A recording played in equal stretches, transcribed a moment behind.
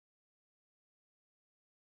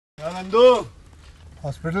Nandu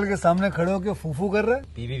hospital के सामने खड़े होकर फूफू कर रहे।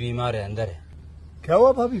 बीवी बीमार है, अंदर है। क्या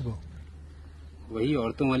हुआ भाभी को? वही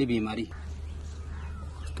औरतों वाली बीमारी।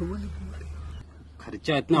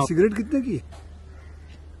 खर्चा इतना। सिगरेट कितने की?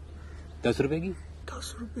 10 रुपए की।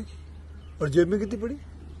 10 रुपए की। और जेब में कितनी पड़ी?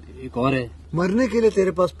 एक और है। मरने के लिए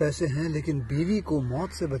तेरे पास पैसे हैं, लेकिन बीवी को मौत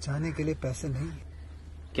से बचाने के लिए पैसे नहीं है।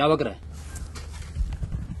 क्या बक रहा है?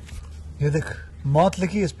 ये देख, मौत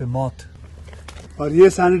लिखी है इस पे, मौत। और ये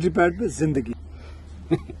सैनिटरी पैड पे जिंदगी।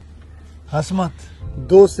 हंस मत।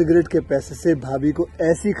 2 सिगरेट के पैसे से भाभी को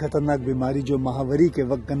ऐसी खतरनाक बीमारी जो महावरी के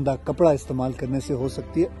वक्त गंदा कपड़ा इस्तेमाल करने से हो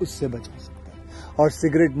सकती है, उससे बचा सकता है। और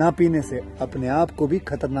सिगरेट ना पीने से अपने आप को भी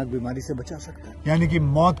खतरनाक बीमारी से बचा सकता है। यानी कि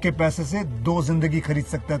मौत के पैसे से 2 जिंदगी खरीद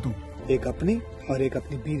सकता है तू, एक अपनी और एक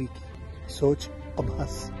अपनी बीवी की। सोच, अब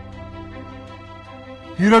हंस।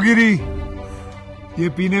 हीरोगिरी ये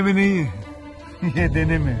पीने में नहीं है, ये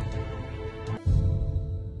देने में है।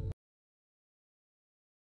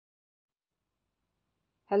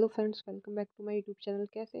 Hello friends, welcome back to my YouTube channel.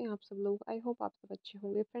 कैसे हैं आप सब लोग? आई होप आप सब अच्छे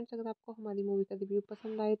होंगे। फ्रेंड्स, अगर आपको हमारी मूवी का रिव्यू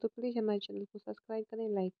पसंद आए तो प्लीज़ हमारे चैनल को सब्सक्राइब करें,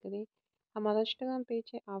 लाइक करें। हमारा इंस्टाग्राम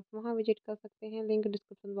पेज है, आप वहां विजिट कर सकते हैं, लिंक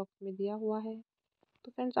डिस्क्रिप्शन बॉक्स में दिया हुआ है।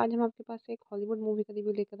 तो फ्रेंड्स, आज हम आपके पास एक हॉलीवुड मूवी का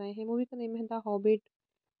रिव्यू लेकर आए हैं। मूवी का नेम है the hobbit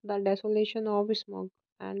the desolation of smog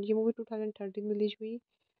and ये मूवी 2013 में रिलीज हुई।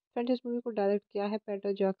 फ्रेंड्स, इस मूवी को डायरेक्ट किया है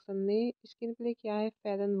पीटर जैक्सन ने। स्क्रीन प्ले किया है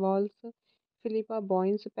फेरन walls, Philippa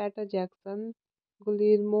बॉयंस, Peter Jackson,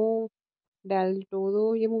 गुलिर्मो del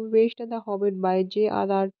Toro. ये मूवी बेस्ड है the hobbit bye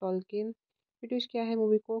J.R.R. टॉलकिन। Produce किया है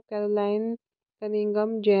मूवी को Caroline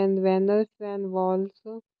Cunningham, Jain वैनर, fan walls,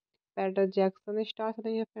 Peter Jackson. Stars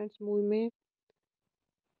रहे हैं फ्रेंड्स मूवी में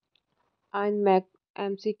ion Mac,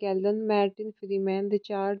 MC कैल्डन, Martin Freeman,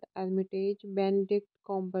 Richard Armitage, Benedict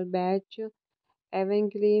Cumberbatch,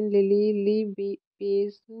 एवेंगेलिन lily,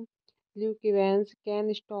 pace, Luke Evans,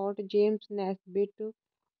 केन स्टॉट, James Nesbitt,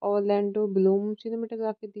 Orlando Bloom.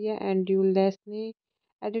 Cinematography दिया Andrew less ने।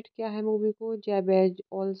 Edit किया है movie को जैबेज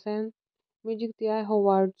Olsen. Music दिया है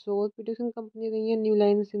होवार्ड शोर। प्रोड्यूसिंग कंपनी रही है new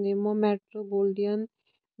line cinema, metro Gouldian,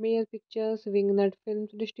 mayor pictures, विंगनट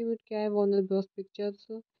films. Distribute किया है Warner Bros pictures.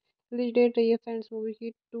 Release date रही है फ्रेंड्स मूवी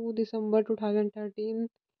की 2 दिसंबर 2013।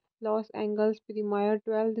 लॉस एंजल्स प्रीमियर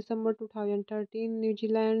 12 दिसंबर 2013।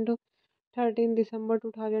 न्यूजीलैंड 13 दिसंबर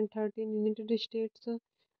 2013। United states.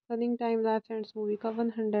 रनिंग टाइम रहा फ्रेंड्स मूवी का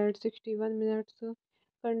 161 मिनट्स।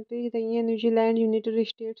 कंट्री रही है न्यूजीलैंड, यूनाइटेड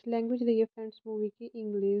स्टेट्स। लैंग्वेज रही है फ्रेंड्स मूवी की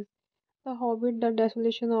English. The hobbit the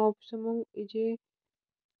desolation of smog is a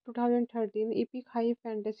 2013 epic high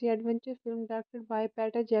fantasy adventure film directed by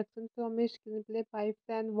Peter Jackson from a screenplay by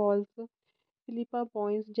Fran Walsh, Philippa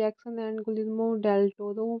Boyens, Jackson and Guillermo del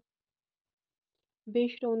Toro,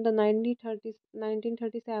 based on the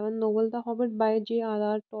 1937 novel The Hobbit by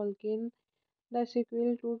J.R.R. Tolkien. The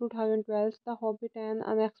sequel to 2012's The Hobbit: An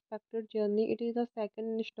Unexpected Journey. It is the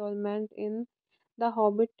second installment in the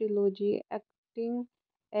Hobbit trilogy, acting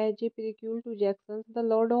as a prequel to Jackson's The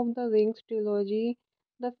Lord of the Rings trilogy.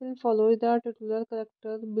 The film follows the titular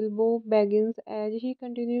character Bilbo Baggins as he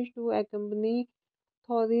continues to accompany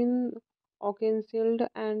Thorin Oakenshield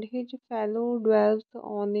and his fellow dwarves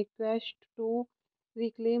on a quest to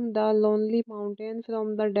reclaim the Lonely Mountain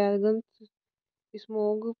from the dragon's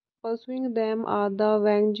smoke. Pursuing them are the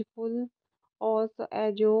vengeful Oz,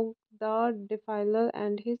 Azog the Defiler,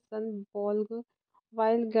 and his son Bolg,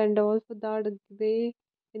 while Gandalf the Grey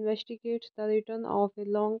investigates the return of a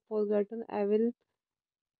long forgotten evil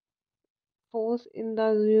force in the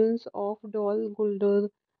ruins of Dol Guldur.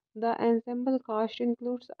 The ensemble cast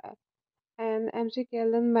includes an MC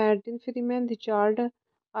Kellen, Martin Freeman, Richard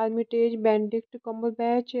Armitage, Benedict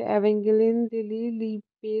Cumberbatch, Evangeline Lilly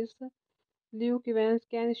Pace, Luke Evans,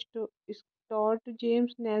 Ken Stott,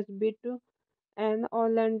 James Nesbitt, and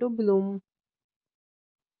Orlando Bloom।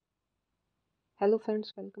 Hello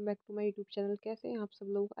friends, welcome back to my YouTube channel. कैसे हैं आप सब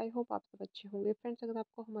लोग? I hope आप सब अच्छे होंगे। Friends, अगर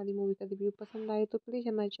आपको हमारी मूवी का रिव्यू पसंद आए तो प्लीज़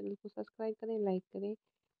हमारे चैनल को सब्सक्राइब करें, लाइक करें।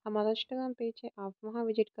 हमारा इंस्टाग्राम पेज है, आप वहां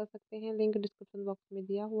विजिट कर सकते हैं, लिंक डिस्क्रिप्शन बॉक्स में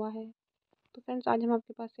दिया हुआ है। तो फ्रेंड्स, आज हम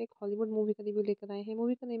आपके पास एक हॉलीवुड मूवी का रिव्यू लेकर आए हैं।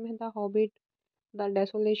 मूवी का नेम है the hobbit the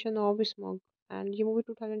desolation of smog and ये मूवी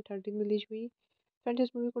 2013 में रिलीज हुई। फ्रेंड्स, इस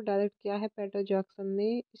मूवी को डायरेक्ट किया है पीटर जैक्सन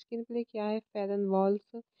ने। स्क्रीन प्ले किया है फेरन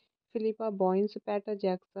walls, Philippa बॉयंस, Peter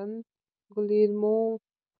Jackson, गुलिर्मो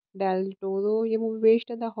del Toro. ये मूवी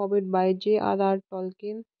बेस्ड है the hobbit bye J.R.R.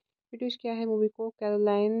 टॉलकिन। Produce किया है मूवी को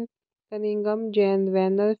Caroline Cunningham, Jain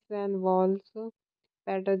वैनर, fan walls,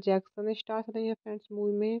 Peter Jackson. Stars रहे हैं फ्रेंड्स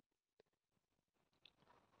मूवी में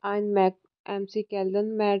ion Mac, MC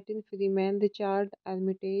कैल्डन, Martin Freeman, Richard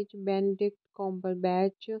Armitage, Benedict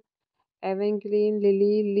Cumberbatch, एवेंगेलिन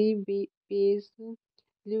lily pace,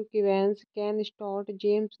 Luke Evans, Ken Stott,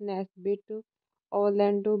 James Nesbitt,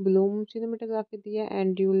 Orlando Bloom. Cinematography दी है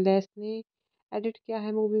Andrew less ने। Edit किया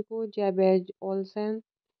है movie को जैबेज Olsen.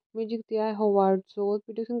 Music दिया है होवार्ड शोर।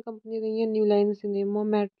 प्रोड्यूसिंग कंपनी रही है new line cinema,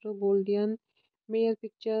 metro Gouldian, mayor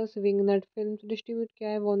pictures, विंगनट films. Distribute किया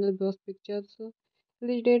है Warner Bros pictures.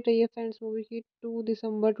 Release date रही है फ्रेंड्स मूवी की 2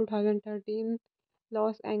 दिसंबर 2013।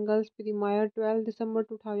 लॉस एंजल्स प्रीमियर 12 दिसंबर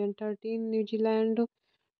 2013। न्यूजीलैंड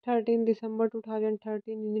 13 दिसंबर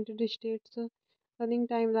 2013। यूनाइटेड स्टेट्स रनिंग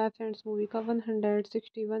टाइम रहा फ्रेंड्स मूवी का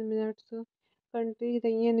 161 मिनट्स। कंट्री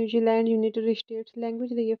रही है न्यूजीलैंड, यूनाइटेड स्टेट्स।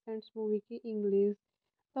 लैंग्वेज रही है फ्रेंड्स मूवी की English.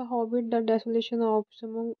 The hobbit the desolation of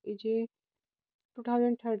smog is a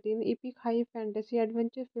 2013 epic high fantasy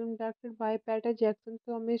adventure film directed by Peter Jackson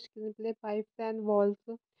from a screenplay by Fran Walsh,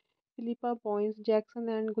 Philippa Boyens Jackson,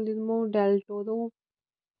 and Guillermo del Toro,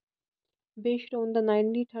 based on the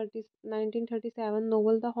 1937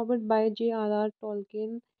 novel The Hobbit by J.R.R.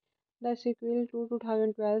 Tolkien. The sequel to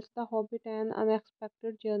 2012's The Hobbit: An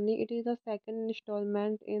Unexpected Journey. It is the second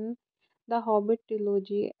installment in the Hobbit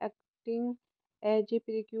trilogy, acting as a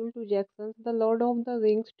prequel to Jackson's The Lord of the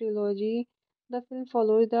Rings trilogy. The film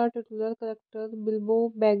follows the titular character Bilbo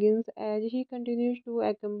Baggins as he continues to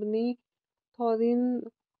accompany Thorin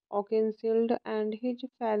Oakenshield and his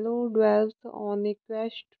fellow dwarves on a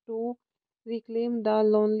quest to reclaim the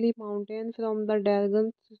Lonely Mountain from the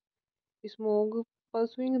dragon's smoke.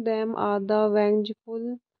 Pursuing them are the vengeful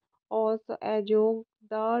Oz Ajog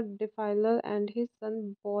the Defiler and his son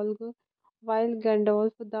Bolg, while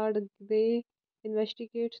Gandalf the Grey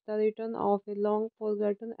investigates the return of a long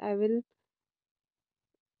forgotten evil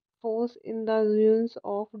force in the ruins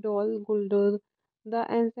of Dol Guldur. The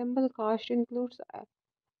ensemble cast includes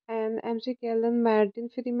Anne McKellen, Martin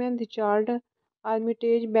Freeman, Richard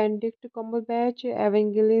Armitage, Benedict Cumberbatch,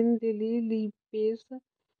 Evangeline Lilly Lee Pace,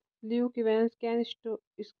 Luke Evans, Ken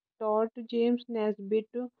Stott, James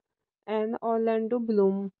Nesbitt, and Orlando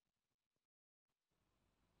Bloom।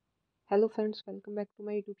 Hello friends, welcome back to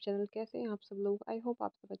my YouTube channel. कैसे हैं आप सब लोग? I hope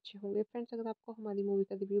आप सब अच्छे होंगे। Friends, अगर आपको हमारी मूवी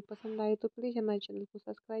का रिव्यू पसंद आए तो प्लीज़ हमारे चैनल को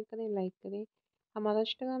सब्सक्राइब करें, लाइक करें। हमारा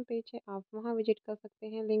इंस्टाग्राम पेज है, आप वहां विजिट कर सकते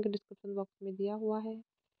हैं, लिंक डिस्क्रिप्शन बॉक्स में दिया हुआ है।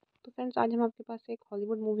 तो फ्रेंड्स, आज हम आपके पास एक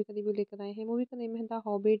हॉलीवुड मूवी का रिव्यू लेकर आए हैं। मूवी का नेम है the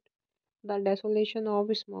hobbit the desolation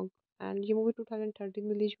of smog, and ये मूवी 2013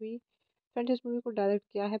 में रिलीज हुई। फ्रेंड्स, इस मूवी को डायरेक्ट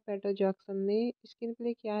किया है पीटर जैक्सन ने। स्क्रीन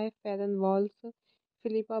प्ले किया है फेरन walls,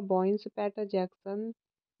 Philippa बॉयंस, Peter Jackson,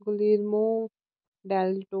 गुलिर्मो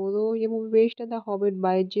del Toro. ये मूवी बेस्ड है the hobbit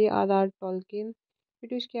bye J.R.R. टॉलकिन।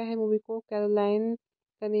 Produce किया है मूवी को Caroline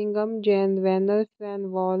Cunningham, Jain वैनर, फ्रैन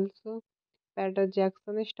walls, Peter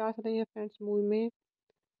Jackson. Stars रहे हैं फ्रेंड्स मूवी में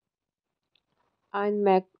ion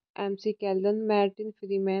Mac MC कैल्डन, Martin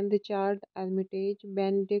Freeman, Richard Armitage,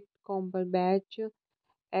 Benedict Cumberbatch,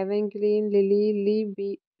 एवेंगेलिन lily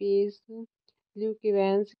pace, Luke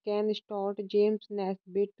इवैंस, केन स्टॉट, James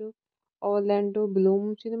Nesbitt, Orlando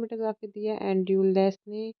Bloom. Cinematography दी है Andrew less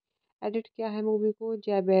ने। Edit किया है मूवी को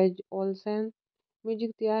जैबेज ओल्सन।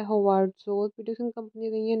 म्यूजिक दिया है होवार्ड शोर। प्रोड्यूसिंग कंपनी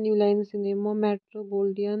रही है new line cinema, metro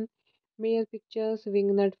Gouldian, mayor pictures,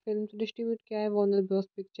 विंगनट films. Distribute किया है Warner Bros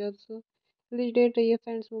pictures. Release date रही है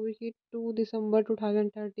फ्रेंड्स मूवी की 2 दिसंबर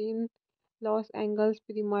 2013। लॉस एंजल्स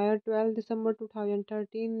प्रीमियर 12 दिसंबर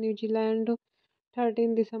 2013। न्यूजीलैंड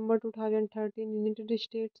 13 दिसंबर 2013। यूनाइटेड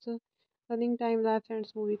स्टेट्स रनिंग टाइम रहा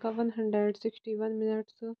फ्रेंड्स मूवी का 161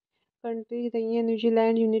 मिनट्स। कंट्री रही है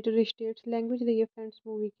न्यूजीलैंड, यूनाइटेड स्टेट्स। लैंग्वेज रही है फ्रेंड्स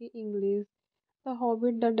मूवी की English. The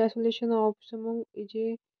hobbit the desolation of smog is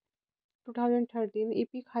a 2013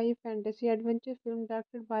 epic high fantasy adventure film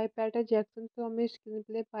directed by Peter Jackson from a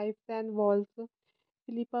screenplay by Fran Walsh,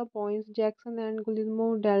 Philippa Boyens Jackson, and Guillermo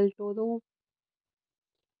del Toro,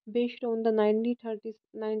 based on the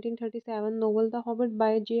 1937 novel The Hobbit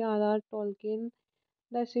by J.R.R. Tolkien.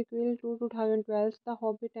 The sequel to 2012's The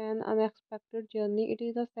Hobbit: An Unexpected Journey. It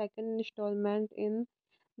is the second installment in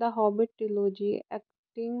the Hobbit trilogy,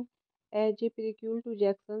 acting as a prequel to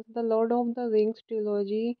Jackson's The Lord of the Rings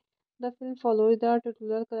trilogy. The film follows the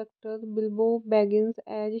titular character Bilbo Baggins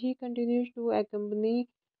as he continues to accompany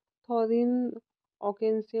Thorin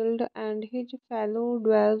Oakenshield and his fellow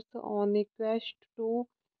dwarves on a quest to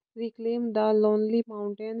reclaim the Lonely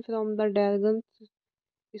Mountain from the dragon's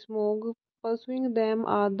smoke. Pursuing them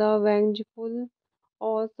are the vengeful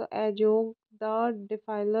Oz Ajog the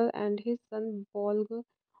Defiler and his son Bolg,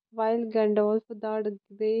 while Gandalf the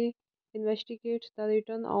Grey investigates the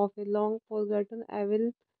return of a long forgotten evil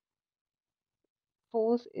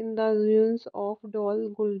force in the ruins of Dol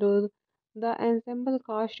Guldur. The ensemble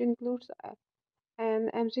cast includes Anne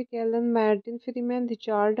McKellen, Martin Freeman,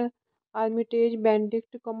 Richard Armitage,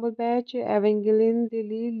 Benedict Cumberbatch, Evangeline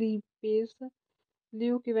Lilly Pace,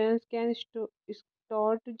 Luke Evans, Ken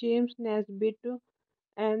Stott, James Nesbitt,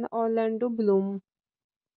 and Orlando Bloom.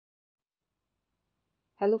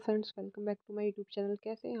 Hello friends, welcome back to my YouTube channel.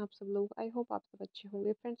 कैसे हैं आप सब लोग? I hope आप सब अच्छे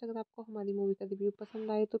होंगे। Friends, अगर आपको हमारी मूवी का रिव्यू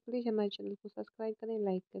पसंद आए तो प्लीज़ हमारे चैनल को सब्सक्राइब करें,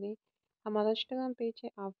 लाइक करें। हमारा इंस्टाग्राम पेज है,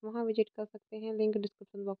 आप वहां विजिट कर सकते हैं, लिंक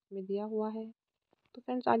डिस्क्रिप्शन बॉक्स में दिया हुआ है। तो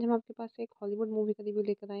फ्रेंड्स, आज हम आपके पास एक हॉलीवुड मूवी का रिव्यू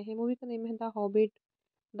लेकर आए हैं। मूवी का नेम है the hobbit,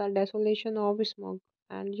 the desolation of smog,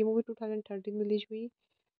 and ये मूवी 2013 में रिलीज हुई।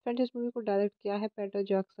 फ्रेंड्स, इस मूवी को डायरेक्ट किया है पीटर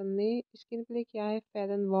जैक्सन ने। स्क्रीन प्ले किया है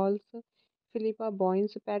फेरन walls, Philippa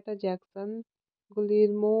बॉयंस, Peter Jackson,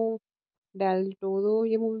 गुलिर्मो del Toro.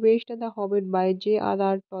 ये मूवी बेस्ड है the hobbit bye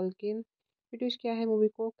J.R.R. टॉलकिन। Produce किया है मूवी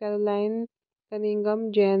को Caroline Cunningham,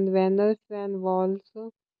 Jain वैनर, fan walls,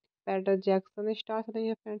 Peter Jackson. Stars रहे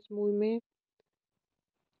हैं फ्रेंड्स मूवी में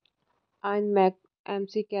ion Mac,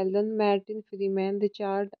 MC कैल्डन, Martin Freeman,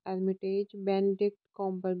 Richard Armitage, Benedict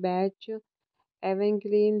Cumberbatch,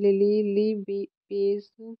 एवेंगेलिन lily,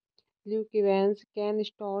 pace, Luke Evans, केन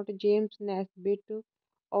स्टॉट, James Nesbitt,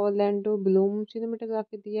 Orlando Bloom.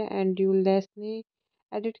 Cinematography दिया Andrew less ने।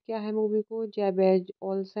 Edit किया है movie को जैबेज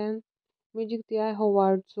Olsen. Music दिया है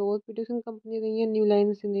होवार्ड शोर। प्रोड्यूसिंग कंपनी रही है new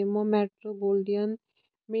line cinema, metro Gouldian,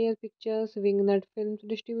 mayor pictures, विंगनट films.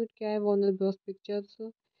 Distribute किया है Warner Bros pictures.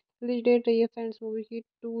 Release date रही है फ्रेंड्स मूवी की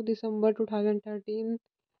 2 दिसंबर 2013।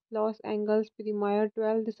 लॉस एंजल्स प्रीमियर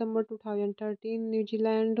 12 दिसंबर 2013,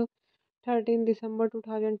 न्यूजीलैंड 13 दिसंबर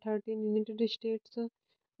 2013, यूनाइटेड स्टेट्स।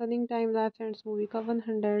 रनिंग टाइम रहा फ्रेंड्स मूवी का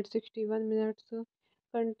 161 मिनट्स।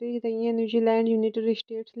 कंट्री रही है न्यूजीलैंड, यूनाइटेड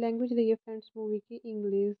स्टेट्स। लैंग्वेज रही है फ्रेंड्स मूवी की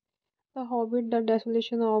English. The hobbit, the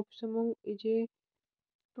desolation of smog is a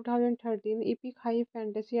 2013 epic high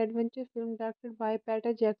fantasy adventure film directed by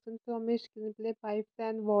Peter Jackson from a screenplay by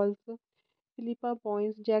Fran Walsh, Philippa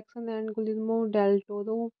Boyens Jackson, and Guillermo del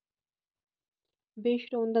Toro,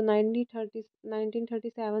 based on the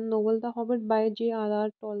 1937 novel The Hobbit by J.R.R.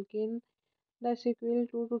 Tolkien. The sequel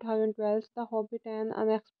to 2012's The Hobbit: An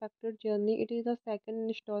Unexpected Journey. It is the second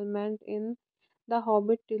installment in the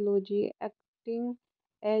Hobbit trilogy, acting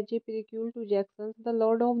as a prequel to Jackson's The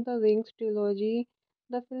Lord of the Rings trilogy.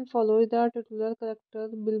 The film follows the titular character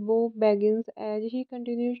Bilbo Baggins as he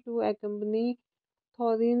continues to accompany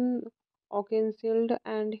Thorin Oakenshield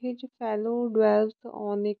and his fellow dwarves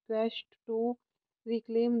on a quest to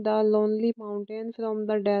reclaim the Lonely Mountain from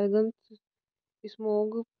the dragon's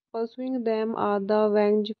smoke. Pursuing them are the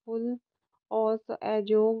vengeful Oz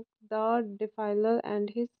Ajog the Defiler and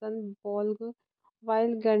his son Bolg,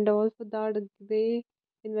 while Gandalf the Grey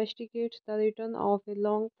investigates the return of a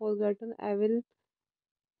long forgotten evil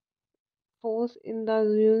force in the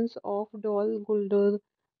ruins of Dol Guldur.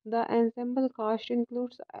 The ensemble cast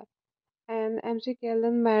includes an MC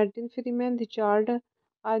Kellen, Martin Freeman, Richard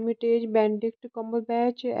Armitage, Benedict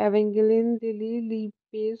Cumberbatch, Evangeline Lilly, Lee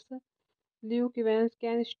Pace, Luke Evans,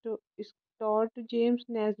 Ken Stott, James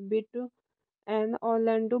Nesbitt, and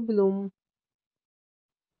Orlando Bloom।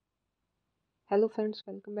 Hello friends,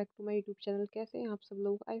 welcome back to my YouTube channel. कैसे हैं आप सब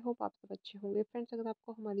लोग? I hope आप सब अच्छे होंगे। Friends, अगर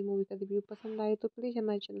आपको हमारी मूवी का रिव्यू पसंद आए तो प्लीज़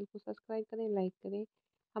हमारे चैनल को सब्सक्राइब करें, लाइक करें।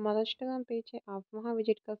 हमारा इंस्टाग्राम पेज है, आप वहां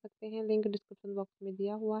विजिट कर सकते हैं, लिंक डिस्क्रिप्शन बॉक्स में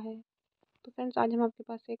दिया हुआ है। तो फ्रेंड्स, आज हम आपके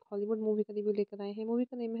पास एक हॉलीवुड मूवी का रिव्यू लेकर आए हैं। मूवी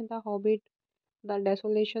का नेम है the hobbit, the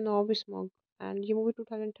desolation of smog, and ये मूवी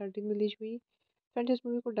 2013 में रिलीज हुई। फ्रेंड्स, इस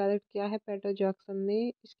मूवी को डायरेक्ट किया है पीटर जैक्सन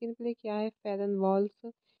ने। स्क्रीन प्ले किया है फेरन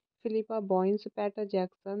walls, Philippa बॉयंस, Peter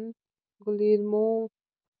Jackson, गुलिर्मो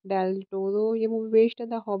del Toro. ये मूवी बेस्ड है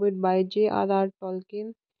the hobbit bye J.R.R.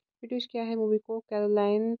 टॉलकिन। Produce किया है मूवी को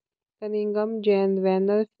Caroline Cunningham, Jain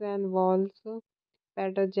वैनर, fan walls,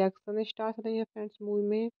 Peter Jackson. Stars रहे हैं फ्रेंड्स मूवी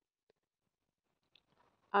में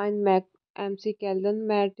ion Mac, MC कैल्डन,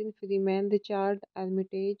 Martin Freeman, Richard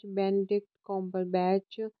Armitage, Benedict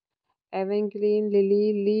Cumberbatch, एवेंगेलिन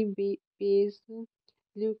lily, pace,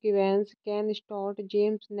 Luke Evans, केन स्टॉट,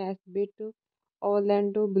 James Nesbitt,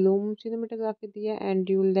 Orlando Bloom. Cinematography दिया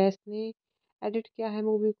Andrew less ने। Edit किया है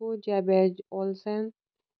movie को जैबेज Olsen.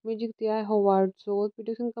 Music दिया है होवार्ड शोर।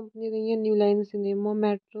 प्रोड्यूसिंग कंपनी रही है new line cinema,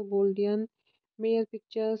 metro Gouldian, mayor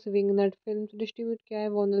pictures, विंगनट films. Distribute किया है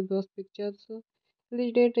Warner Bros pictures.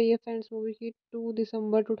 Release date रही है फ्रेंड्स मूवी की 2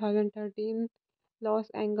 दिसंबर 2013।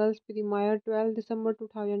 लॉस एंजल्स प्रीमियर 12 दिसंबर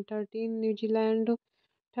 2013, न्यूजीलैंड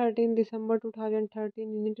 13 दिसंबर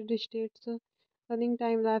 2013, यूनाइटेड स्टेट्स। रनिंग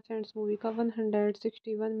टाइम रहा फ्रेंड्स मूवी का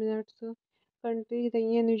 161 मिनट्स। कंट्री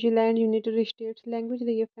रही है न्यूजीलैंड, यूनाइटेड स्टेट्स। लैंग्वेज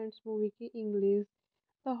रही है फ्रेंड्स मूवी की English.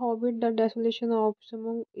 The hobbit, the desolation of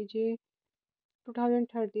smog is a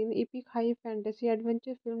 2013 epic high fantasy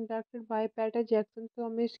adventure film directed by Peter Jackson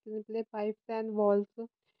from a screenplay by Fran Walsh,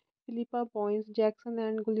 Philippa Boyens Jackson,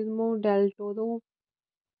 and Guillermo del Toro,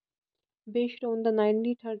 based on the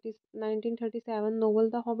 1937 novel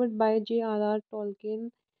The Hobbit by J.R.R. Tolkien.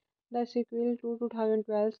 The sequel to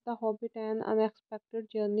 2012's The Hobbit: An Unexpected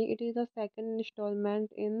Journey. It is the second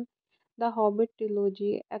installment in the Hobbit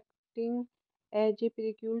trilogy, acting as a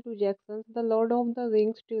prequel to Jackson's The Lord of the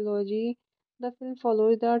Rings trilogy. The film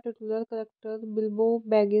follows the titular character Bilbo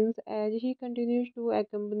Baggins as he continues to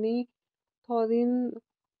accompany Thorin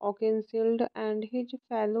Oakenshield and his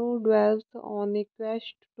fellow dwarves on a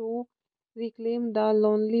quest to reclaim the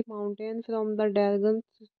Lonely Mountain from the dragon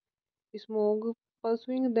Smaug.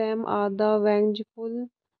 Pursuing them are the vengeful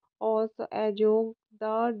Oz Ajog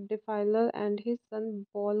the Defiler and his son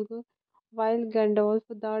Bolg, while Gandalf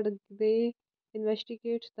the Grey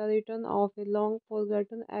investigates the return of a long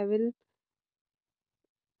forgotten evil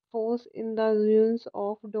force in the ruins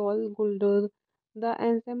of Dol Guldur. The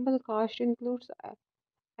ensemble cast includes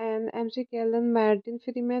Anne McKellen, Martin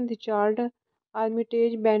Freeman, Richard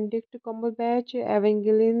Armitage, Benedict Cumberbatch,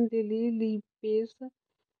 Evangeline Lilly Lee Pace,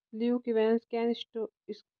 Luke Evans, Ken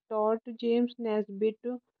Stott, James Nesbitt,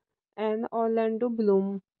 and Orlando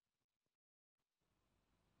Bloom.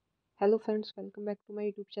 Hello friends, welcome back to my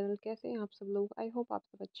YouTube channel. कैसे हैं आप सब लोग? I hope आप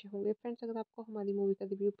सब अच्छे होंगे। Friends, अगर आपको हमारी मूवी का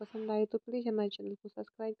रिव्यू पसंद आए तो प्लीज़ हमारे चैनल को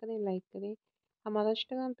सब्सक्राइब करें, लाइक करें। हमारा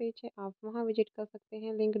इंस्टाग्राम पेज है, आप वहां विजिट कर सकते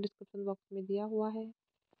हैं, लिंक डिस्क्रिप्शन बॉक्स में दिया हुआ है।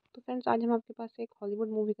 तो फ्रेंड्स, आज हम आपके पास एक हॉलीवुड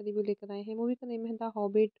मूवी का रिव्यू लेकर आए हैं। मूवी का नेम है the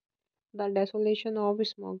hobbit the desolation of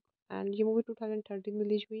smog and ये मूवी 2013 में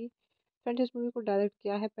रिलीज हुई। फ्रेंड्स, इस मूवी को डायरेक्ट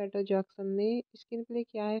किया है पीटर जैक्सन ने। स्क्रीन प्ले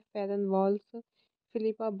किया है फेरन walls,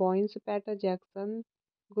 Philippa बॉयंस, Peter Jackson,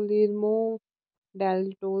 गुलिर्मो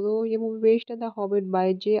del Toro. ये मूवी बेस्ड है the hobbit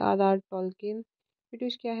bye J.R.R. टॉलकिन।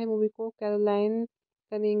 Produce किया है मूवी को Caroline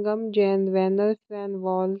Cunningham, Jain वैनर, fan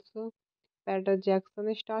walls, Peter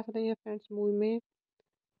Jackson. Stars रहे हैं फ्रेंड्स मूवी में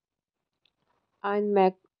ion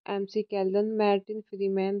Mac MC कैल्डन, Martin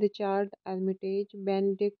Freeman, Richard Armitage,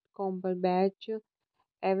 Benedict Cumberbatch,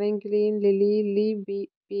 एवेंगेलिन lily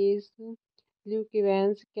pace, Luke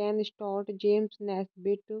Evans, केन स्टॉट, James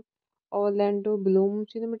Nesbitt, Orlando Bloom.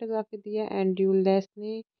 Cinematography दिया Andrew less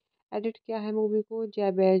ने। Edit किया है movie को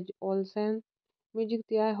जैबेज Olsen. Music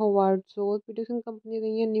दिया है होवार्ड शोर। प्रोड्यूसिंग कंपनी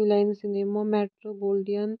रही है new line cinema, metro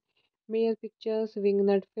Gouldian, mayor pictures,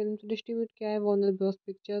 विंगनट films. Distribute किया है Warner Bros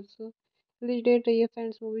pictures. Release date रही है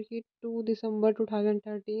फ्रेंड्स मूवी की 2 दिसंबर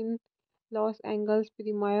 2013। लॉस एंजल्स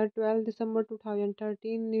प्रीमियर 12 दिसंबर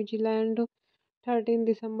 2013, न्यूजीलैंड 13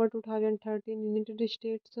 दिसंबर 2013, यूनाइटेड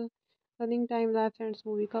स्टेट्स। रनिंग टाइम रहा फ्रेंड्स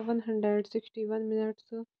मूवी का 161 मिनट्स।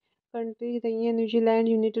 कंट्री रही है न्यूजीलैंड,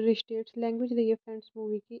 यूनाइटेड स्टेट्स। लैंग्वेज रही है फ्रेंड्स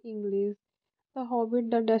मूवी की English. The hobbit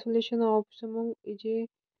the desolation of smog is a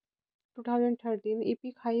 2013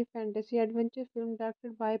 epic high fantasy adventure film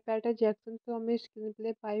directed by Peter Jackson from a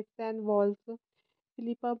screenplay by Fran Walsh,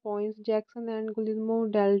 Philippa Boyens Jackson, and Guillermo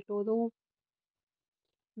del Toro,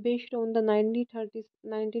 based on the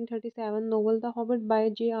 1937 novel The Hobbit by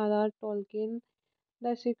J.R.R. Tolkien.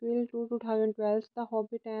 The sequel to 2012's The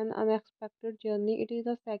Hobbit: An Unexpected Journey. It is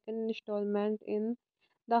the second installment in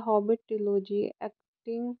the Hobbit trilogy,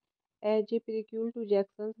 acting as a prequel to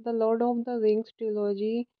Jackson's The Lord of the Rings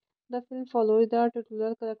trilogy. The film follows the titular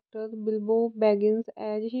character Bilbo Baggins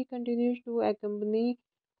as he continues to accompany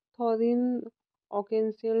Thorin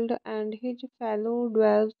Oakenshield and his fellow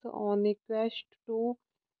dwarves on a quest to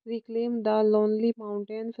reclaim the Lonely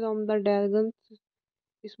Mountain from the dragon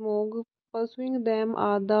Smaug. Pursuing them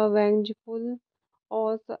are the vengeful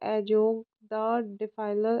Oz Ajog the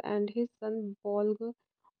Defiler and his son Bolg,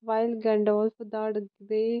 while Gandalf the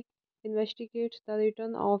Grey investigates the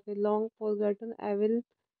return of a long forgotten evil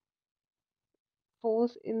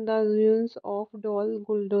force in the ruins of Dol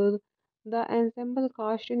Guldur. The ensemble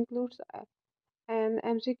cast includes Anne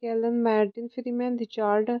McKellen, Martin Freeman,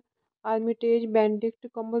 Richard Armitage, Benedict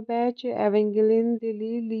Cumberbatch, Evangeline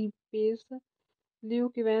Lilly Pace,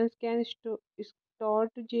 Luke Evans, Ken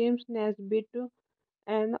Stott, James Nesbitt,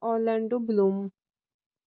 and Orlando Bloom।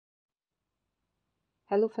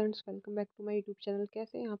 Hello friends, welcome back to my YouTube channel.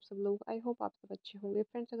 कैसे हैं आप सब लोग? I hope आप सब अच्छे होंगे।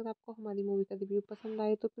 Friends, अगर आपको हमारी मूवी का रिव्यू पसंद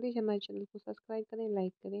आए तो प्लीज़ हमारे चैनल को सब्सक्राइब करें,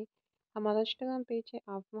 लाइक करें। हमारा इंस्टाग्राम पेज है,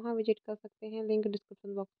 आप वहां विजिट कर सकते हैं, लिंक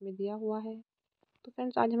डिस्क्रिप्शन बॉक्स में दिया हुआ है। तो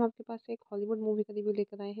फ्रेंड्स, आज हम आपके पास एक हॉलीवुड मूवी का रिव्यू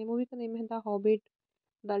लेकर आए हैं। मूवी का नेम है the hobbit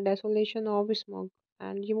the desolation of smog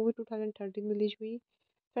and ये मूवी 2013 में रिलीज हुई।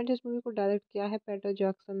 फ्रेंड्स, इस मूवी को डायरेक्ट किया है पीटर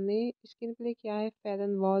जैक्सन ने। स्क्रीन प्ले किया है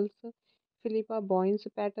फेरन walls, Philippa बॉयंस,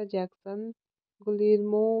 Peter Jackson,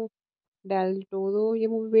 गुलिर्मो del Toro. ये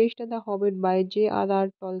मूवी बेस्ड है the hobbit bye J.R.R.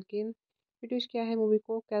 टॉलकिन। Produce किया है मूवी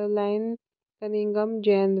को Caroline Cunningham,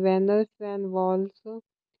 Jain वैनर, fan walls,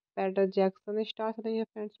 Peter Jackson. Stars रहे हैं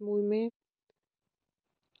फ्रेंड्स मूवी में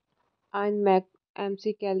ion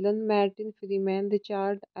MC Keldon, Martin Freeman,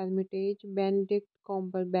 Richard Armitage, Benedict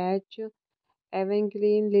Cumberbatch,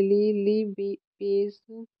 Evangeline Lilly, Pace,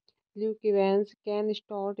 Luke Evans, Ken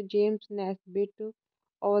Stott, James Nesbitt,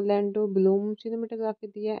 Orlando Bloom। Cinematography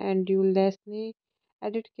दिया Andrew less ने।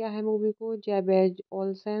 Edit किया है movie को जैबेज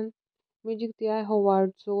Olsen. Music दिया है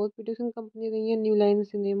होवार्ड शोर। प्रोड्यूसिंग कंपनी रही है new line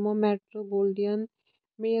cinema, metro Gouldian,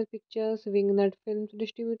 mayor pictures, विंगनट film.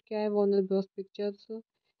 Distribute किया है Warner Bros pictures.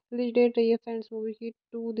 Release date रही है फ्रेंड्स मूवी की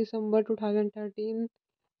 2 दिसंबर 2013।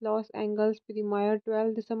 लॉस एंजल्स प्रीमियर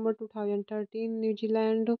 12 दिसंबर 2013।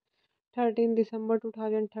 न्यूजीलैंड 13 दिसंबर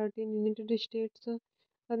 2013। यूनाइटेड स्टेट्स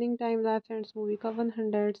रनिंग टाइम रहा फ्रेंड्स मूवी का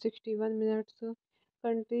 161 मिनट्स।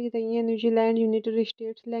 कंट्री रही है न्यूजीलैंड, यूनाइटेड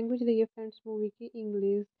स्टेट्स। लैंग्वेज रही है फ्रेंड्स मूवी की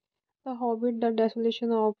English. The hobbit the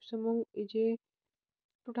desolation of smog is a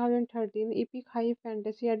 2013 epic high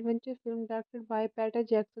fantasy adventure film directed by Peter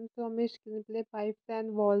Jackson from a screenplay by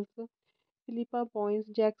Fran Walls, Philippa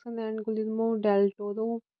Boyens Jackson, and Guillermo del Toro,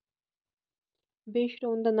 based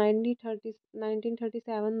on the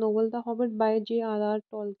 1937 novel The Hobbit by J.R.R.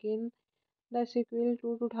 Tolkien. The sequel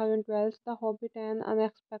to 2012's The Hobbit: An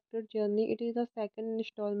Unexpected Journey. It is the second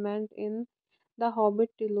installment in the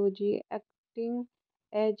Hobbit trilogy, acting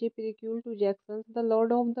as a prequel to Jackson's The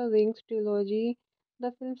Lord of the Rings trilogy. The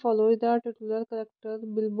film follows the titular character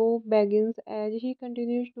Bilbo Baggins as he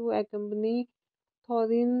continues to accompany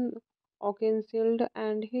Thorin Oakenshield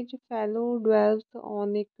and his fellow dwarves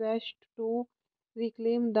on a quest to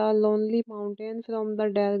reclaim the Lonely Mountain from the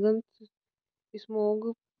dragon's smoke.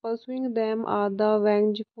 Pursuing them are the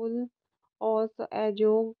vengeful Oz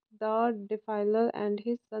Ajog the Defiler and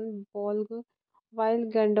his son Bolg, while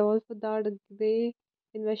Gandalf the Grey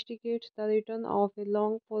investigates the return of a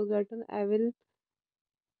long forgotten evil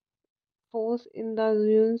force in the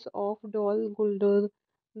ruins of Dol Guldur.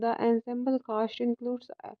 The ensemble cast includes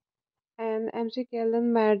an MC Kellen,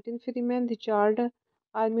 Martin Freeman, Richard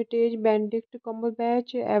Armitage, Benedict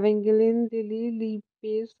Cumberbatch, Evangeline Lilly, Lee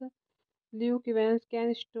Pace, Luke Evans,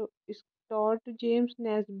 Ken Stott, James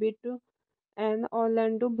Nesbitt, and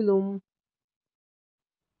Orlando Bloom।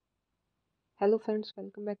 Hello friends,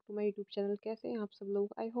 welcome back to my YouTube channel. कैसे हैं आप सब लोग?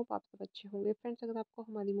 I hope आप सब अच्छे होंगे। Friends, अगर आपको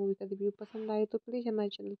हमारी मूवी का रिव्यू पसंद आए तो प्लीज़ हमारे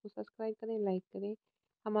चैनल को सब्सक्राइब करें, लाइक करें।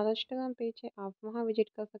 हमारा इंस्टाग्राम पेज है, आप वहां विजिट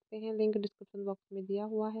कर सकते हैं, लिंक डिस्क्रिप्शन बॉक्स में दिया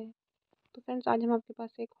हुआ है। तो फ्रेंड्स, आज हम आपके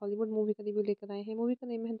पास एक हॉलीवुड मूवी का रिव्यू लेकर आए हैं। मूवी का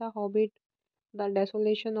नेम है the hobbit the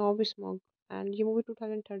desolation of smog, and ये मूवी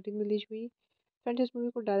 2013 में रिलीज हुई। फ्रेंड्स, इस मूवी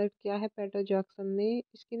को डायरेक्ट किया है पीटर जैक्सन ने।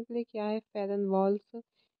 स्क्रीन प्ले किया है फेरन walls,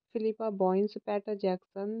 Philippa बॉयंस, Peter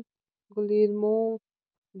Jackson, गुलिर्मो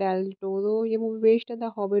del Toro. ये मूवी बेस्ड है the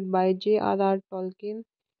hobbit bye J.R.R. टॉलकिन।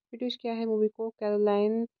 Produce किया है मूवी को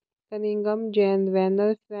Caroline Cunningham, Jain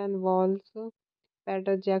वैनर, फ्रैन walls,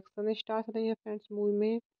 Peter Jackson. Stars रहे हैं फ्रेंड्स मूवी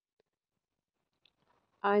में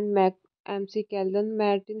ion Mac, MC Keldon,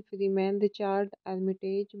 Martin Freeman, Richard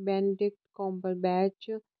Armitage, Benedict Cumberbatch,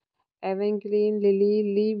 Evangeline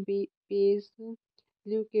Lilly, Pace,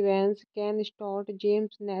 Luke Evans, Ken Stott,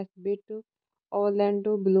 James Nesbitt,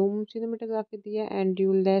 Orlando Bloom। Cinematography दिया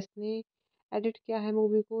Andrew less ने। Edit किया है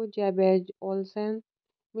movie को जैबेज Olsen.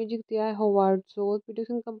 Music दिया है होवार्ड शोर।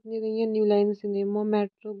 Producing company रही है new line cinema,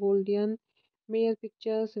 metro Gouldian, mayor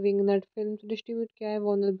pictures, विंगनट film. Distribute किया है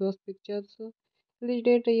Warner Bros pictures. Release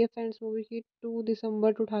date रही है फ्रेंड्स मूवी की 2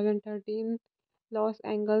 दिसंबर 2013। लॉस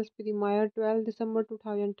एंजल्स प्रीमियर 12 दिसंबर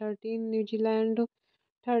 2013। न्यूजीलैंड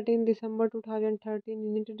 13 दिसंबर 2013।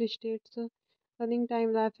 यूनाइटेड स्टेट्स रनिंग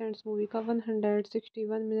टाइम रहा फ्रेंड्स मूवी का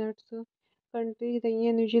 161 मिनट्स। कंट्री रही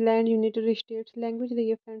है न्यूजीलैंड, यूनाइटेड स्टेट्स। लैंग्वेज रही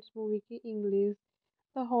है फ्रेंड्स मूवी की English.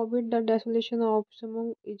 The hobbit the desolation of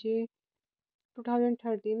smog is a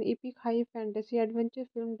 2013 epic high fantasy adventure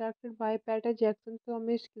film directed by Peter Jackson from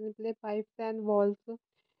a screenplay by Fran Walls,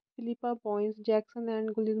 Philippa Boyens Jackson,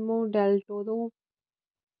 and Guillermo del Toro,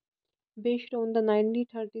 based on the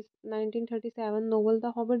 1937 novel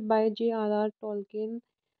The Hobbit by J.R.R. Tolkien.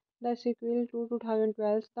 The sequel to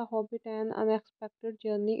 2012's The Hobbit: An Unexpected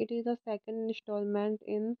Journey. It is the second installment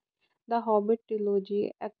in the Hobbit trilogy,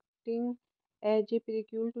 acting as a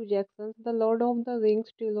prequel to Jackson's The Lord of the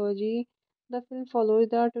Rings trilogy. The film follows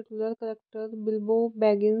the titular character Bilbo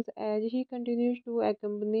Baggins as he continues to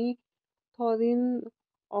accompany Thorin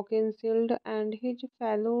Oakenshield and his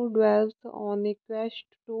fellow dwarves on a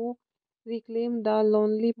quest to reclaim the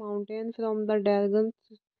Lonely Mountain from the dragon's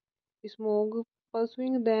smoke.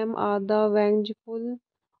 Pursuing them are the vengeful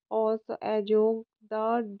Oz Ajog the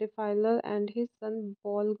Defiler and his son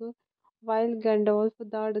Bolg, while Gandalf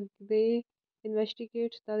the Grey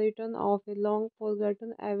investigates the return of a long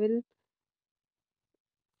forgotten evil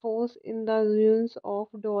force in the ruins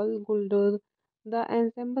of Dol Guldur. The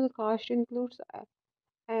ensemble cast includes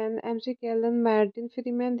Anne McKellen, Martin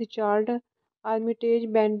Freeman, Richard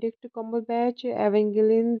Armitage, Benedict Cumberbatch,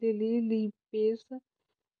 Evangeline Lilly, Lee Pace,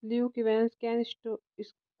 Luke Evans, Ken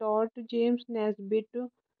Stott, James Nesbitt,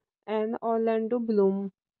 and Orlando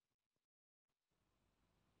Bloom।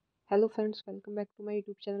 Hello friends, welcome back to my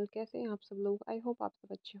YouTube channel. कैसे हैं आप सब लोग? I hope आप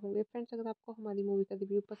सब अच्छे होंगे। Friends, अगर आपको हमारी मूवी का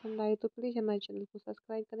रिव्यू पसंद आए तो प्लीज़ हमारे चैनल को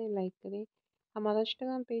सब्सक्राइब करें, लाइक करें। हमारा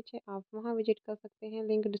इंस्टाग्राम पेज है, आप वहां विजिट कर सकते हैं,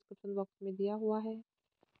 लिंक डिस्क्रिप्शन बॉक्स में दिया हुआ है।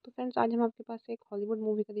 तो फ्रेंड्स, आज हम आपके पास एक हॉलीवुड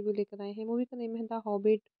मूवी का रिव्यू लेकर आए हैं। मूवी का नेम है the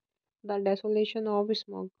hobbit the desolation of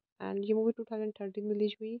smog, and ये मूवी 2013 में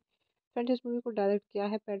रिलीज हुई। फ्रेंड्स, इस मूवी को डायरेक्ट किया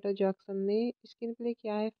है पीटर जैक्सन ने। स्क्रीन प्ले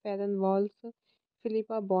किया है फेरन walls,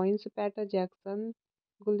 Philippa बॉयंस, Peter Jackson,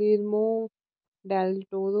 गुलिर्मो del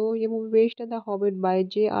Toro. ये मूवी बेस्ड है the hobbit bye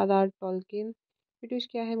J.R.R. टॉलकिन। Produce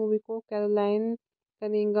किया है मूवी को Caroline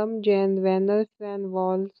Cunningham, Jain वैनर, fan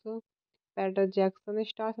walls, Peter Jackson.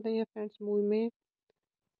 Stars रहे हैं फ्रेंड्स मूवी में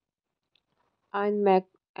ion Mac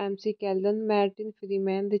MC कैल्डन, Martin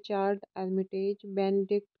Freeman, Richard Armitage,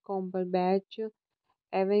 Benedict Cumberbatch,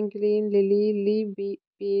 एवेंगेलिन lily,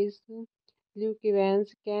 pace, Luke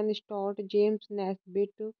Evans, केन स्टॉट, James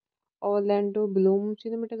Nesbitt, Orlando Bloom.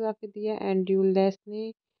 Cinematography दिया Andrew less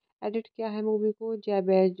ने। Edit किया है movie को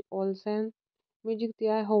जैबेज Olsen. Music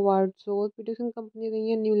दिया है होवार्ड शोर। प्रोड्यूसिंग कंपनी रही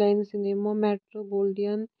है new line cinema, metro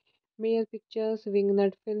Gouldian, mayor pictures,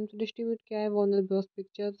 विंगनट films. Distribute किया है Warner Bros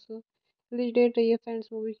pictures. Release date रही है फ्रेंड्स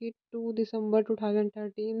मूवी की 2 दिसंबर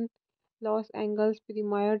 2013। लॉस एंजल्स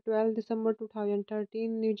प्रीमियर 12 दिसंबर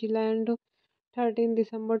 2013, न्यूजीलैंड 13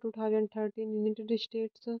 दिसंबर 2013, यूनाइटेड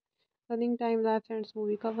स्टेट्स। रनिंग टाइम रहा फ्रेंड्स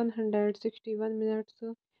मूवी का 161 मिनट्स।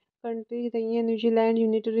 कंट्री रही है न्यूजीलैंड,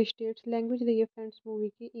 यूनाइटेड स्टेट्स। लैंग्वेज रही है फ्रेंड्स मूवी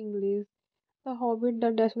की English. The hobbit the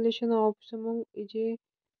desolation of smog is a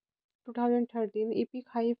 2013 epic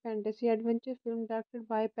high fantasy adventure film directed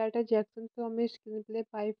by Peter Jackson from a screenplay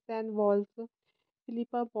by Fran Walsh,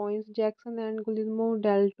 Philippa Boyens Jackson, and Guillermo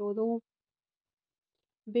del Toro,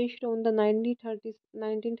 based on the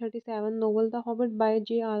 1937 novel The Hobbit by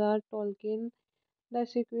J.R.R. Tolkien. The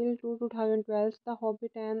sequel to 2012's The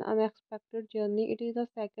Hobbit: An Unexpected Journey. It is the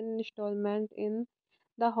second installment in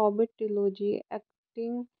the Hobbit trilogy,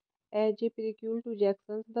 acting as a prequel to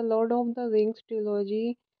Jackson's The Lord of the Rings trilogy.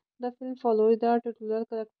 The film follows the titular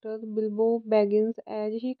character Bilbo Baggins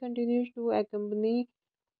as he continues to accompany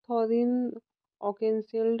Thorin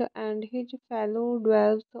Oakenshield and his fellow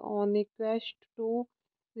dwarves on a quest to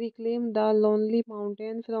reclaim the Lonely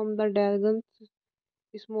Mountain from the dragon's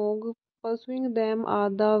smoke. Pursuing them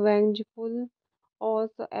are the vengeful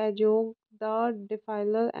Oz Ajog the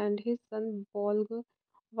Defiler and his son Bolg,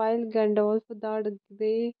 while Gandalf the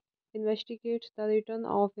Grey investigates the return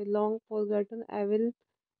of a long forgotten evil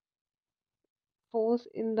force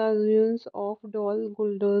in the ruins of Dol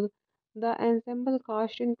Guldur. The ensemble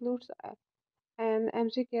cast includes Anne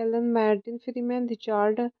McKellen, Martin Freeman,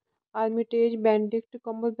 Richard Armitage, Benedict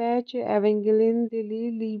Cumberbatch, Evangeline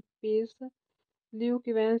Lilly, Lee Pace, Luke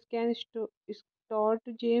Evans, Ken Stott,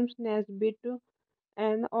 James Nesbitt,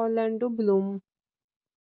 and Orlando Bloom।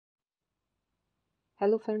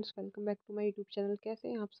 Hello friends, welcome back to my YouTube channel. कैसे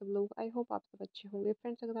हैं आप सब लोग? I hope आप सब अच्छे होंगे।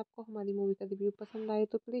 Friends, अगर आपको हमारी मूवी का रिव्यू पसंद आए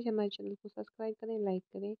तो प्लीज़ हमारे चैनल को सब्सक्राइब करें, लाइक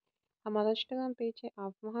करें। हमारा इंस्टाग्राम पेज है,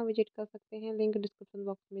 आप वहां विजिट कर सकते हैं, लिंक डिस्क्रिप्शन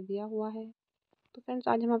बॉक्स में दिया हुआ है। तो फ्रेंड्स,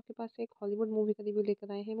 आज हम आपके पास एक हॉलीवुड मूवी का रिव्यू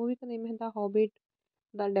लेकर आए हैं। मूवी का नेम है the hobbit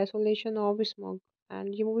the desolation of smog,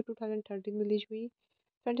 and ये मूवी 2013 में रिलीज हुई।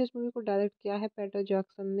 फ्रेंड्स, इस मूवी को डायरेक्ट किया है पीटर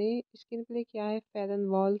जैक्सन ने। स्क्रीन प्ले किया है फेरन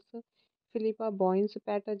walls, Philippa बॉयंस,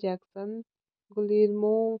 Peter Jackson,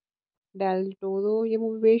 गुलिर्मो del Toro. ये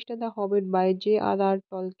मूवी बेस्ड है the hobbit bye J.R.R.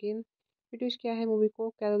 टॉलकिन। Produce किया है मूवी को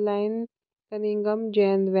Caroline Cunningham,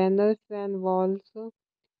 Jain वैनर, fan walls,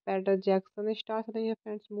 Peter Jackson. Stars रहे हैं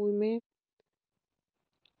फ्रेंड्स मूवी में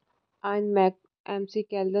ion Mac MC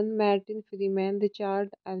कैल्डन, Martin Freeman,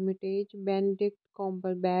 Richard Armitage, Benedict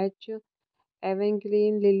Cumberbatch,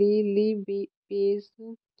 एवेंगेलिन lily, pace,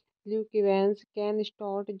 Luke Evans, केन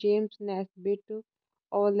स्टॉट, James Nesbitt,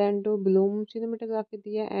 Orlando Bloom. Cinematography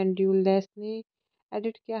दिया Andrew less ने।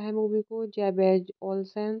 Edit किया है movie को जैबेज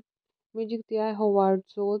Olsen. Music दिया है होवार्ड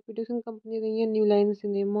शोर। प्रोड्यूसिंग कंपनी रही है new line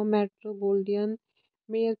cinema, metro Gouldian,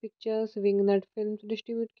 mayor pictures, विंगनट films.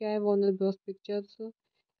 Distribute किया है Warner Bros pictures.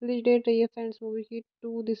 Release date रही है फ्रेंड्स मूवी की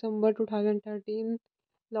 2 दिसंबर 2013।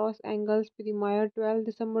 लॉस एंजल्स प्रीमियर 12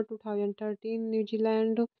 दिसंबर 2013,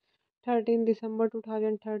 न्यूजीलैंड 13 दिसंबर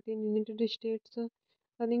 2013, यूनाइटेड स्टेट्स।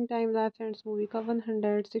 रनिंग टाइम रहा फ्रेंड्स मूवी का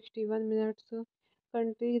 161 मिनट्स।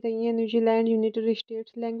 कंट्री रही है न्यूजीलैंड, यूनाइटेड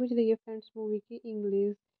स्टेट्स। लैंग्वेज रही है फ्रेंड्स मूवी की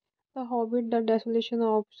English. The hobbit the desolation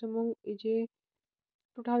of smog is a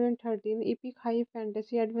 2013 epic high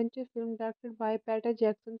fantasy adventure film directed by Peter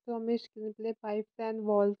Jackson from a screenplay by Fran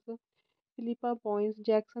Walls, Philippa Boyens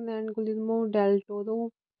Jackson, and Guillermo del Toro,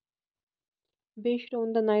 based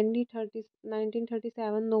on the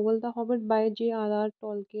 1937 novel The Hobbit by J.R.R.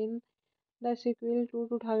 Tolkien. The sequel to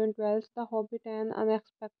 2012's The Hobbit: An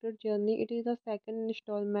Unexpected Journey. It is the second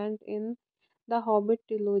installment in the Hobbit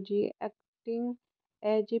trilogy, acting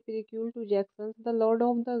as a prequel to Jackson's The Lord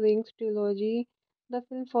of the Rings trilogy. The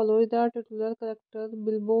film follows the titular character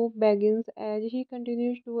Bilbo Baggins as he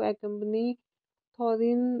continues to accompany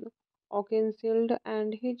Thorin Oakenshield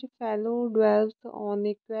and his fellow dwarves on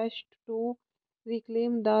a quest to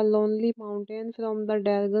reclaim the Lonely Mountain from the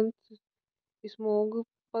dragon's Smaug.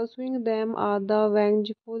 Pursuing them are the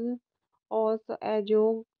vengeful Oz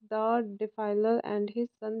Ajog the Defiler and his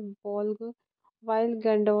son Bolg, while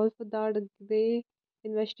Gandalf the Grey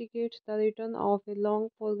investigates the return of a long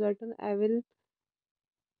forgotten evil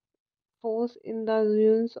force in the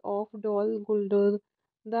ruins of Dol Guldur.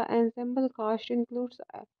 The ensemble cast includes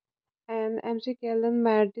Anne McKellen,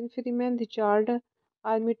 Martin Freeman, Richard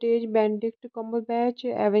Armitage, Benedict Cumberbatch,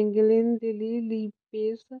 Evangeline Lilly Lee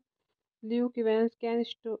Pace, Luke Evans, Ken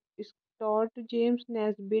Stott, James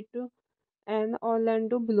Nesbitt, and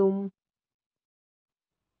Orlando Bloom.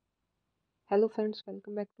 Hello friends,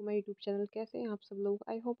 welcome back to my YouTube channel. कैसे हैं आप सब लोग?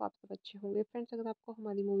 I hope आप सब अच्छे होंगे। Friends, अगर आपको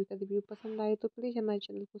हमारी मूवी का रिव्यू पसंद आए तो प्लीज़ हमारे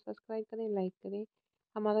चैनल को सब्सक्राइब करें, लाइक करें।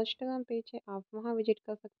 हमारा इंस्टाग्राम पेज है, आप वहां विजिट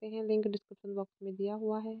कर सकते हैं, लिंक डिस्क्रिप्शन बॉक्स में दिया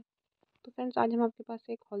हुआ है। तो फ्रेंड्स, आज हम आपके पास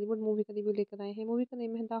एक हॉलीवुड मूवी का रिव्यू लेकर आए हैं। मूवी का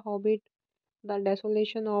नेम है the hobbit the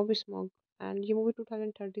desolation of smog, and ये मूवी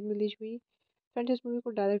 2013 में रिलीज हुई। फ्रेंड्स, इस मूवी को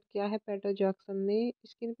डायरेक्ट किया है पीटर जैक्सन ने।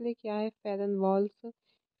 स्क्रीन प्ले किया है फेरन walls,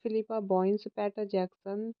 Philippa बॉयंस, Peter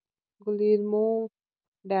Jackson, गुलिर्मो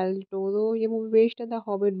del Toro. ये मूवी बेस्ड है the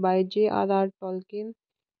hobbit bye J.R.R. टॉलकिन।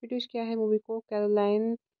 Produce किया है मूवी को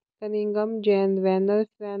Caroline Cunningham, Jain वैनर,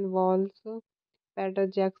 फ्रैन walls, Peter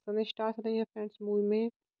Jackson. Stars रहे हैं फ्रेंड्स मूवी में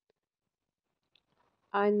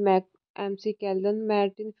ion Mac MC कैल्डन,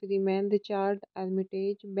 Martin Freeman, Richard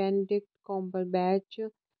Armitage, Benedict Cumberbatch,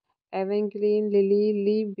 एवेंगेलिन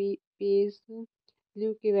lily pace,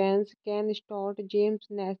 Luke Evans, केन स्टॉट, James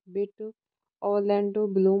Nesbitt, Orlando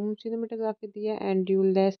Bloom. Cinematography दिया Andrew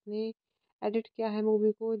less ने। Edit किया है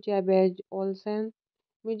मूवी को जैबेज Olsen.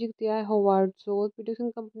 Music दिया है होवार्ड शोर।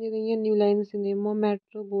 प्रोड्यूसिंग कंपनी रही है new line cinema,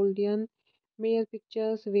 metro Gouldian, mayor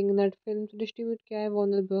pictures, विंगनट films. Distribute किया है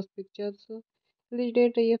Warner Bros pictures. Release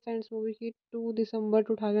date रही है फ्रेंड्स मूवी की 2 दिसंबर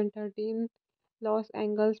 2013। लॉस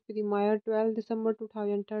एंजल्स प्रीमियर 12 दिसंबर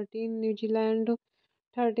 2013, न्यूजीलैंड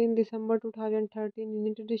 13 दिसंबर 2013,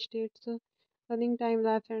 यूनाइटेड स्टेट्स। रनिंग टाइम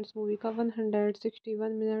रहा फ्रेंड्स मूवी का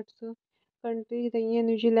 161 मिनट्स। कंट्री रही है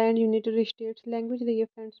न्यूजीलैंड, यूनाइटेड स्टेट्स। लैंग्वेज रही है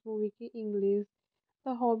फ्रेंड्स मूवी की English. The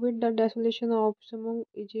hobbit the desolation of smog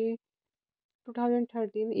is a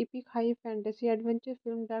 2013 epic high fantasy adventure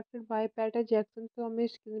film directed by Peter Jackson from a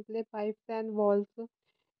screenplay by Fran Walls,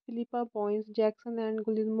 Philippa Boyens Jackson, and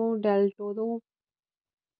Guillermo del Toro,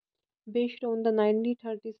 based on the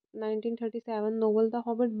 1937 novel The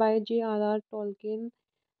Hobbit by J.R.R. Tolkien.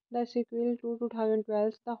 The sequel to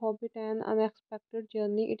 2012's The Hobbit: An Unexpected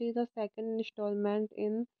Journey. It is the second installment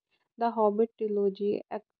in the Hobbit trilogy,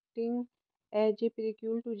 acting as a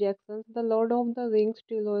prequel to Jackson's The Lord of the Rings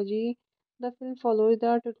trilogy. The film follows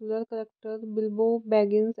the titular character Bilbo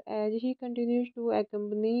Baggins as he continues to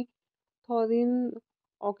accompany Thorin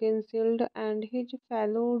Oakenshield and his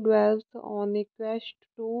fellow dwarves on a quest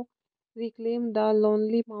to reclaim the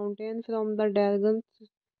Lonely Mountain from the dragon's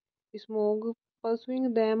Smaug. Pursuing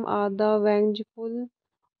them are the vengeful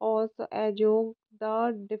Oz Ajog the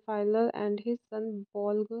Defiler and his son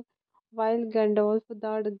Bolg, while Gandalf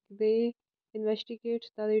the Grey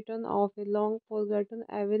investigates the return of a long forgotten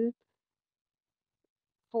evil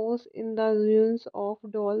force in the ruins of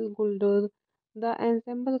Dol Guldur. The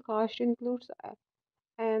ensemble cast includes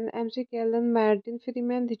Anne McKellen, Martin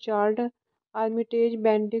Freeman, Richard Armitage,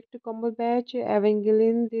 Benedict Cumberbatch,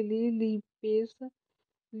 Evangeline Lilly Pace,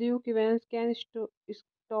 Luke Evans, Ken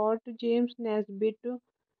Stott, James Nesbitt,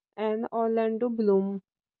 and Orlando Bloom।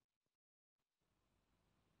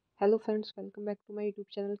 Hello friends, welcome back to my YouTube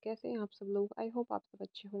channel. कैसे हैं आप सब लोग? I hope आप सब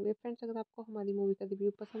अच्छे होंगे। Friends, अगर आपको हमारी मूवी का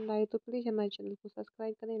रिव्यू पसंद आए तो प्लीज़ हमारे चैनल को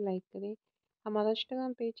सब्सक्राइब करें, लाइक करें। हमारा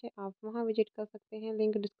इंस्टाग्राम पेज है, आप वहां विजिट कर सकते हैं,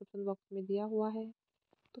 लिंक डिस्क्रिप्शन बॉक्स में दिया हुआ है।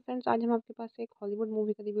 तो फ्रेंड्स, आज हम आपके पास एक हॉलीवुड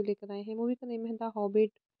मूवी का रिव्यू लेकर आए हैं। मूवी का नेम है the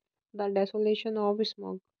hobbit the desolation of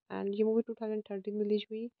smog, and ये मूवी 2013 में रिलीज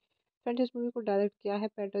हुई। फ्रेंड्स, इस मूवी को डायरेक्ट किया है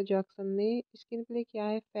पीटर जैक्सन ने। स्क्रीन प्ले किया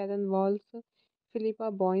है फेरन walls, Philippa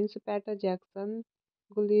बॉयंस, Peter Jackson,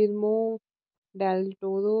 गुलिर्मो del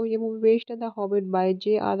Toro. ये मूवी बेस्ड है the hobbit bye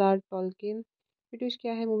J.R.R. टॉलकिन। British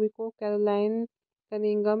क्या है मूवी को? Caroline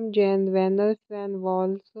Cunningham, Jain वैनर, fan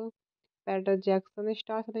walls, पैटर Jackson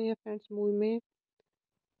stars रहे हैं फ्रेंड्स मूवी में।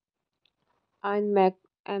 Ion Mac,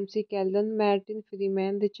 MC कैल्डन, Martin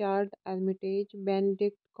Freeman, Richard Armitage,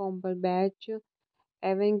 Benedict Cumberbatch,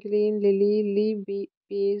 एवेंगेलिन lily,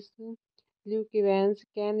 pace, Luke Evans,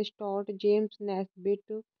 केन स्टॉट, James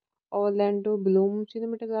Nesbitt, Orlando Bloom.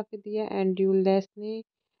 Cinematography दिया Andrew less ने।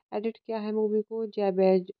 Edit किया है मूवी को?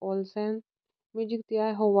 जैबेज Olsen. Music दिया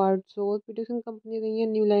है होवार्ड शोर। प्रोड्यूसिंग कंपनी रही है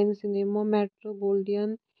new line cinema, metro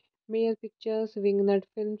Gouldian, mayor pictures, विंगनट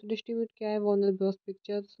film. Distribute किया है Warner Bros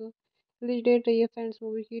pictures. Release date रही है फ्रेंड्स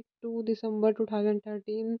मूवी की 2 दिसंबर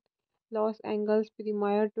 2013। लॉस एंजल्स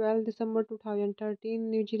प्रीमियर 12 दिसंबर 2013।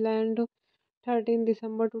 न्यूजीलैंड 13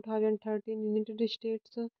 दिसंबर 2013। United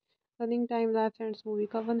states. रनिंग टाइम रहा फ्रेंड्स मूवी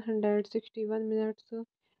का 161 मिनट्स।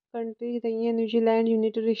 कंट्री रही है न्यूजीलैंड,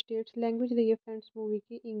 यूनाइटेड स्टेट्स। लैंग्वेज रही है फ्रेंड्स मूवी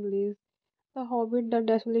की English. The hobbit the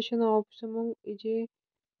desolation of smog is a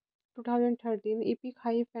 2013 epic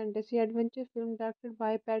high fantasy adventure film directed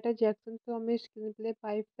by Peter Jackson from a screenplay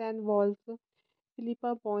by Fran Walsh,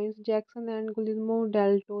 Philippa Boyens Jackson, and Guillermo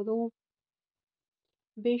del Toro,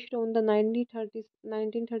 based on the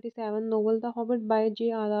 1937 novel The Hobbit by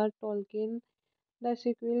J.R.R. Tolkien. The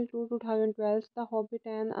sequel to 2012's The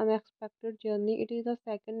Hobbit: An Unexpected Journey. It is the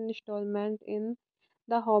second installment in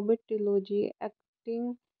the Hobbit trilogy, acting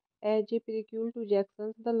as a prequel to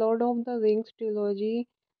Jackson's The Lord of the Rings trilogy.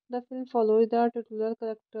 The film follows the titular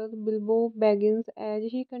character Bilbo Baggins as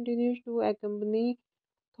he continues to accompany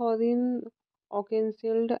Thorin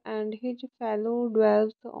Oakenshield and his fellow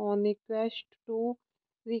dwarves on a quest to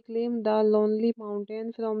reclaim the Lonely Mountain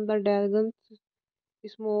from the dragon's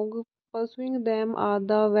smoke. Pursuing them are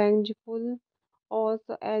the vengeful Oz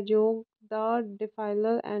Ajog the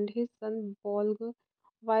Defiler and his son Bolg,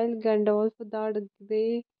 while Gandalf the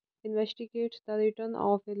Grey investigates the return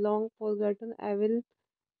of a long forgotten evil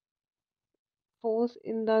force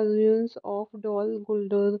in the ruins of Dol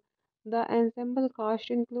Guldur. The ensemble cast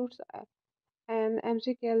includes Anne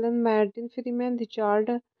McKellen, Martin Freeman, Richard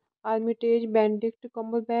Armitage, Benedict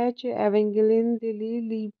Cumberbatch, Evangeline Lilly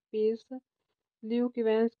Lee Pace, Luke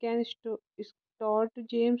Evans, Ken Stott,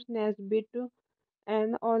 James Nesbitt,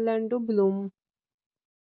 and Orlando Bloom।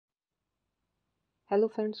 Hello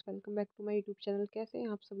friends, welcome back to my YouTube channel. कैसे हैं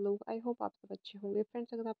आप सब लोग? I hope आप सब अच्छे होंगे।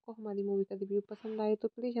 Friends, अगर आपको हमारी मूवी का रिव्यू पसंद आए तो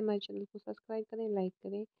प्लीज़ हमारे चैनल को सब्सक्राइब करें, लाइक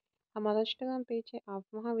करें। हमारा इंस्टाग्राम पेज है, आप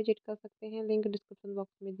वहां विजिट कर सकते हैं, लिंक डिस्क्रिप्शन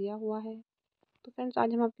बॉक्स में दिया हुआ है। तो फ्रेंड्स,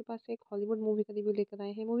 आज हम आपके पास एक हॉलीवुड मूवी का रिव्यू लेकर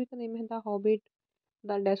आए हैं। मूवी का नेम है the hobbit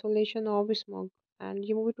the desolation of smog, and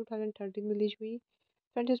ये मूवी 2013 में रिलीज हुई।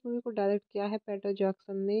 फ्रेंड्स, इस मूवी को डायरेक्ट किया है पीटर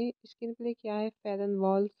जैक्सन ने। स्क्रीन प्ले किया है फेरन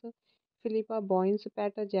walls, Philippa बॉयंस,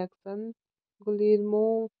 Peter Jackson,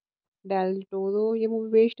 गुलिर्मो del Toro. ये मूवी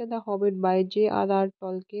बेस्ड है the hobbit bye J.R.R.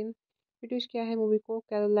 टॉलकिन। Produce किया है मूवी को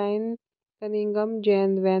Caroline Cunningham,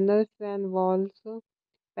 Jain वैनर, fan walls,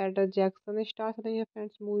 Peter Jackson stars रहे हैं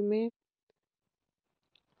फ्रेंड्स मूवी में।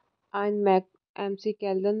 Ion Mac, MC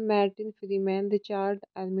कैल्डन, Martin Freeman, Richard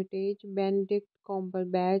Armitage, Benedict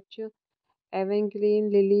Cumberbatch, एवेंगेलिन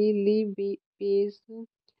lily pace,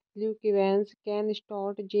 Luke Evans, केन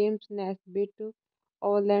स्टॉट, James Nesbitt,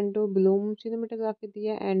 Orlando Bloom. Cinematography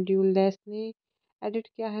दिया Andrew less ने। Edit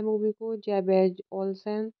किया है movie को? जैबेज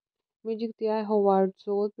Olsen. Music दिया है होवार्ड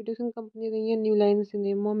शोर। प्रोड्यूसिंग कंपनी रही है new line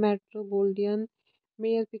cinema, metro Gouldian,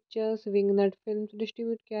 mayor pictures, विंगनट film.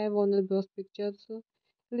 Distribute किया है Warner Bros pictures.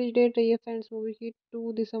 Release date रही है फ्रेंड्स मूवी की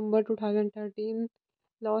 2 दिसंबर 2013।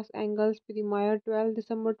 लॉस एंजल्स प्रीमियर 12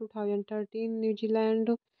 दिसंबर 2013। न्यूजीलैंड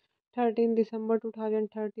 13 दिसंबर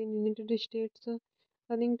 2013। United states.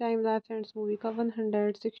 रनिंग टाइम रहा फ्रेंड्स मूवी का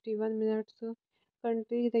 161 मिनट्स।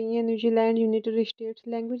 कंट्री रही है न्यूजीलैंड, यूनाइटेड स्टेट्स।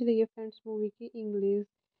 लैंग्वेज रही है फ्रेंड्स मूवी की English.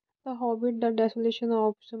 The hobbit the desolation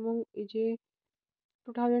of smog is a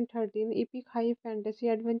 2013 epic high fantasy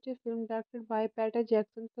adventure film directed by Peter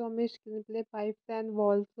Jackson from a screenplay by Fran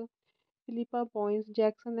Walsh, Philippa Boyens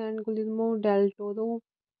Jackson, and Guillermo del Toro,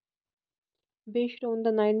 based on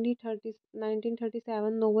the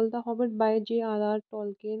 1937 novel The Hobbit by J.R.R.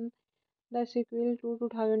 Tolkien. The sequel to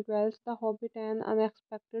 2012's The Hobbit: An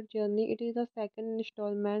Unexpected Journey. It is the second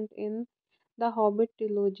installment in the Hobbit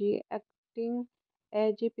trilogy, acting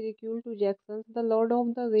as a prequel to Jackson's The Lord of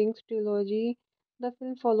the Rings trilogy. The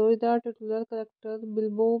film follows the titular character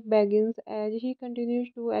Bilbo Baggins as he continues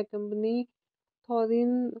to accompany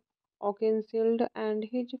Thorin Oakenshield and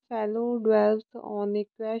his fellow dwarves on a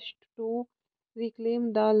quest to reclaim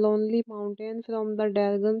the Lonely Mountain from the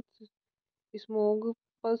dragon's smoke.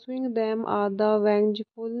 Pursuing them are the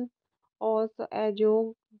vengeful Oz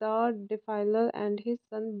Ajog the Defiler and his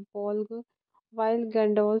son Bolg, while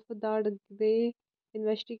Gandalf the Grey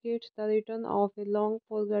investigates the return of a long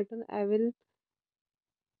forgotten evil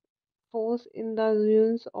force in the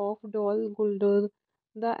ruins of Dol Guldur.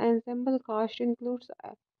 The ensemble cast includes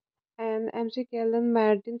Anne McKellen,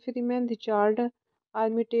 Martin Freeman, Richard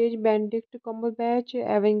Armitage, Benedict Cumberbatch,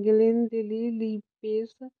 Evangeline Lilly Lee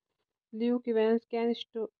Pace, Luke Evans, Ken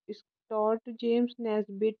Stott, James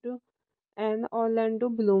Nesbitt, and Orlando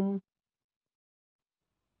Bloom.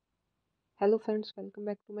 Hello friends, welcome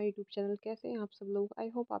back to my YouTube channel. कैसे हैं आप सब लोग? I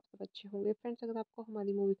hope आप सब अच्छे होंगे। Friends, अगर आपको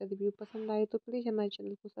हमारी मूवी का रिव्यू पसंद आए तो प्लीज़ हमारे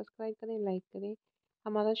चैनल को सब्सक्राइब करें, लाइक करें।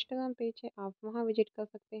 हमारा इंस्टाग्राम पेज है, आप वहां विजिट कर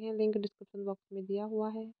सकते हैं, लिंक डिस्क्रिप्शन बॉक्स में दिया हुआ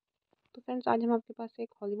है। तो फ्रेंड्स, आज हम आपके पास एक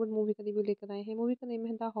हॉलीवुड मूवी का रिव्यू लेकर आए हैं। मूवी का नेम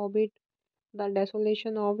है the hobbit the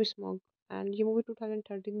desolation of smog, and ये मूवी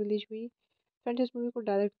 2013 में रिलीज हुई। फ्रेंड्स, इस मूवी को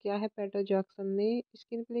डायरेक्ट किया है पीटर जैक्सन ने।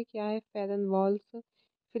 स्क्रीन प्ले किया है फेरन walls,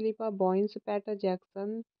 Philippa बॉयंस, Peter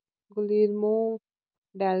Jackson, गुलिर्मो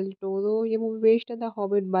del Toro. ये मूवी बेस्ड है the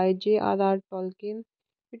hobbit bye J.R.R. टॉलकिन।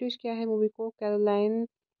 Produce किया है मूवी को Caroline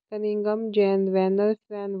Cunningham, Jain वैनर,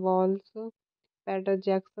 fan walls, Peter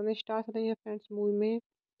Jackson. Stars रहे हैं फ्रेंड्स मूवी में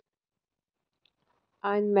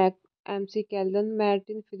ion Mac MC कैल्डन,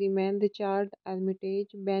 Martin Freeman, Richard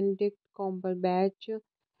Armitage, Benedict Cumberbatch,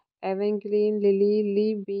 एवेंगेलिन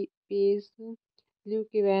lily pace,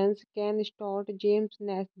 Luke Evans, केन स्टॉट, James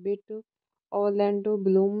Nesbitt, Orlando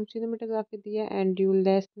Bloom. Cinematography दिया Andrew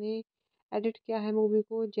less ने। Edit किया है movie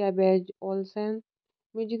को जैबेज Olsen.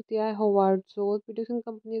 Music दिया है होवार्ड शोर। प्रोड्यूसिंग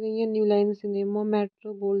कंपनी रही है new line cinema,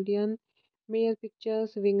 metro Gouldian, mayor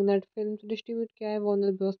pictures, विंगनट films. Distribute किया है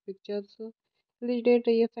Warner Bros pictures. Release date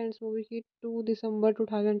रही है फ्रेंड्स मूवी की 2 दिसंबर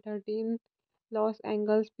 2013। लॉस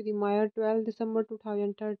एंजल्स प्रीमियर 12 दिसंबर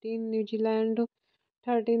 2013, न्यूजीलैंड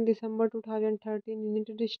 13 दिसंबर 2013,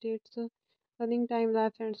 यूनाइटेड स्टेट्स। रनिंग टाइम रहा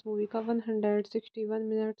फ्रेंड्स मूवी का 161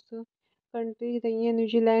 मिनट्स। कंट्री रही है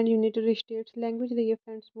न्यूजीलैंड, यूनाइटेड स्टेट्स। लैंग्वेज रही है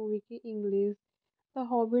फ्रेंड्स मूवी की English. The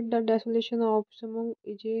hobbit the desolation of smog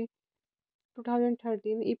is a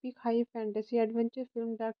 2013 epic high fantasy adventure film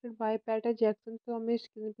directed by Peter Jackson from a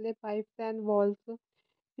screenplay by Fran Walsh,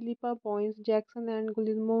 Philippa Boyens Jackson, and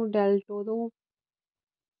Guillermo del Toro,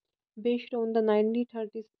 based on the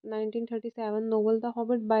 1937 novel The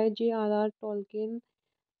Hobbit by J.R.R. Tolkien.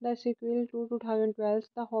 The sequel to 2012's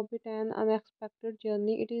The Hobbit: An Unexpected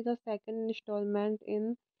Journey. It is the second installment in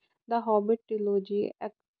the Hobbit trilogy,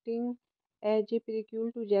 acting as a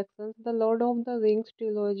prequel to Jackson's The Lord of the Rings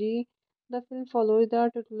trilogy. The film follows the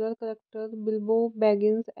titular character Bilbo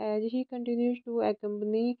Baggins as he continues to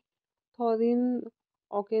accompany Thorin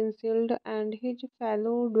Oakenshield and his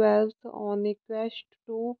fellow dwarves on a quest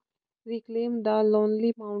to reclaim the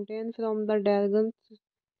Lonely Mountain from the dragon's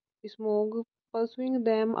smoke. Pursuing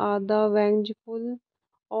them are the vengeful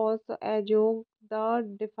Oz Ajog the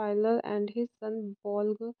Defiler and his son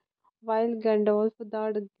Bolg, while Gandalf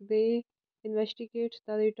the Grey investigates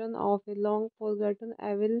the return of a long forgotten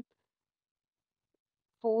evil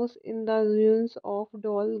force in the ruins of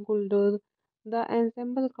Dol Guldur. The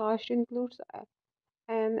ensemble cast includes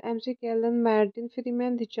Anne McKellen, Martin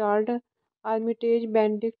Freeman, Richard Armitage,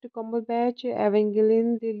 Benedict Cumberbatch,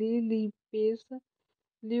 Evangeline Lilly Pace,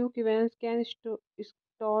 Luke Evans, Ken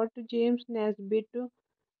Stott, James Nesbitt,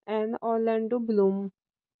 and Orlando Bloom।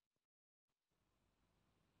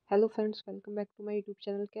 Hello friends, welcome back to my YouTube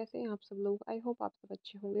channel. कैसे हैं आप सब लोग? I hope आप सब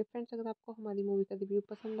अच्छे होंगे। Friends, अगर आपको हमारी मूवी का रिव्यू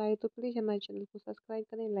पसंद आए तो प्लीज़ हमारे चैनल को सब्सक्राइब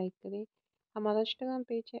करें, लाइक करें। हमारा इंस्टाग्राम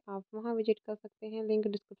पेज है, आप वहां विजिट कर सकते हैं, लिंक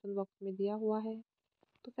डिस्क्रिप्शन बॉक्स में दिया हुआ है।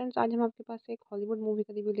 तो फ्रेंड्स, आज हम आपके पास एक हॉलीवुड मूवी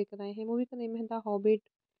का रिव्यू लेकर आए हैं। मूवी का नेम है the hobbit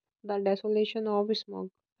the desolation of smog,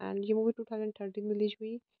 and ये मूवी 2013 में रिलीज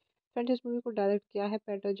हुई। फ्रेंड्स, इस मूवी को डायरेक्ट किया है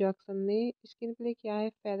पीटर जैक्सन ने। स्क्रीन प्ले किया है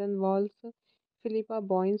फेरन walls, Philippa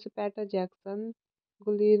बॉयंस, Peter Jackson,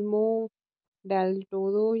 गुलिर्मो del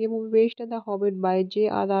Toro. ये मूवी बेस्ड है the hobbit bye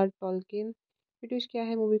J.R.R. टॉलकिन। Produce किया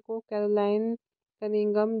है मूवी को Caroline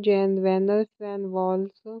Cunningham, Jain वैनर, fan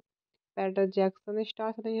walls, Peter Jackson.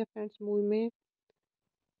 Stars रहे हैं फ्रेंड्स मूवी में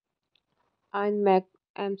ion Mac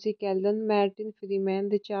MC कैल्डन, Martin Freeman,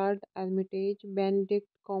 Richard Armitage, Benedict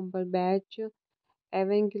Cumberbatch,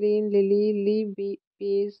 एवेंगेलिन lily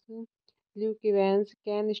pace, Luke Evans,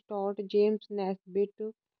 केन स्टॉट, James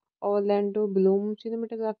Nesbitt, Orlando Bloom.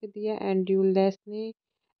 Cinematography दिया Andrew less ने।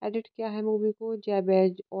 Edit किया है movie को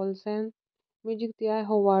जैबेज Olsen. Music दिया है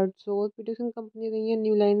होवार्ड शोर। प्रोड्यूसिंग कंपनी रही है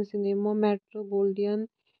new line cinema, metro Gouldian,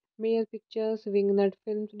 mayor pictures, विंगनट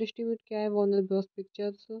films. Distribute किया है Warner Bros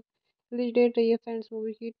pictures. Release date रही है फ्रेंड्स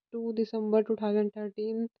मूवी की 2 दिसंबर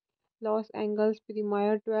 2013। लॉस एंजल्स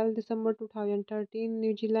प्रीमियर 12 दिसंबर 2013,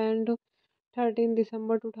 न्यूजीलैंड 13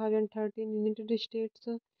 दिसंबर 2013, यूनाइटेड स्टेट्स।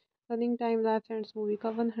 रनिंग टाइम रहा फ्रेंड्स मूवी का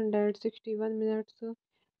 161 मिनट्स।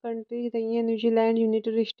 कंट्री रही है न्यूजीलैंड,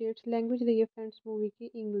 यूनाइटेड स्टेट्स। लैंग्वेज रही है फ्रेंड्स मूवी की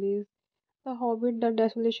English. The hobbit the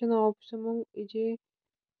desolation of smog is a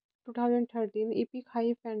 2013 epic high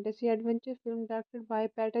fantasy adventure film directed by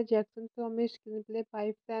Peter Jackson from a screenplay by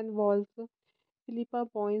Fran Walsh, Philippa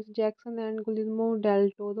Boyens Jackson, and Guillermo del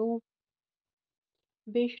Toro,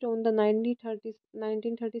 based on the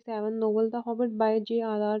 1937 novel The Hobbit by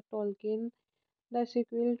J.R.R. Tolkien. The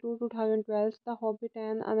sequel to 2012's The Hobbit: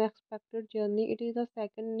 An Unexpected Journey. It is the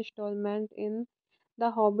second installment in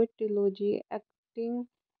the Hobbit trilogy, acting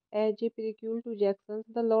as a prequel to Jackson's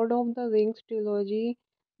The Lord of the Rings trilogy.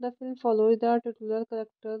 The film follows the titular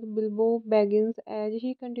character Bilbo Baggins as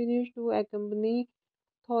he continues to accompany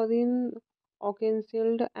Thorin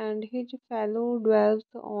Oakenshield and his fellow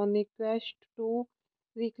dwarves on a quest to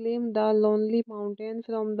reclaim the Lonely Mountain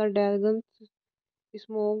from the dragon's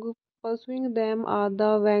smoke. Pursuing them are the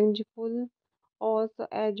vengeful Oz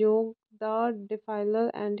Ajog the Defiler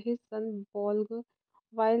and his son Bolg,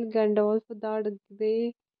 while Gandalf the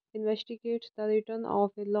Grey investigates the return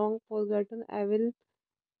of a long forgotten evil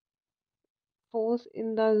force in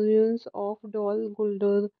the ruins of Dol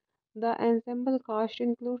Guldur. The ensemble cast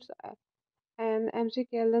includes Anne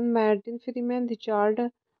McKellen, Martin Freeman, Richard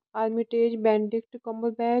Armitage, Benedict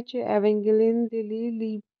Cumberbatch, Evangeline Lilly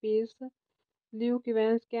Lee Pace, Luke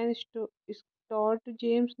Evans, Ken Stott,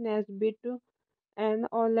 James Nesbitt, and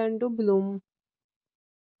Orlando Bloom।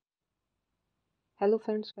 Hello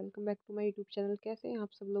friends, welcome back to my YouTube channel. कैसे हैं आप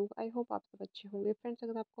सब लोग? I hope आप सब अच्छे होंगे। Friends,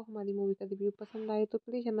 अगर आपको हमारी मूवी का रिव्यू पसंद आए तो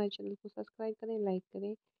प्लीज़ हमारे चैनल को सब्सक्राइब करें, लाइक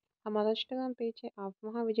करें। हमारा इंस्टाग्राम पेज है, आप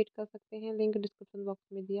वहां विजिट कर सकते हैं, लिंक डिस्क्रिप्शन बॉक्स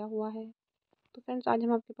में दिया हुआ है। तो फ्रेंड्स, आज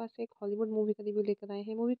हम आपके पास एक हॉलीवुड मूवी का रिव्यू लेकर आए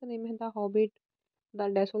हैं। मूवी का नेम है the hobbit the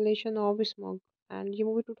desolation of smog, and ये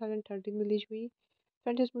मूवी 2013 में रिलीज हुई।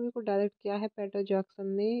 फ्रेंड्स, इस मूवी को डायरेक्ट किया है पीटर जैक्सन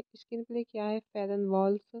ने। स्क्रीन प्ले किया है फेरन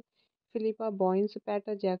walls, Philippa बॉयंस,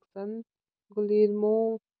 Peter Jackson,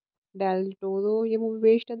 गुलिर्मो del Toro. ये मूवी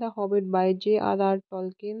बेस्ड है the hobbit bye J.R.R.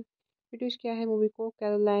 टॉलकिन। Produce किया है मूवी को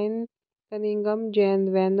Caroline Cunningham, Jain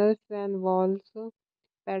वैनर, फ्रैन walls,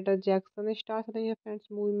 Peter Jackson. Stars रहे हैं फ्रेंड्स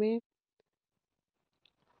मूवी में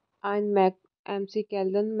ion Mac MC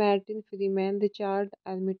कैल्डन, Martin Freeman, Richard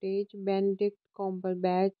Armitage, Benedict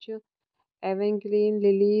Cumberbatch, एवेंगेलिन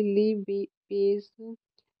lily ली pace,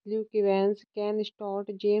 Luke Evans, केन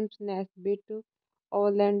स्टॉट, James Nesbitt,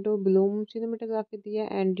 Orlando Bloom. Cinematography दिया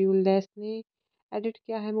Andrew less ने। Edit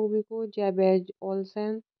किया है मूवी को जैबेज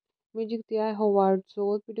Olsen. Music दिया है होवार्ड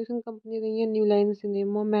शोर। प्रोड्यूसिंग कंपनी रही है new line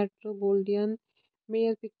cinema, metro Gouldian,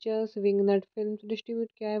 mayor pictures, विंगनट films.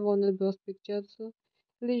 Distribute किया है Warner Bros pictures.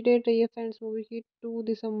 Release date रही है फ्रेंड्स मूवी की 2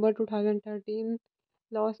 दिसंबर 2013।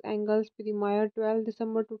 लॉस एंजल्स प्रीमियर 12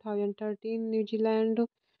 दिसंबर 2013, न्यूजीलैंड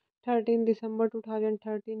 13 दिसंबर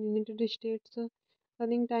 2013, यूनाइटेड स्टेट्स।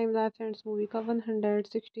 रनिंग टाइम रहा फ्रेंड्स मूवी का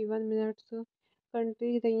 161 मिनट्स।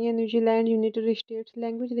 कंट्री रही है न्यूजीलैंड, यूनाइटेड स्टेट्स।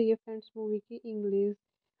 लैंग्वेज रही है फ्रेंड्स मूवी की English.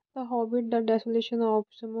 The hobbit the desolation of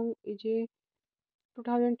smog is a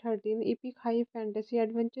 2013 epic high fantasy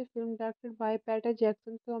adventure film directed by Peter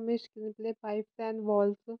Jackson from a screenplay by Fran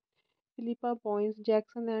Walsh, Philippa Boyens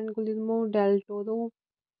Jackson, and Guillermo del Toro,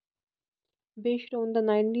 based on the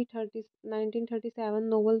 1937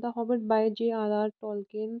 novel The Hobbit by J.R.R.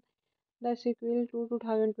 Tolkien. The sequel to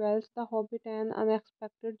 2012's The Hobbit: An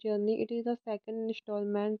Unexpected Journey. It is the second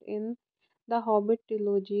installment in the Hobbit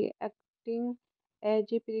trilogy, acting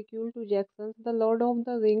as a prequel to Jackson's The Lord of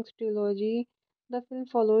the Rings trilogy. The film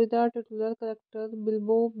follows the titular character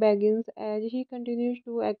Bilbo Baggins as he continues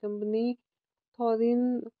to accompany Thorin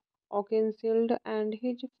Oakenshield and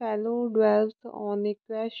his fellow dwarves on a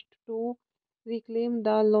quest to reclaim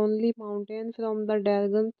the Lonely Mountain from the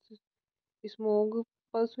dragon's smoke.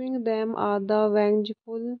 Pursuing them are the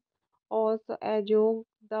vengeful Oz Ajog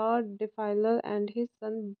the Defiler and his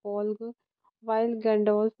son Bolg, while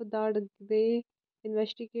Gandalf the Grey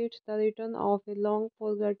investigates the return of a long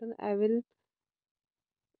forgotten evil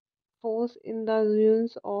force in the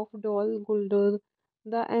ruins of Dol Guldur.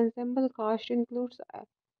 The ensemble cast includes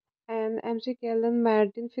Anne McKellen,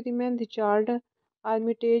 Martin Freeman, Richard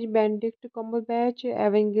Armitage, Benedict Cumberbatch,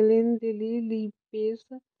 Evangeline Lilly Lee Pace,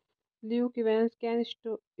 Luke Evans, Ken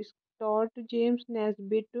Stott, James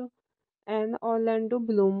Nesbitt, and Orlando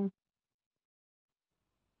Bloom।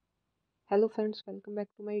 Hello friends, welcome back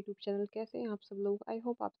to my YouTube channel. कैसे हैं आप सब लोग? I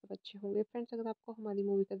hope आप सब अच्छे होंगे। Friends, अगर आपको हमारी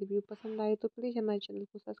मूवी का रिव्यू पसंद आए तो प्लीज़ हमारे चैनल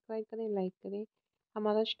को सब्सक्राइब करें, लाइक करें।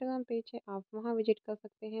 हमारा इंस्टाग्राम पेज है, आप वहां विजिट कर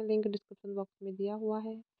सकते हैं, लिंक डिस्क्रिप्शन बॉक्स में दिया हुआ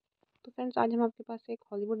है। तो फ्रेंड्स, आज हम आपके पास एक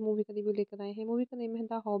हॉलीवुड मूवी का रिव्यू लेकर आए हैं। मूवी का नेम है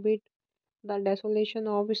the hobbit the desolation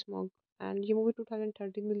of smog, and ये मूवी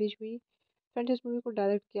 2013 में रिलीज हुई। फ्रेंड्स, इस मूवी को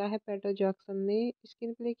डायरेक्ट किया है पीटर जैक्सन ने।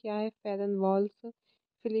 स्क्रीन प्ले किया है फेरन walls,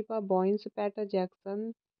 Philippa बॉयंस, Peter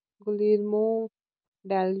Jackson, गुलिर्मो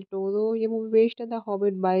del Toro. ये मूवी बेस्ड है the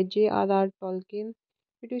hobbit bye J.R.R. टॉलकिन।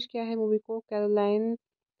 Produce किया है मूवी को Caroline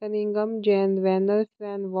Cunningham, Jain वैनर,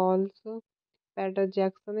 fan walls, Peter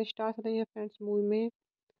Jackson. Stars रहे हैं फ्रेंड्स मूवी में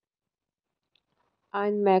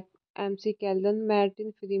ion Mac, MC कैल्डन,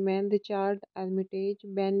 Martin Freeman, Richard Armitage,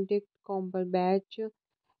 Benedict Cumberbatch,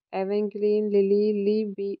 एवेंगेलिन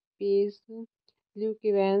lily, pace, Luke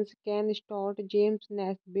Evans, केन स्टॉट, James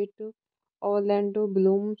Nesbitt, Orlando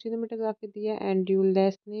Bloom. Cinematography दी है Andrew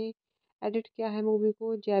less ने। Edit किया है movie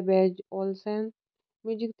को जैबेज Olsen.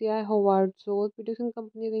 Music दिया है होवार्ड शोर। प्रोड्यूसिंग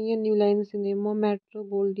कंपनी रही है new line cinema, metro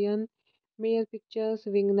Gouldian, mayor pictures,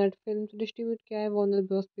 विंगनट films. Distribute किया है Warner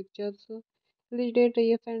Bros pictures. Release date रही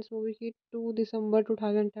है फ्रेंड्स मूवी की 2 दिसंबर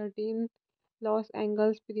 2013। लॉस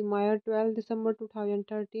एंजल्स प्रीमियर 12 दिसंबर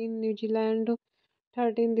 2013। न्यूजीलैंड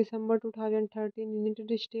 13 दिसंबर 2013।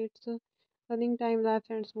 United states. रनिंग टाइम रहा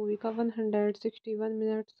फ्रेंड्स मूवी का 161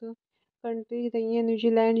 मिनट्स। कंट्री रही है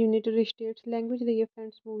न्यूजीलैंड, यूनाइटेड स्टेट्स। लैंग्वेज रही है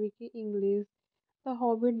फ्रेंड्स मूवी की English. The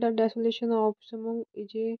hobbit the desolation of smog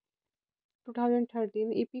is a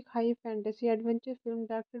 2013 epic high fantasy adventure film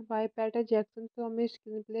directed by Peter Jackson from a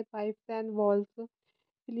screenplay by Fran Walsh,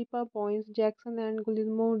 Philippa Boyens Jackson, and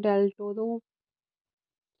Guillermo del Toro,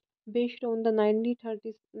 based on the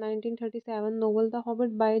 1937 novel The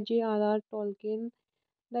Hobbit by J.R.R. Tolkien.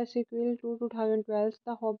 The sequel to 2012's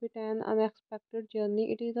The Hobbit: An Unexpected Journey.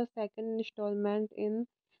 It is the second installment in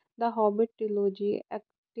the Hobbit trilogy,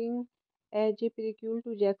 acting as a prequel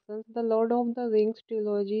to Jackson's The Lord of the Rings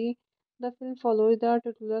trilogy. The film follows the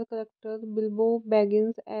titular character Bilbo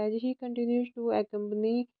Baggins as he continues to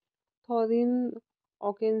accompany Thorin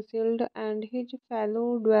Oakenshield and his fellow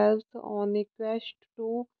dwarves on a quest to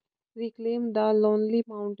reclaim the Lonely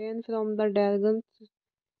Mountain from the dragon's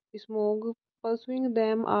smoke. Pursuing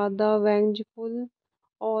them are the vengeful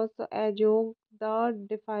Oz Ajog the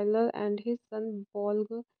Defiler and his son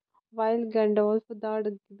Bolg, while Gandalf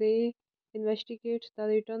the Grey investigates the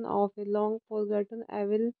return of a long forgotten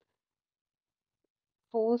evil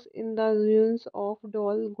force in the ruins of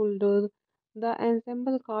Dol Guldur. The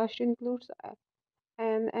ensemble cast includes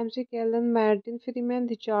an MC Kellen, Martin Freeman,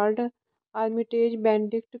 Richard Armitage,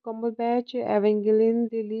 Benedict Cumberbatch, Evangeline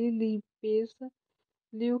Lilly, Lee Pace,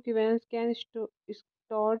 Luke Evans, Ken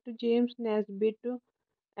Stott, James Nesbitt,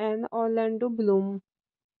 and Orlando Bloom।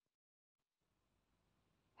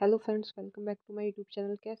 Hello friends, welcome back to my YouTube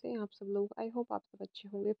channel. कैसे हैं आप सब लोग? I hope आप सब अच्छे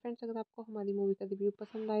होंगे। Friends, अगर आपको हमारी मूवी का रिव्यू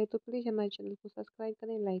पसंद आए तो प्लीज़ हमारे चैनल को सब्सक्राइब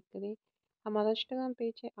करें, लाइक करें। हमारा इंस्टाग्राम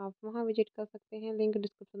पेज है, आप वहां विजिट कर सकते हैं, लिंक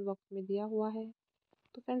डिस्क्रिप्शन बॉक्स में दिया हुआ है।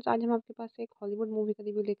 तो फ्रेंड्स, आज हम आपके पास एक हॉलीवुड मूवी का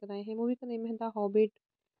रिव्यू लेकर आए हैं। मूवी का नेम है the hobbit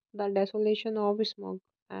the desolation of smog,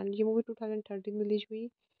 and ये मूवी 2013 में रिलीज हुई।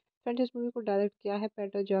 फ्रेंड्स, इस मूवी को डायरेक्ट किया है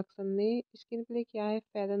पीटर जैक्सन ने। स्क्रीन प्ले किया है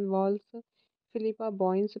फेरन walls, Philippa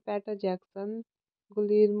बॉयंस, Peter Jackson,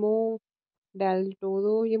 गुलिर्मो del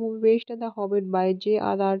Toro. ये मूवी बेस्ड है the hobbit bye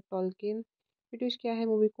J.R.R. टॉलकिन। Produce किया है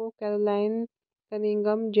मूवी को Caroline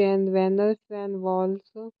Cunningham, Jain वैनर, fan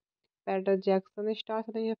walls, Peter Jackson. Stars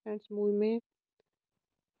रहे हैं फ्रेंड्स मूवी में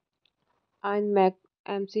ion Mac,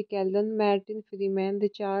 MC कैल्डन, Martin Freeman,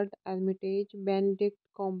 Richard Armitage, Benedict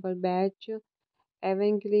Cumberbatch,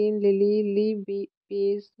 एवेंगेलिन lily,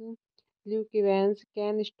 pace, Luke Evans,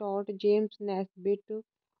 केन स्टॉट, James Nesbitt,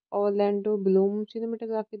 Orlando Bloom.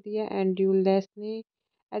 Cinematography दी है Andrew less ने।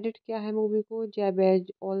 Edit किया है movie को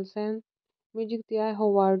जैबेज Olsen. Music दिया है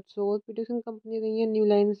होवार्ड शोर। प्रोड्यूसिंग कंपनी रही है new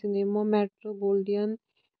line cinema, metro Gouldian,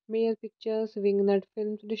 mayor pictures, विंगनट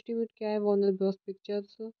films. Distribute किया है Warner Bros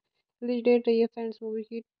pictures. Release date रही है फ्रेंड्स मूवी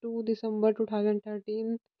की 2 दिसंबर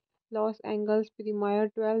 2013। लॉस एंजल्स प्रीमियर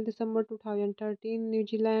 12 दिसंबर 2013।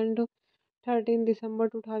 न्यूजीलैंड 13 दिसंबर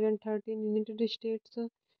 2013। United states.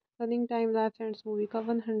 रनिंग टाइम रहा फ्रेंड्स मूवी का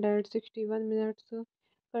 161 मिनट्स।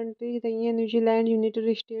 कंट्री रही है न्यूजीलैंड,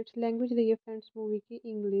 यूनाइटेड स्टेट्स। लैंग्वेज रही है फ्रेंड्स मूवी की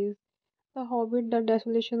English. The hobbit the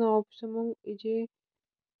desolation of smog is a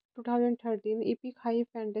 2013 epic high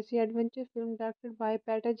fantasy adventure film directed by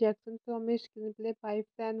Peter Jackson from a screenplay by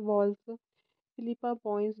Fran Walsh, Philippa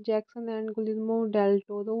Boyens Jackson, and Guillermo del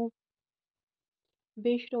Toro,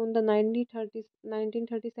 based on the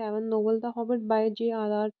 1937 novel The Hobbit by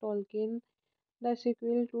J.R.R. Tolkien. The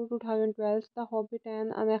sequel to 2012's The Hobbit: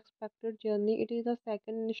 An Unexpected Journey. It is the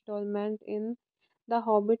second installment in the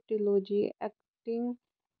Hobbit trilogy, acting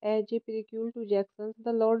as a prequel to Jackson's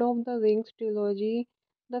The Lord of the Rings trilogy.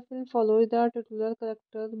 The film follows the titular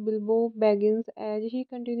character Bilbo Baggins as he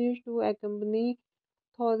continues to accompany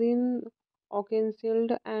Thorin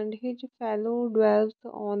Oakenshield and his fellow dwarves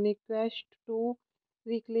on a quest to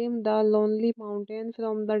reclaim the lonely mountain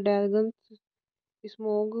from the dragon's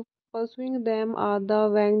smoke. Pursuing them are the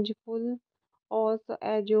vengeful Oz,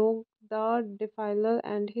 Azog the Defiler,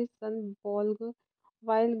 and his son Bolg,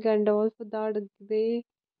 while Gandalf the Grey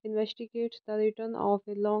investigates the return of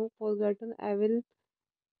a long forgotten evil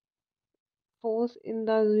force in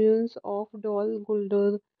the ruins of Dol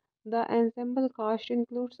Guldur. The ensemble cast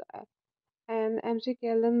includes Anne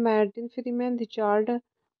McKellen, Martin Freeman, Richard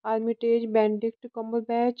Armitage, Benedict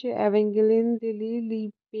Cumberbatch, Evangeline Lilly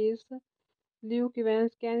Lee Pace, Luke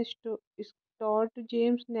Evans, Ken Stott,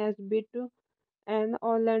 James Nesbitt, and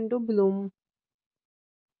Orlando Bloom.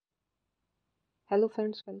 Hello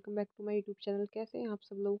friends, welcome back to my YouTube channel. कैसे हैं आप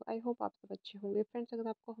सब लोग? I hope आप सब अच्छे होंगे। Friends, अगर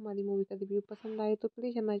आपको हमारी मूवी का रिव्यू पसंद आए तो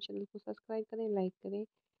प्लीज़ हमारे चैनल को सब्सक्राइब करें, लाइक करें।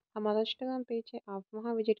 हमारा इंस्टाग्राम पेज है, आप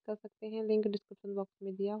वहां विजिट कर सकते हैं, लिंक डिस्क्रिप्शन बॉक्स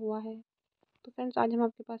में दिया हुआ है। तो फ्रेंड्स, आज हम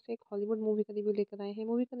आपके पास एक हॉलीवुड मूवी का रिव्यू लेकर आए हैं।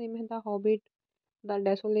 मूवी का नेम है the hobbit the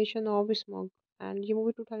desolation of smog, and ये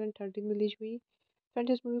मूवी 2013 में रिलीज हुई।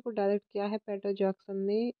 फ्रेंड्स, इस मूवी को डायरेक्ट किया है पीटर जैक्सन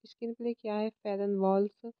ने। स्क्रीन प्ले किया है फेरन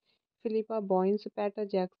walls, Philippa बॉयंस, Peter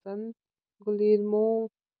Jackson, गुलिर्मो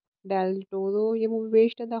del Toro. ये मूवी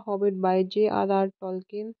बेस्ड है the hobbit bye J.R.R.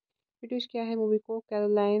 टॉलकिन। Produce किया है मूवी को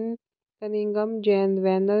Caroline Cunningham, Jain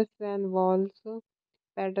वैनर, fan walls,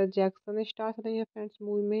 Peter Jackson. Stars रहे हैं फ्रेंड्स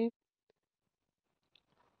मूवी में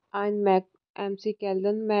ion Mac MC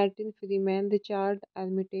कैल्डन, Martin Freeman, Richard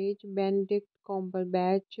Armitage, Benedict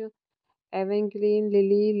Cumberbatch, एवेंगेलिन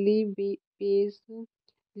lily pace,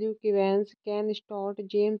 Luke Evans, केन स्टॉट,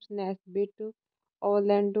 James Nesbitt,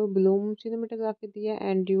 Orlando Bloom. Cinematography दिया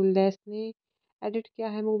Andrew less ने। Edit किया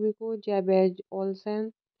है movie को जैबेज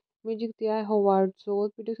Olsen. Music दिया है होवार्ड शोर।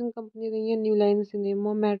 प्रोड्यूसिंग कंपनी रही है new line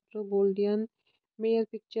cinema, metro Gouldian, mayor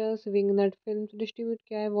pictures, विंगनट films. Distribute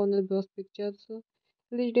किया है Warner Bros pictures.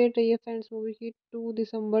 Release date रही है फ्रेंड्स मूवी की 2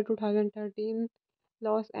 दिसंबर 2013।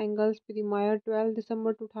 लॉस एंजल्स प्रीमियर 12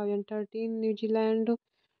 दिसंबर 2013, न्यूजीलैंड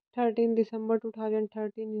 13 दिसंबर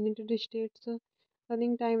 2013, यूनाइटेड स्टेट्स।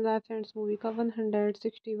 रनिंग टाइम रहा फ्रेंड्स मूवी का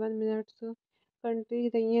 161 मिनट्स। कंट्री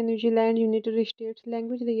रही है न्यूजीलैंड, यूनाइटेड स्टेट्स।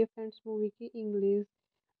 लैंग्वेज रही है फ्रेंड्स मूवी की English.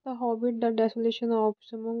 The hobbit the desolation of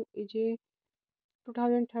smog is a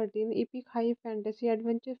 2013 epic high fantasy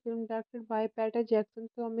adventure film directed by Peter Jackson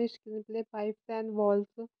from a screenplay by Fran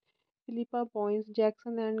Walsh, Philippa Boyens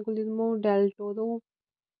Jackson, and Guillermo del Toro,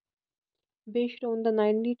 based on the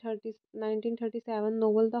 1937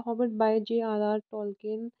 novel The Hobbit by J.R.R.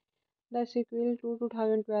 Tolkien. The sequel to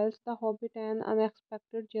 2012's The Hobbit: An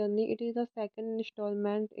Unexpected Journey. It is the second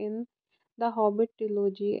installment in the Hobbit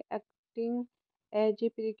trilogy, acting as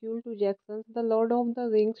a prequel to Jackson's The Lord of the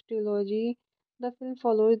Rings trilogy. The film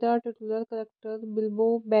follows the titular character Bilbo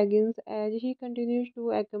Baggins as he continues to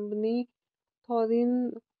accompany Thorin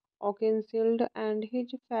Oakenshield and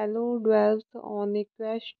his fellow dwarves on a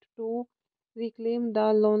quest to reclaim the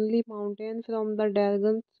Lonely Mountain from the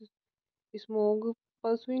dragon's smoke.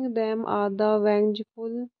 Pursuing them are the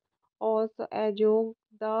vengeful Oz, Azog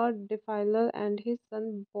the Defiler, and his son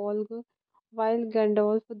Bolg, while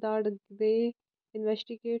Gandalf the Grey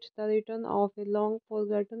investigates the return of a long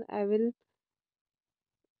forgotten evil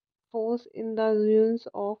force in the ruins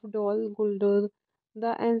of Dol Guldur.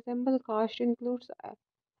 The ensemble cast includes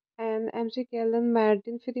Anne McKellen,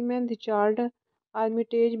 Martin Freeman, Richard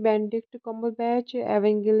Armitage, Benedict Cumberbatch,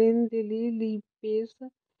 Evangeline Lilly Pace,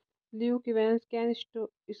 Luke Evans, Ken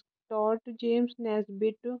Stott, James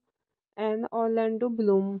Nesbitt, and Orlando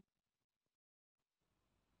Bloom।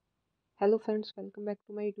 Hello friends, welcome back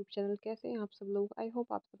to my YouTube channel. कैसे हैं आप सब लोग? I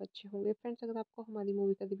hope आप सब अच्छे होंगे। Friends, अगर आपको हमारी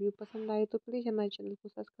मूवी का रिव्यू पसंद आए तो प्लीज़ हमारे चैनल को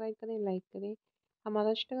सब्सक्राइब करें, लाइक करें। हमारा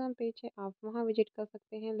इंस्टाग्राम पेज है, आप वहां विजिट कर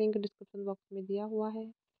सकते हैं, लिंक डिस्क्रिप्शन बॉक्स में दिया हुआ है।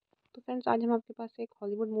 तो फ्रेंड्स, आज हम आपके पास एक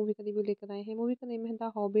हॉलीवुड मूवी का रिव्यू लेकर आए हैं। मूवी का नेम है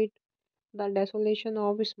the hobbit the desolation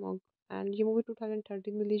of smog, and ये मूवी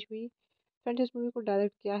 2013 में रिलीज हुई। फ्रेंड्स, इस मूवी को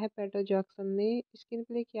डायरेक्ट किया है पीटर जैक्सन ने। स्क्रीन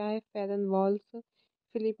प्ले किया है फेरन walls,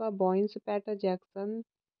 Philippa बॉयंस, Peter Jackson,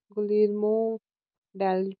 गुलिर्मो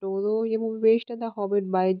del Toro. ये मूवी बेस्ड है the hobbit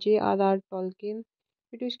bye J.R.R. टॉलकिन।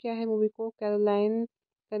 Produce किया है मूवी को Caroline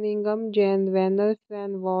Cunningham, Jain वैनर,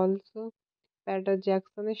 fan walls, Peter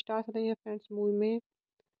Jackson. Stars रहे हैं फ्रेंड्स मूवी में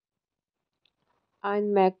ion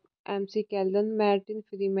Mac MC कैल्डन, Martin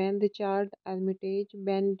Freeman, Richard Armitage,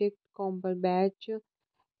 Benedict Cumberbatch,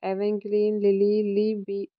 एवेंगेलिन lily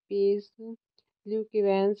pace, Luke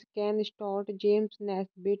Evans, केन स्टॉट, James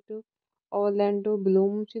Nesbitt, Orlando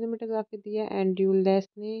Bloom. Cinematography दिया Andrew less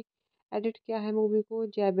ने। Edit किया है movie को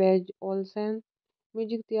जैबेज Olsen.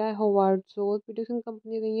 Music दिया है होवार्ड शोर। प्रोड्यूसिंग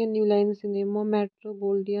कंपनी रही है new line cinema, metro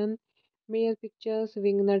Gouldian, mayor pictures,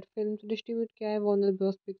 विंगनट films. Distribute किया है Warner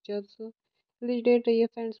Bros pictures. Release date रही है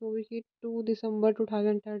फ्रेंड्स मूवी की 2 दिसंबर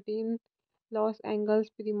 2013। लॉस एंजल्स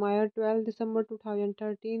प्रीमियर 12 दिसंबर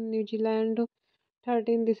 2013। न्यूजीलैंड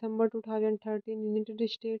 13 दिसंबर 2013। United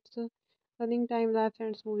states. रनिंग टाइम रहा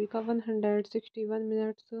फ्रेंड्स मूवी का 161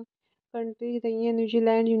 मिनट्स। कंट्री रही है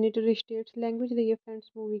न्यूजीलैंड, यूनाइटेड स्टेट्स। लैंग्वेज रही है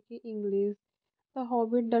फ्रेंड्स मूवी की English. The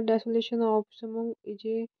hobbit the desolation of smog is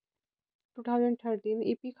a 2013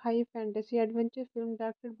 epic high fantasy adventure film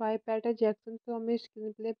directed by Peter Jackson from a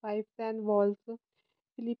screenplay by Fran Walsh,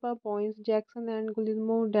 Philippa Boyens Jackson, and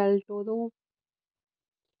Guillermo del Toro,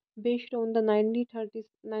 based on the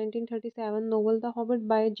 1937 novel The Hobbit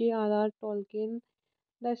by J.R.R. Tolkien.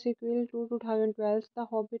 The sequel to 2012's The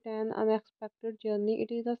Hobbit: An Unexpected Journey.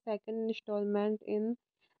 It is the second installment in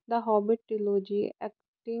the Hobbit trilogy,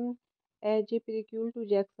 acting as a prequel to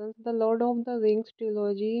Jackson's The Lord of the Rings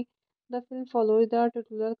trilogy. The film follows the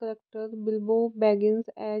titular character Bilbo Baggins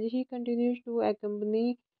as he continues to accompany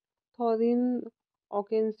Thorin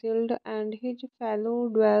Oakenshield and his fellow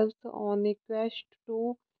dwarves on a quest to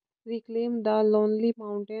reclaim the Lonely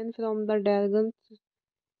Mountain from the dragon's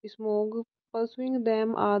smoke. Pursuing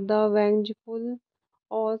them are the vengeful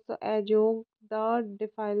Oz Ajog the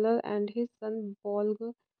Defiler and his son Bolg,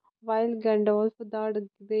 while Gandalf the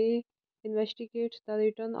Grey investigates the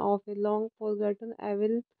return of a long forgotten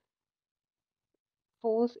evil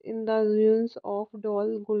force in the ruins of Dol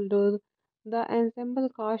Guldur. The ensemble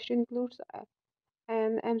cast includes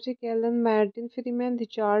Anne McKellen, Martin Freeman,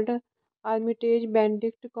 Richard Armitage,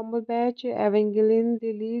 Benedict Cumberbatch, Evangeline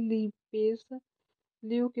Lilly Lee Pace,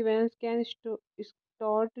 Luke Evans, Ken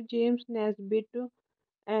Stott, James Nesbitt,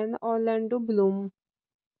 and Orlando Bloom.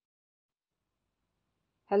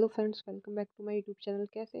 Hello friends, welcome back to my YouTube channel.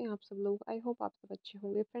 कैसे हैं आप सब लोग? I hope आप सब अच्छे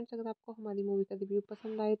होंगे। Friends, अगर आपको हमारी मूवी का रिव्यू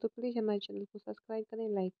पसंद आए तो प्लीज़ हमारे चैनल को सब्सक्राइब करें,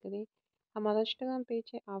 लाइक करें। हमारा इंस्टाग्राम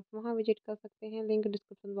पेज है, आप वहां विजिट कर सकते हैं, लिंक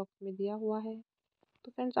डिस्क्रिप्शन बॉक्स में दिया हुआ है।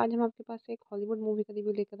 तो फ्रेंड्स, आज हम आपके पास एक हॉलीवुड मूवी का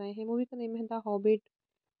रिव्यू लेकर आए हैं। मूवी का नेम है the hobbit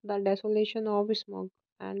the desolation of smog,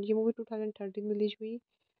 and ये मूवी 2013 में रिलीज हुई।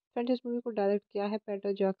 फ्रेंड्स, इस मूवी को डायरेक्ट किया है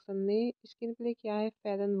पीटर जैक्सन ने। स्क्रीन प्ले किया है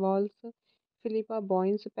फेरन walls, Philippa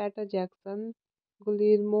बॉयंस, Peter Jackson,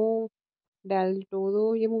 गुलिर्मो del Toro.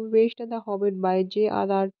 ये मूवी बेस्ड है the hobbit bye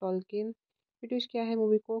J.R.R. टॉलकिन। Produce किया है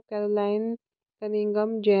मूवी को Caroline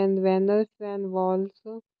Cunningham, Jain वैनर, फ्रैन walls,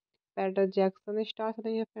 Peter Jackson. Stars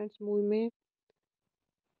रहे हैं फ्रेंड्स मूवी में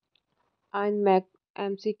ion Mac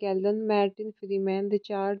MC कैल्डन, Martin Freeman,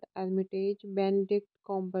 Richard Armitage, Benedict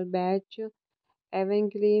Cumberbatch,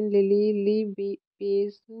 एवेंगेलिन lily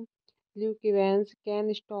pace, Luke Evans,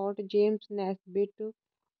 केन स्टॉट, James Nesbitt,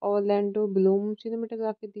 Orlando Bloom.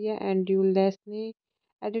 Cinematography दिया Andrew less ने।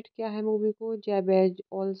 Edit किया है मूवी को जैबेज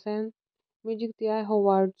Olsen. Music दिया है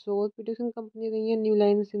होवार्ड शोर। प्रोड्यूसिंग कंपनी रही है new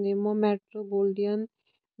line cinema, metro Gouldian,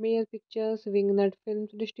 mayor pictures, विंगनट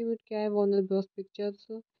films. Distribute किया है Warner Bros pictures.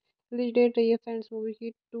 Release date रही है फ्रेंड्स मूवी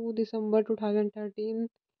की 2 दिसंबर 2013।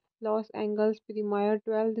 लॉस एंजल्स प्रीमियर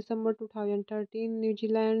 12 दिसंबर 2013।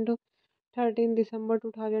 न्यूजीलैंड 13 दिसंबर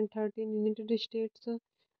 2013। United states.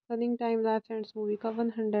 रनिंग टाइम रहा फ्रेंड्स मूवी का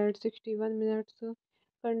 161 मिनट्स।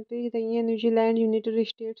 कंट्री रही है न्यूजीलैंड, यूनाइटेड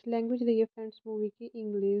स्टेट्स। लैंग्वेज रही है फ्रेंड्स मूवी की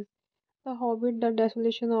English. The hobbit the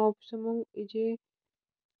desolation of smog is a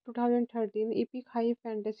 2013 epic high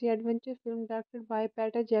fantasy adventure film directed by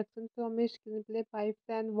Peter Jackson from a screenplay by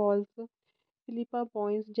Fran Walsh, Philippa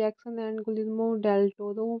Boyens Jackson, and Guillermo del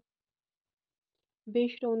Toro,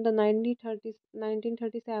 based on the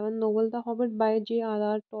 1937 novel The Hobbit by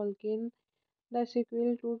J.R.R. Tolkien. The sequel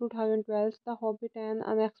to 2012's The Hobbit: An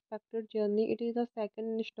Unexpected Journey. It is the second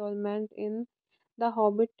installment in the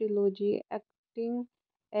Hobbit trilogy, acting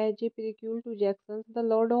as a prequel to Jackson's The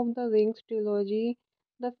Lord of the Rings trilogy.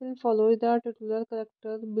 The film follows the titular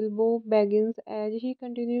character Bilbo Baggins as he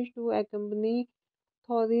continues to accompany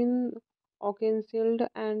Thorin Oakenshield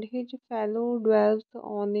and his fellow dwarves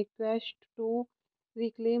on a quest to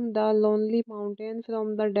reclaim the Lonely Mountain from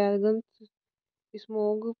the dragon's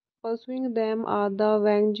smoke. Pursuing them are the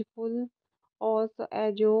vengeful Oz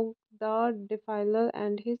Ajog the Defiler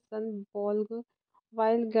and his son Bolg,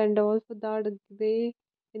 while Gandalf the Grey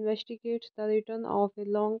investigates the return of a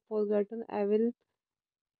long forgotten evil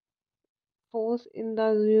force in the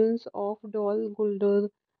ruins of Dol Guldur.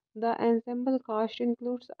 The ensemble cast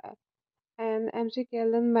includes Anne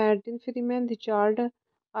McKellen, Martin Freeman, Richard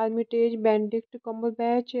Armitage, Benedict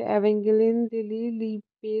Cumberbatch, Evangeline Lilly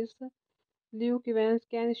Pace, Luke Evans,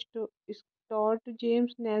 Ken Stott,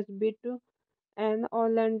 James Nesbitt, and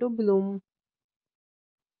Orlando Bloom।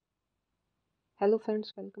 Hello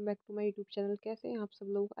friends, welcome back to my YouTube channel. कैसे हैं आप सब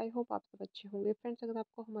लोग? I hope आप सब अच्छे होंगे। Friends, अगर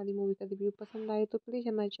आपको हमारी मूवी का रिव्यू पसंद आए तो प्लीज़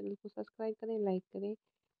हमारे चैनल को सब्सक्राइब करें, लाइक करें।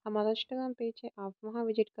 हमारा इंस्टाग्राम पेज है, आप वहाँ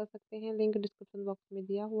विजिट कर सकते हैं, लिंक डिस्क्रिप्शन बॉक्स में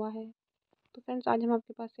दिया हुआ है। तो फ्रेंड्स, आज हम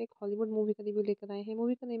आपके पास एक हॉलीवुड मूवी का रिव्यू लेकर आए हैं।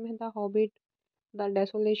 मूवी का नेम है the hobbit the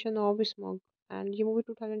desolation of smog and ये मूवी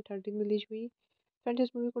 2013 में रिलीज हुई। फ्रेंड्स, इस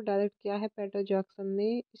मूवी को डायरेक्ट किया है पीटर जैक्सन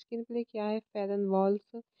ने। स्क्रीन प्ले किया है फेरन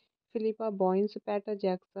walls, Philippa बॉयंस, Peter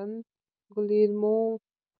Jackson, गुलिर्मो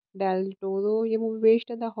del Toro. ये मूवी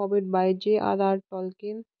बेस्ड है the hobbit bye J.R.R.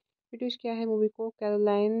 टॉलकिन। Produce किया है मूवी को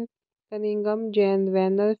Caroline Cunningham, Jain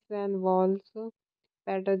वैनर, fan walls,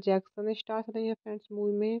 Peter Jackson. Stars रहे हैं फ्रेंड्स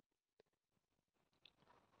मूवी में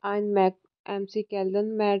ion Mac, MC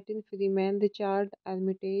कैल्डन, Martin Freeman, Richard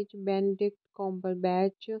Armitage, Benedict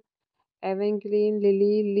Cumberbatch, एवेंगेलिन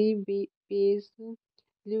lily, pace,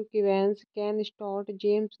 Luke Evans, केन स्टॉट,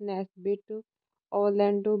 James Nesbitt,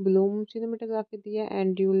 Orlando Bloom. Cinematography दिया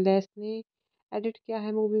Andrew less ने। Edit किया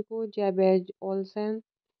है movie को जैबेज Olsen.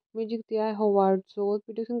 Music दिया है होवार्ड शोर।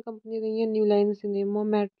 प्रोड्यूसिंग कंपनी रही है new line cinema,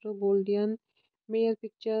 metro Gouldian, mayor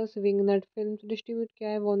pictures, विंगनट films. Distribute किया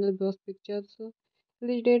है Warner Bros pictures.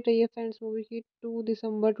 Release date रही है फ्रेंड्स मूवी की 2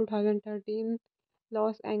 दिसंबर 2013।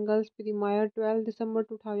 लॉस एंजल्स प्रीमियर 12 दिसंबर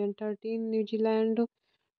 2013। न्यूजीलैंड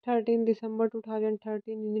 13 दिसंबर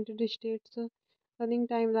 2013। United states. रनिंग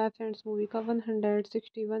टाइम रहा फ्रेंड्स मूवी का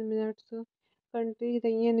 161 मिनट्स। कंट्री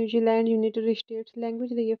रही है न्यूजीलैंड, यूनाइटेड स्टेट्स।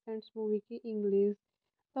 लैंग्वेज रही है फ्रेंड्स मूवी की English.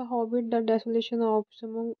 The hobbit the desolation of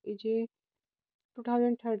smog is a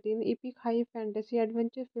 2013 epic high fantasy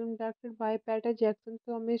adventure film directed by Peter Jackson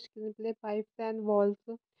from a screenplay by Fran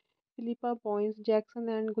Walsh, Philippa Boyens Jackson,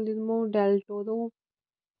 and Guillermo del Toro,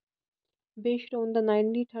 based on the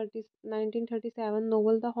 1937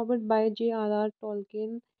 novel The Hobbit by J.R.R.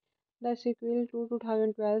 Tolkien. The sequel to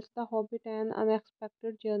 2012's The Hobbit: An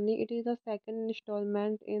Unexpected Journey. It is the second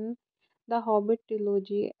installment in the Hobbit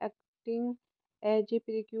trilogy, acting as a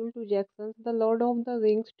prequel to Jackson's The Lord of the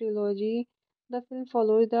Rings trilogy. The film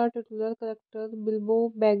follows the titular character Bilbo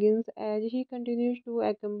Baggins as he continues to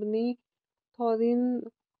accompany Thorin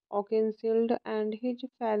Oakenshield and his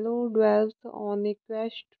fellow dwarves on a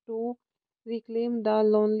quest to reclaim the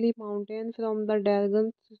Lonely Mountain from the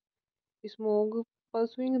dragon's smoke.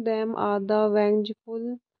 Pursuing them are the vengeful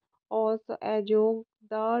Oz Ajog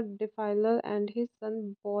the Defiler and his son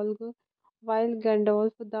Bolg, while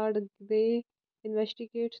Gandalf the Grey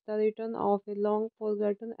investigates the return of a long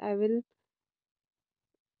forgotten evil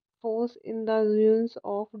force in the ruins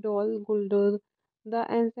of Dol Guldur. The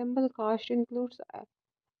ensemble cast includes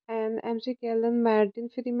an MC Kellen, Martin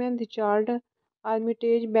Freeman, Richard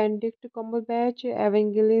Armitage, Benedict Cumberbatch,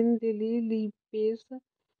 Evangeline Lilly, Lee Pace,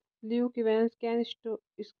 Luke Evans, Ken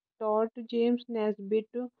Stott, James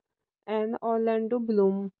Nesbitt, and Orlando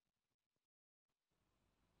Bloom।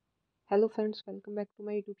 Hello friends, welcome back to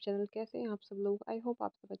my YouTube channel. कैसे हैं आप सब लोग? I hope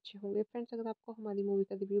आप सब अच्छे होंगे। Friends, अगर आपको हमारी मूवी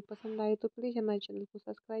का रिव्यू पसंद आए तो प्लीज़ हमारे चैनल को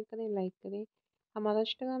सब्सक्राइब करें, लाइक करें। हमारा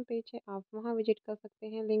इंस्टाग्राम पेज है, आप वहाँ विजिट कर सकते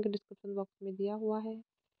हैं, लिंक डिस्क्रिप्शन बॉक्स में दिया हुआ है।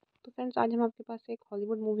 तो फ्रेंड्स, आज हम आपके पास एक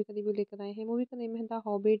हॉलीवुड मूवी का रिव्यू लेकर आए हैं। मूवी का नेम है the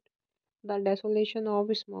hobbit the desolation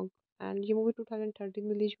of smog and ये मूवी 2013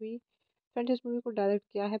 में रिलीज हुई। फ्रेंड्स, इस मूवी को डायरेक्ट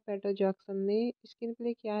किया है पीटर जैक्सन ने। स्क्रीन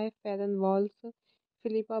प्ले किया है फेरन walls,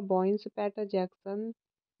 Philippa बॉयंस, Peter Jackson,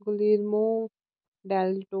 गुलिर्मो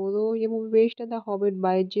del Toro. ये मूवी बेस्ड है the hobbit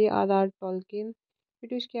bye J.R.R. टॉलकिन।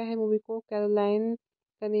 Produce किया है मूवी को Caroline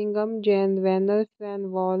Cunningham, Jain वैनर, fan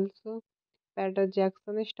walls, Peter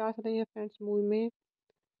Jackson. Stars रहे हैं फ्रेंड्स मूवी में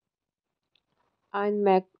ion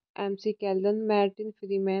Mac, MC कैल्डन, Martin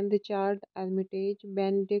Freeman, Richard Armitage,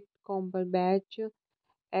 Benedict Cumberbatch,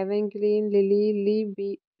 एवेंगेलिन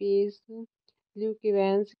lily, pace, Luke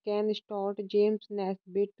Evans, केन स्टॉट, James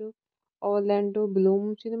Nesbitt, Orlando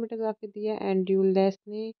Bloom. Cinematography दिया Andrew less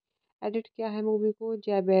ने। Edit किया है movie को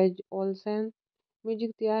जैबेज Olsen. Music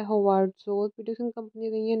दिया है होवार्ड शोर। प्रोड्यूसिंग कंपनी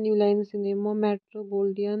रही है new line cinema, metro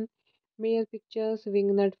Gouldian, mayor pictures,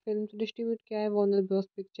 विंगनट films. Distribute किया है Warner Bros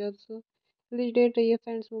pictures. Release date रही है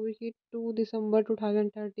फ्रेंड्स मूवी की 2 दिसंबर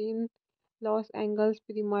 2013। लॉस एंजल्स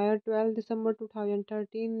प्रीमियर 12 दिसंबर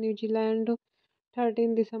 2013। न्यूजीलैंड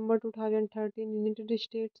 13 दिसंबर 2013। United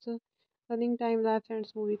states. रनिंग टाइम रहा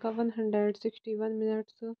फ्रेंड्स मूवी का 161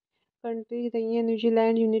 मिनट्स। कंट्री रही है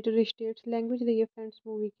न्यूजीलैंड, यूनाइटेड स्टेट्स। लैंग्वेज रही है फ्रेंड्स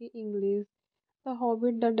मूवी की English. The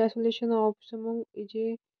hobbit the desolation of smog is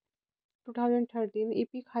a 2013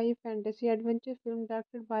 epic high fantasy adventure film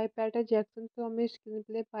directed by Peter Jackson from a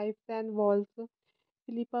screenplay by Fran Walsh,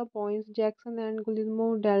 Philippa Boyens Jackson, and Guillermo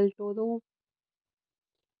del Toro,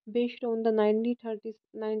 based on the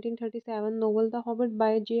 1937 novel The Hobbit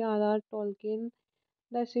by J.R.R. Tolkien.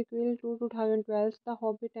 The sequel to 2012's The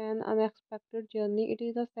Hobbit: An Unexpected Journey. It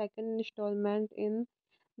is the second installment in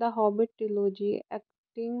the Hobbit trilogy,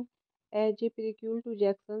 acting as a prequel to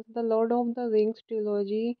Jackson's The Lord of the Rings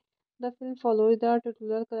trilogy. The film follows the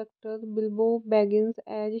titular character Bilbo Baggins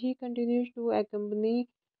as he continues to accompany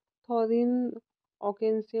Thorin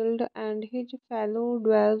Oakenshield and his fellow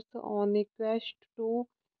dwarves on a quest to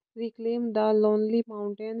reclaim the Lonely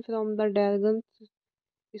Mountain from the dragon's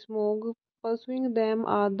smoke. Pursuing them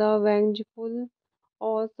are the vengeful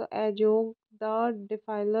Oz Ajog the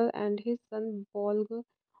Defiler and his son Bolg,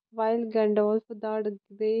 while Gandalf the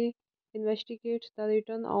Grey investigates the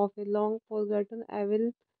return of a long forgotten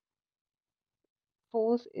evil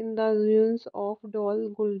force in the ruins of Dol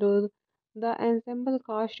Guldur. The ensemble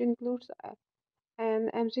cast includes Anne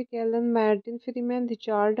McKellen, Martin Freeman,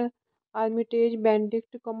 Richard Armitage,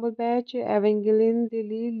 Benedict Cumberbatch, Evangeline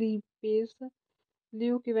Lilly Lee Pace,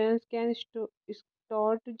 Luke Evans, Ken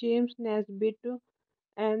Stott, James Nesbitt,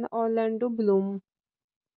 and Orlando Bloom.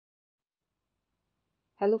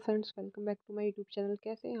 Hello friends, welcome back to my YouTube channel.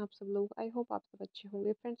 कैसे हैं आप सब लोग? I hope आप सब अच्छे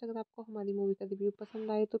होंगे। Friends, अगर आपको हमारी मूवी का रिव्यू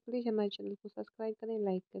पसंद आए तो प्लीज़ हमारे चैनल को सब्सक्राइब करें,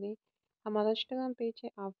 लाइक करें। हमारा इंस्टाग्राम पेज है,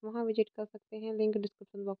 आप वहां विजिट कर सकते हैं, लिंक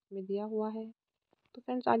डिस्क्रिप्शन बॉक्स में दिया हुआ है। तो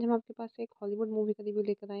फ्रेंड्स, आज हम आपके पास एक हॉलीवुड मूवी का रिव्यू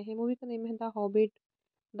लेकर आए हैं। मूवी का नेम है the hobbit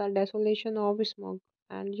the desolation of smog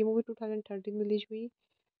and ये मूवी 2013 में रिलीज हुई।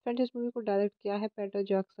 फ्रेंड्स, इस मूवी को डायरेक्ट किया है पीटर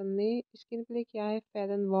जैक्सन ने। स्क्रीन प्ले किया है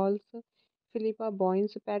फेरन walls, Philippa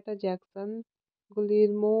बॉयंस, Peter Jackson,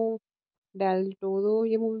 गुलिर्मो del Toro.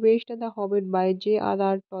 ये मूवी बेस्ड है the hobbit bye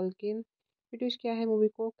J.R.R. टॉलकिन। Produce किया है मूवी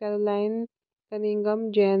को Caroline Cunningham,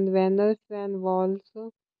 Jain वैनर, fan walls,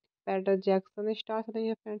 Peter Jackson. Stars रहे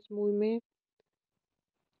हैं फ्रेंड्स मूवी में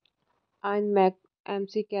ion Mac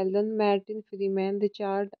MC कैल्डन, Martin Freeman,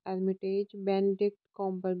 Richard Armitage, Benedict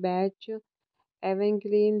Cumberbatch,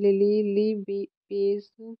 एवेंगेलिन lily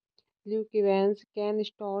pace, Luke Evans, केन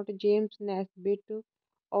स्टॉट, James Nesbitt,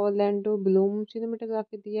 Orlando Bloom.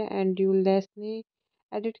 Cinematography दिया Andrew less ने।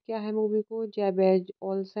 Edit किया है movie को जैबेज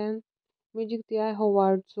Olsen. Music दिया है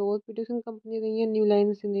होवार्ड शोर। प्रोड्यूसिंग कंपनी रही है new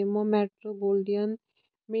line cinema, metro Gouldian,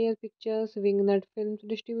 mayor pictures, विंगनट films.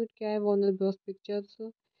 Distribute किया है Warner Bros pictures.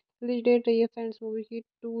 Release date रही है फ्रेंड्स मूवी की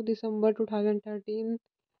 2 दिसंबर 2013।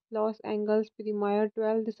 लॉस एंजल्स प्रीमियर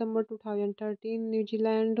 12 दिसंबर 2013,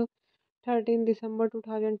 न्यूजीलैंड 13 दिसंबर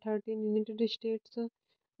 2013, यूनाइटेड स्टेट्स।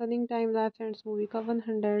 रनिंग टाइम रहा फ्रेंड्स मूवी का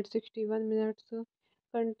 161 मिनट्स।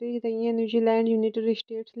 कंट्री रही है न्यूजीलैंड, यूनाइटेड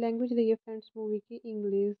स्टेट्स। लैंग्वेज रही है फ्रेंड्स मूवी की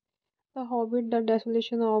English. The hobbit the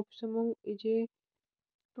desolation of smog is a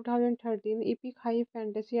 2013 epic high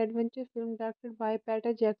fantasy adventure film directed by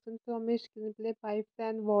Peter Jackson from a screenplay by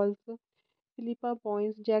Fran Walsh, Philippa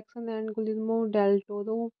Boyens Jackson, and Guillermo del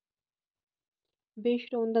Toro.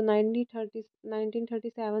 Based on the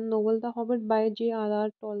 1937 novel The Hobbit by J.R.R.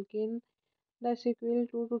 Tolkien, the sequel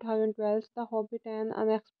to 2012's The Hobbit: An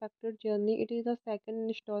Unexpected Journey, it is the second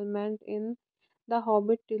installment in the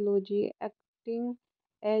Hobbit trilogy, acting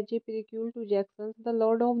as a prequel to Jackson's The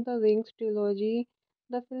Lord of the Rings trilogy.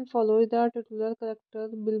 The film follows the titular character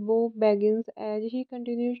Bilbo Baggins as he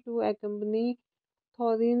continues to accompany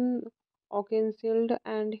Thorin Oakenshield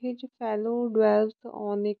and his fellow dwarves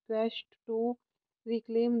on a quest to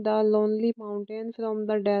reclaim the Lonely Mountain from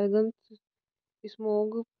the dragon's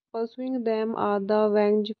smoke. Pursuing them are the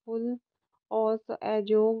vengeful Oz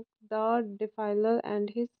Ajog the Defiler and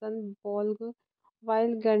his son Bolg,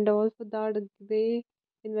 while Gandalf the Grey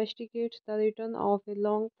investigates the return of a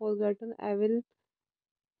long forgotten evil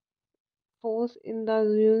force in the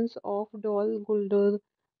ruins of Dol Guldur.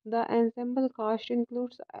 The ensemble cast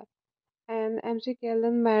includes Anne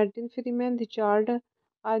McKellen, Martin Freeman, Richard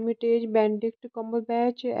Armitage, Benedict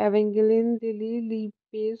Cumberbatch, Evangeline Lilly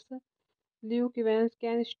Pace, Luke Evans,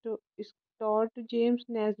 Ken Stott, James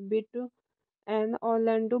Nesbitt, and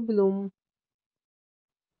Orlando Bloom।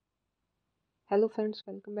 Hello friends,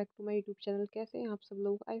 welcome back to my YouTube channel. कैसे हैं आप सब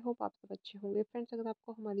लोग? I hope आप सब अच्छे होंगे। Friends, अगर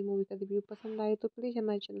आपको हमारी मूवी का रिव्यू पसंद आए तो प्लीज़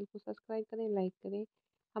हमारे चैनल को सब्सक्राइब करें, लाइक करें।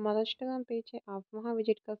 हमारा इंस्टाग्राम पेज है, आप वहां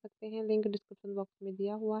विजिट कर सकते हैं, लिंक डिस्क्रिप्शन बॉक्स में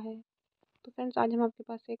दिया हुआ है। तो फ्रेंड्स, आज हम आपके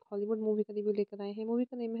पास एक हॉलीवुड मूवी का रिव्यू लेकर आए हैं। मूवी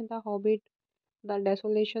का नेम है the hobbit the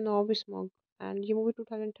desolation of smog and ये मूवी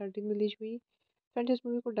 2013 में रिलीज हुई। फ्रेंड्स, इस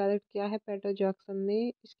मूवी को डायरेक्ट किया है पीटर जैक्सन ने।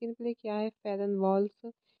 स्क्रीन प्ले किया है फेरन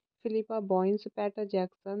walls, Philippa बॉयंस, Peter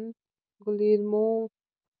Jackson, गुलिर्मो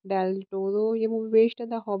del Toro. ये मूवी बेस्ड है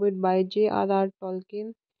the hobbit bye J.R.R.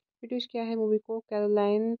 टॉलकिन। Produce किया है मूवी को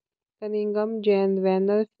Caroline Cunningham, Jain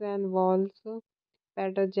वैनर, fan walls,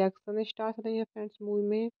 Peter Jackson. Stars रहे हैं फ्रेंड्स मूवी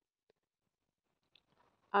में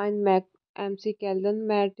ion Mac MC कैल्डन,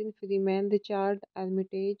 Martin Freeman, Richard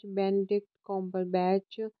Armitage, Benedict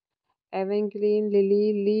Cumberbatch, एवेंगेलिन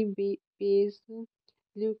lily pace,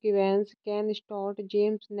 Luke Evans, केन स्टॉट,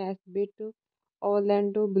 James Nesbitt,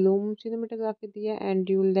 Orlando Bloom. Cinematography दी है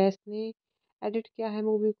Andrew less ने। Edit किया है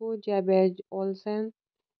movie को जैबेज Olsen.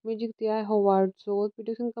 Music दिया है होवार्ड शोर।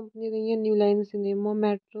 प्रोड्यूसिंग कंपनी रही है new line cinema,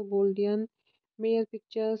 metro Gouldian, mayor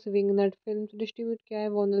pictures, विंगनट films. Distribute किया है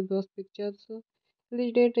Warner Bros pictures.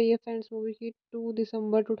 Release date रही है फ्रेंड्स मूवी की 2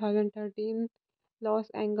 दिसंबर 2013।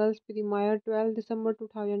 लॉस एंजल्स प्रीमियर 12 दिसंबर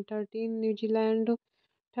 2013। न्यूजीलैंड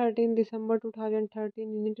 13 दिसंबर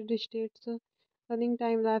 2013। United states. रनिंग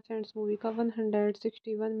टाइम रहा फ्रेंड्स मूवी का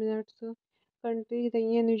 161 मिनट्स। कंट्री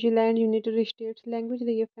रही है न्यूजीलैंड, यूनाइटेड स्टेट्स। लैंग्वेज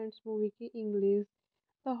रही है फ्रेंड्स मूवी की English.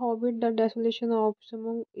 The hobbit the desolation of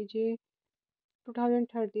smog is a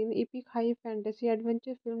 2013 epic high fantasy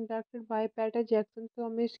adventure film directed by Peter Jackson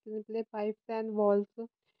from a screenplay by Fran Walsh,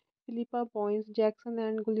 Philippa Boyens Jackson,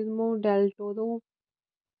 and Guillermo del Toro,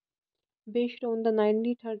 based on the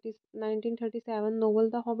 1937 novel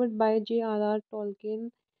The Hobbit by J.R.R. Tolkien.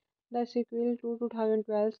 The sequel to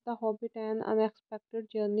 2012's The Hobbit: An Unexpected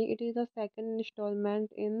Journey. It is the second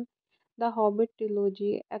installment in the Hobbit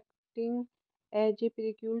trilogy, acting as a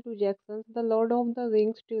prequel to Jackson's The Lord of the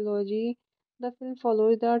Rings trilogy. The film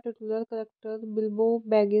follows the titular character Bilbo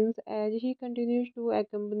Baggins as he continues to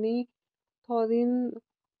accompany Thorin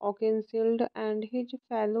Oakenshield and his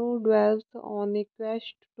fellow dwarves on a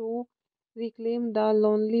quest to reclaim the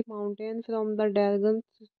Lonely Mountain from the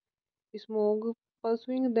dragon's smoke.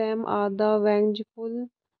 Pursuing them are the vengeful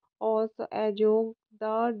Oz Ajog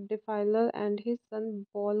the Defiler and his son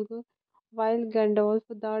Bolg, while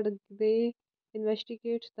Gandalf the Grey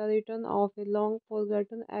investigates the return of a long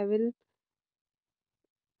forgotten evil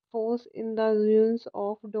force in the ruins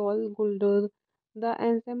of Dol Guldur. The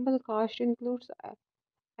ensemble cast includes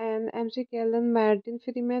Anne McKellen, Martin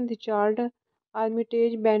Freeman, Richard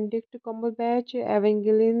Armitage, Benedict Cumberbatch,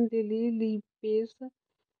 Evangeline Lilly Lee Pace,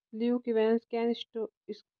 Luke Evans, Ken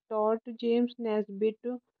Stott, James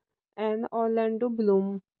Nesbitt, and Orlando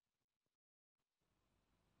Bloom.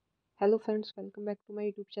 Hello friends, welcome back to my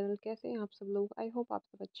YouTube channel. कैसे हैं आप सब लोग? I hope आप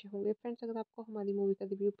सब अच्छे होंगे। Friends, अगर आपको हमारी मूवी का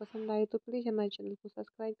रिव्यू पसंद आए तो प्लीज़ हमारे चैनल को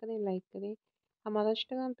सब्सक्राइब करें, लाइक करें। हमारा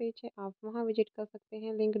इंस्टाग्राम पेज है, आप वहां विजिट कर सकते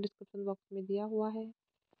हैं, लिंक डिस्क्रिप्शन बॉक्स में दिया हुआ है।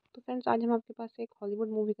 तो फ्रेंड्स, आज हम आपके पास एक हॉलीवुड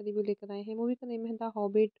मूवी का रिव्यू लेकर आए हैं। मूवी का नेम है the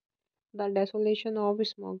hobbit the desolation of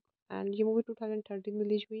smog, and ये मूवी 2013 में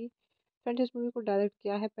रिलीज हुई। फ्रेंड्स, इस मूवी को डायरेक्ट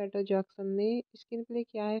किया है पीटर जैक्सन ने। स्क्रीन प्ले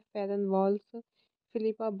किया है फेरन walls,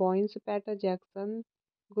 Philippa बॉयंस, Peter Jackson,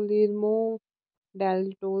 गुलिर्मो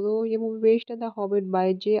del Toro. ये मूवी बेस्ड है the hobbit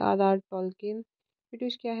bye J.R.R. टॉलकिन।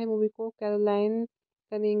 Produce किया है मूवी को Caroline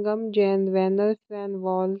Cunningham, Jain वैनर, फ्रैन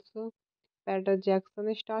walls, Peter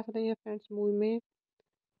Jackson. Stars रहे हैं फ्रेंड्स मूवी में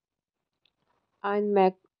ion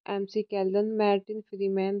Mac MC कैल्डन, Martin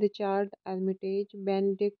Freeman, Richard Armitage,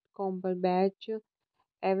 Benedict Cumberbatch,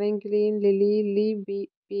 एवेंगेलिन lily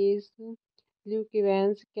pace, Luke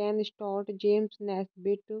Evans, केन स्टॉट, James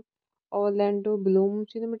Nesbitt, Orlando Bloom.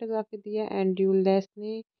 Cinematography दी है Andrew less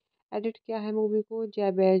ने। Edit किया है मूवी को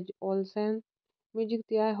जैबेज Olsen. Music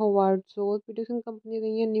दिया है होवार्ड शोर। प्रोड्यूसिंग कंपनी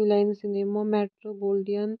रही है new line cinema, metro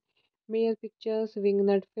Gouldian, mayor pictures,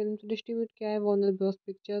 विंगनट films. Distribute किया है Warner Bros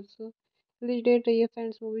pictures. Release date रही है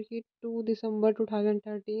फ्रेंड्स मूवी की 2 दिसंबर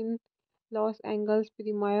 2013। लॉस एंजल्स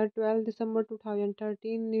प्रीमियर 12 दिसंबर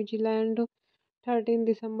 2013। न्यूजीलैंड 13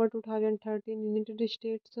 दिसंबर 2013। United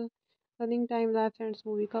states. रनिंग टाइम रहा फ्रेंड्स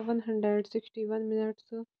मूवी का 161 मिनट्स।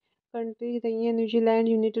 कंट्री रही है न्यूजीलैंड,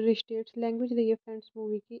 यूनाइटेड स्टेट्स। लैंग्वेज रही है फ्रेंड्स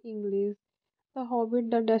मूवी की English. The hobbit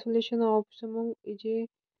the desolation of smog is a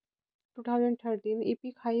 2013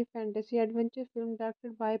 epic high fantasy adventure film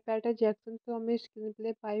directed by Peter Jackson from a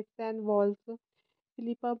screenplay by Fran Walsh,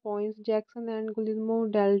 Philippa Boyens Jackson, and Guillermo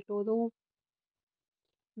del Toro,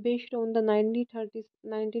 based on the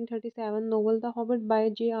 1937 novel The Hobbit by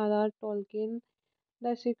J.R.R. Tolkien.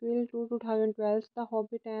 The sequel to 2012's The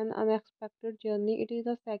Hobbit: An Unexpected Journey. It is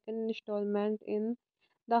the second installment in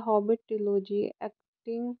the Hobbit trilogy,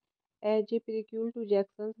 acting as a prequel to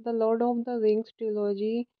Jackson's The Lord of the Rings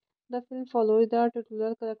trilogy. The film follows the titular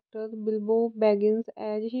character Bilbo Baggins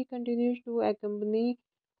as he continues to accompany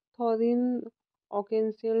Thorin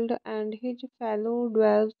Oakenshield and his fellow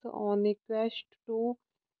dwarves on a quest to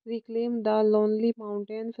reclaim the Lonely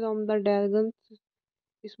Mountain from the dragon's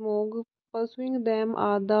smoke. Pursuing them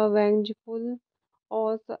are the vengeful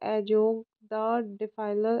Oz Ajog the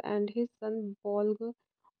Defiler and his son Bolg,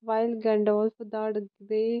 while Gandalf the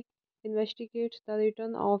Grey investigates the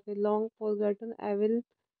return of a long forgotten evil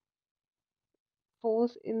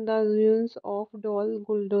force in the ruins of Dol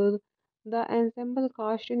Guldur. The ensemble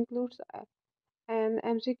cast includes Anne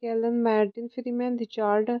McKellen, Martin Freeman,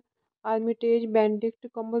 Richard Armitage, Benedict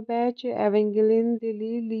Cumberbatch, Evangeline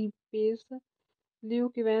Lilly Pace,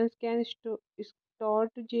 Luke Evans, Ken Stott,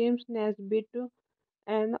 starred James Nesbitt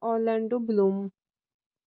and Orlando Bloom।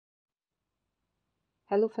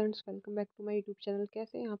 Hello friends, welcome back to my YouTube channel.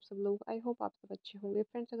 कैसे हैं आप सब लोग? I hope आप सब अच्छे होंगे।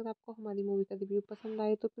 Friends, अगर आपको हमारी मूवी का रिव्यू पसंद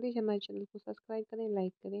आए तो प्लीज़ हमारे चैनल को सब्सक्राइब करें,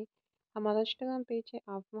 लाइक करें। हमारा इंस्टाग्राम पेज है,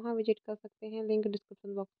 आप वहां विजिट कर सकते हैं, लिंक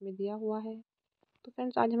डिस्क्रिप्शन बॉक्स में दिया हुआ है। तो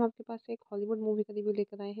फ्रेंड्स, आज हम आपके पास एक हॉलीवुड मूवी का रिव्यू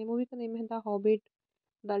लेकर आए हैं। मूवी का नेम है the hobbit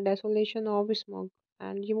the desolation of smog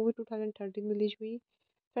and ये मूवी 2013 में रिलीज हुई।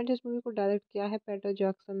 फ्रेंड्स, इस मूवी को डायरेक्ट किया है पीटर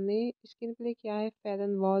जैक्सन ने। स्क्रीन प्ले किया है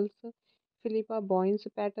फेरन walls, Philippa बॉयंस,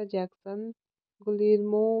 Peter Jackson,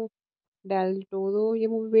 गुलिर्मो del Toro. ये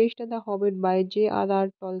मूवी बेस्ड है the hobbit bye J.R.R.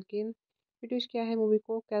 टॉलकिन। Produce किया है मूवी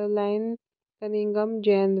को Caroline Cunningham,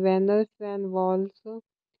 Jain वैनर, fan walls,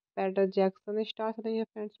 Peter Jackson. Stars रहे हैं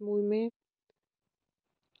फ्रेंड्स मूवी में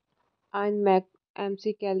ion Mac,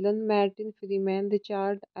 MC कैल्डन, Martin Freeman,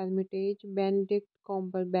 Richard Armitage, Benedict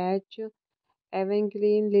Cumberbatch,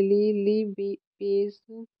 एवेंगेलिन lily, pace,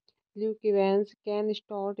 Luke Evans, केन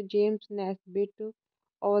स्टॉट, James Nesbitt,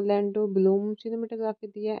 Orlando Bloom. Cinematography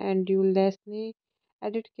दिया Andrew less ने।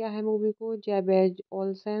 Edit किया है movie को जैबेज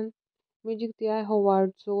Olsen. Music दिया है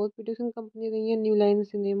होवार्ड शोर। प्रोड्यूसिंग कंपनी रही है new line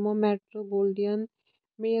cinema, metro Gouldian,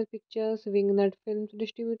 mayor pictures, विंगनट films.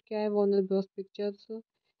 Distribute किया है Warner Bros pictures.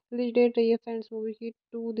 Release date रही है फ्रेंड्स मूवी की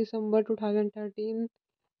 2 दिसंबर 2013।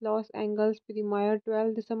 लॉस एंजल्स प्रीमियर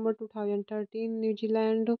 12 दिसंबर 2013।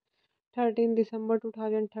 न्यूजीलैंड 13 दिसंबर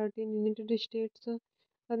 2013। United states.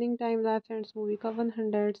 रनिंग टाइम रहा फ्रेंड्स मूवी का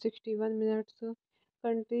 161 मिनट्स।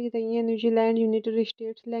 कंट्री रही है न्यूजीलैंड, यूनाइटेड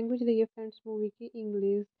स्टेट्स। लैंग्वेज रही है फ्रेंड्स मूवी की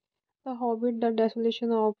English. The hobbit the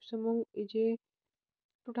desolation of smog is a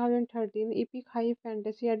 2013 epic high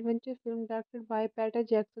fantasy adventure film directed by Peter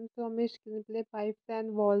Jackson from a screenplay by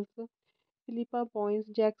Fran Walsh, Philippa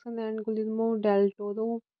Boyens Jackson, and Guillermo del Toro,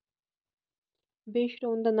 based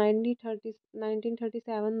on the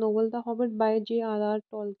 1937 novel The Hobbit by J.R.R.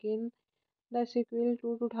 Tolkien. The sequel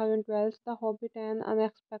to 2012's The Hobbit: An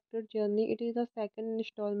Unexpected Journey. It is the second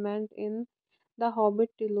installment in the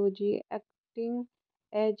Hobbit trilogy, acting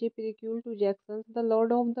as a prequel to Jackson's The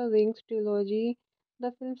Lord of the Rings trilogy. The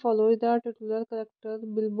film follows the titular character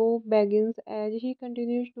Bilbo Baggins as he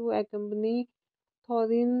continues to accompany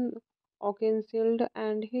Thorin Oakenshield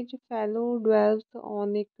and his fellow dwarves on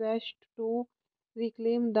a quest to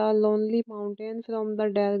reclaim the Lonely Mountain from the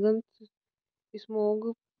dragon's smoke.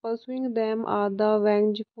 Pursuing them are the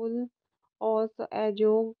vengeful Oz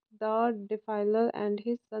Ajog the Defiler and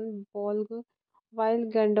his son Bolg, while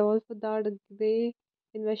Gandalf the Grey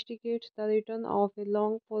investigates the return of a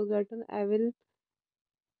long forgotten evil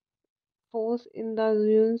force in the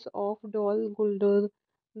ruins of Dol Guldur.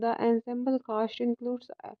 The ensemble cast includes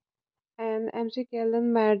an MC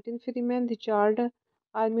Kellen, Martin Freeman, Richard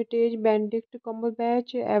Armitage, Benedict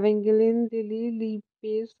Cumberbatch, Evangeline Lilly, Lee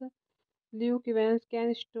Pace, Luke Evans, Ken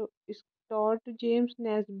Stott, James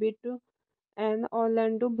Nesbitt, and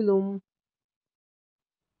Orlando Bloom।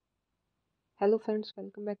 Hello friends,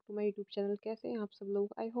 welcome back to my YouTube channel. कैसे हैं आप सब लोग?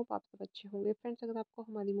 I hope आप सब अच्छे होंगे। Friends, अगर आपको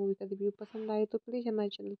हमारी मूवी का रिव्यू पसंद आए तो प्लीज़ हमारे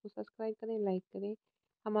चैनल को सब्सक्राइब करें, लाइक करें।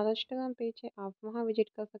 हमारा इंस्टाग्राम पेज है, आप वहां विजिट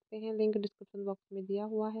कर सकते हैं, लिंक डिस्क्रिप्शन बॉक्स में दिया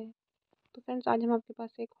हुआ है। तो फ्रेंड्स, आज हम आपके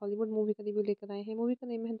पास एक हॉलीवुड मूवी का रिव्यू लेकर आए हैं। मूवी का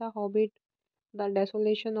नेम है the hobbit the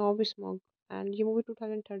desolation of smog and ये मूवी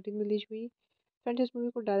 2013 में रिलीज हुई। फ्रेंड्स, इस मूवी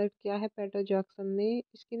को डायरेक्ट किया है पीटर जैक्सन ने।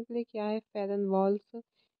 स्क्रीन प्ले किया है फेरन walls,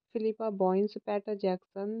 Philippa बॉयंस, Peter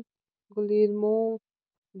Jackson, गुलिर्मो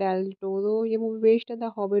del Toro. ये मूवी बेस्ड है the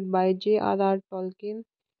hobbit bye J.R.R. टॉलकिन।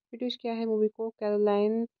 Produce किया है मूवी को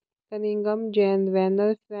Caroline Cunningham, Jain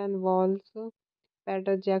वैनर, fan walls,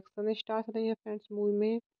 Peter Jackson. Stars रहे हैं फ्रेंड्स मूवी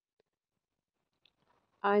में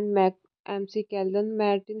ion Mac, MC कैल्डन,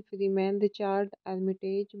 Martin Freeman, Richard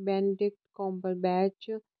Armitage, Benedict Cumberbatch,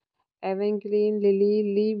 एवेंगेलिन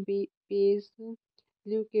lily, pace,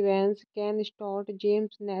 Luke Evans, केन स्टॉट,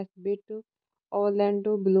 James Nesbitt,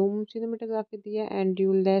 Orlando Bloom. Cinematography दिया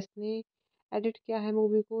Andrew less ने। Edit किया है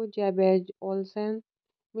movie को जैबेज Olsen.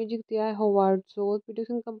 Music दिया है होवार्ड शोर।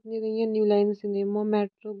 प्रोड्यूसिंग कंपनी रही है new line cinema,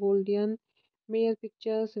 metro Gouldian, mayor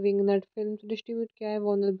pictures, विंगनट films. Distribute किया है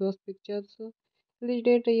Warner Bros pictures. Release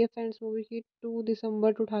date रही है फ्रेंड्स मूवी की 2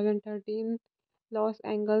 दिसंबर 2013। लॉस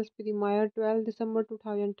एंजल्स प्रीमियर 12 दिसंबर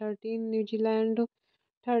 2013। न्यूजीलैंड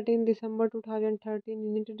 13 दिसंबर 2013।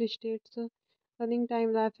 United states. रनिंग टाइम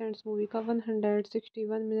रहा फ्रेंड्स मूवी का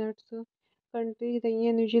 161 मिनट्स। कंट्री रही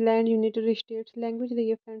है न्यूजीलैंड, यूनाइटेड स्टेट्स। लैंग्वेज रही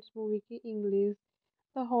है फ्रेंड्स मूवी की English.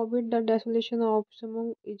 The hobbit the desolation of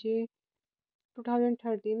smog is a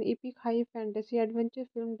 2013 epic high fantasy adventure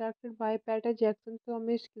film directed by Peter Jackson from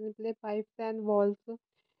a screenplay by Fran Walsh,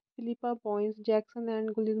 Philippa Boyens Jackson,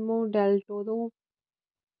 and Guillermo del Toro,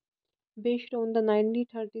 based on the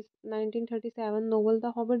 1937 novel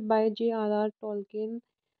The Hobbit by J.R.R. Tolkien.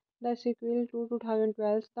 The sequel to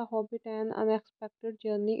 2012's The Hobbit: An Unexpected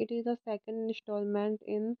Journey. It is the second installment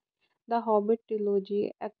in the Hobbit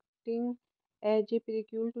trilogy, acting as a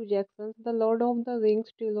prequel to Jackson's The Lord of the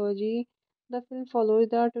Rings trilogy. The film follows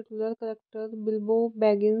the titular character Bilbo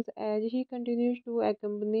Baggins as he continues to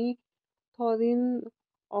accompany Thorin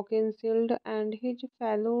Oakenshield and his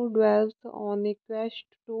fellow dwarves on a quest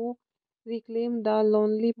to reclaim the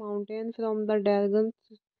Lonely Mountain from the dragon's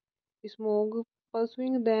Smaug.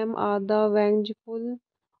 Pursuing them are the vengeful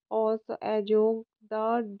Oz Ajog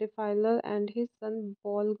the Defiler and his son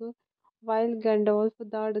Bolg, while Gandalf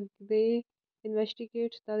the Grey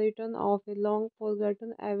investigates the return of a long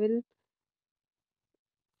forgotten evil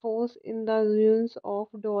force in the ruins of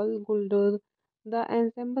Dol Guldur. The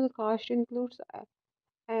ensemble cast includes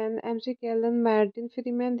Anne McKellen, Martin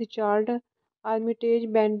Freeman, Richard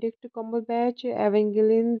Armitage, Benedict Cumberbatch,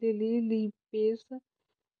 Evangeline Lilly Lee Pace,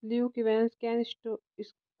 Luke Evans, Ken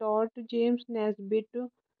Stott, James Nesbitt,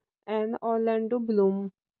 and Orlando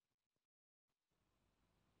Bloom.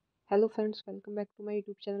 Hello friends, welcome back to my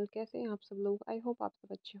YouTube channel. कैसे हैं आप सब लोग? I hope आप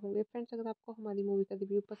सब अच्छे होंगे। Friends, अगर आपको हमारी मूवी का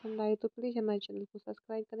रिव्यू पसंद आए तो प्लीज़ हमारे चैनल को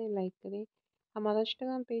सब्सक्राइब करें, लाइक करें। हमारा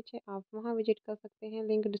इंस्टाग्राम पेज है, आप वहां विजिट कर सकते हैं,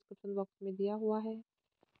 लिंक डिस्क्रिप्शन बॉक्स में दिया हुआ है।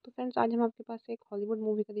 तो फ्रेंड्स, आज हम आपके पास एक हॉलीवुड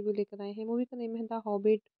मूवी का रिव्यू लेकर आए हैं। मूवी का नेम है the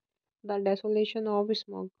hobbit the desolation of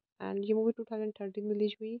smog and ये मूवी 2013 में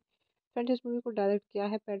रिलीज हुई। फ्रेंड्स, इस मूवी को डायरेक्ट किया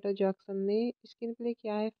है पीटर जैक्सन ने। स्क्रीन प्ले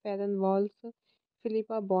किया है फेरन walls,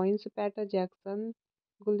 Philippa बॉयंस, Peter Jackson,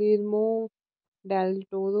 गुलिर्मो del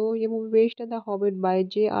Toro. ये मूवी बेस्ड है the hobbit bye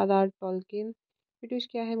J.R.R. टॉलकिन। Produce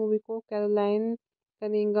किया है मूवी को Caroline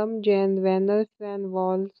Cunningham, Jain वैनर, fan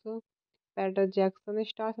walls, Peter Jackson.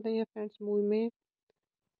 Stars रहे हैं फ्रेंड्स मूवी में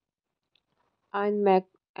ion Mac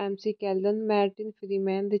MC कैल्डन, Martin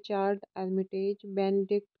Freeman, Richard Armitage,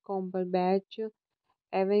 Benedict Cumberbatch,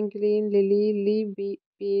 एवेंगेलिन lily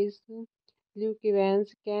pace, Luke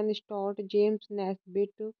Evans, केन स्टॉट, James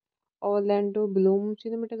Nesbitt, Orlando Bloom.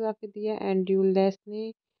 Cinematography दी है Andrew less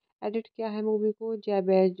ने। Edit किया है movie को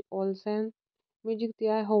जैबेज Olsen. Music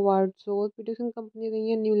दिया है होवार्ड शोर। प्रोड्यूसिंग कंपनी रही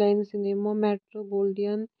है new line cinema, metro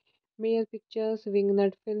Gouldian, mayor pictures,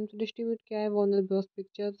 विंगनट films. Distribute किया है Warner Bros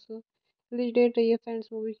pictures. Release date रही है फ्रेंड्स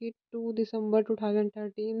मूवी की 2 दिसंबर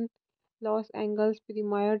 2013। लॉस एंजल्स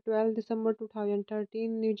प्रीमियर 12 दिसंबर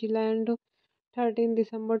 2013, न्यूजीलैंड 13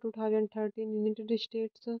 दिसंबर 2013, यूनाइटेड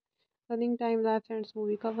स्टेट्स। रनिंग टाइम रहा फ्रेंड्स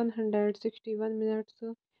मूवी का 161 मिनट्स।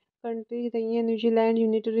 कंट्री रही है न्यूजीलैंड,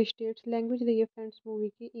 यूनाइटेड स्टेट्स। लैंग्वेज रही है फ्रेंड्स मूवी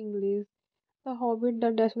की English. The hobbit the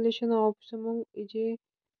desolation of smog is a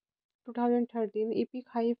 2013 epic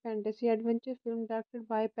high fantasy adventure film directed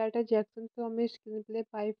by Peter Jackson from a screenplay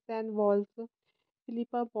by Fran Walsh,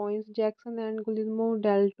 Philippa Boyens Jackson, and Guillermo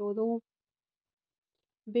del Toro.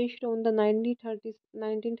 Based on the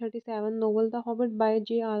 1937 novel The Hobbit by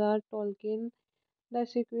J.R.R. Tolkien, the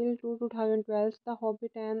sequel to 2012's The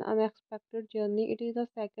Hobbit: An Unexpected Journey. It is the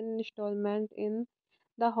second installment in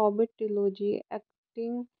the Hobbit trilogy,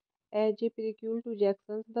 acting as a prequel to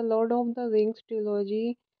Jackson's The Lord of the Rings trilogy.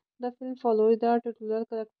 The film follows the titular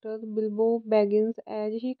character Bilbo Baggins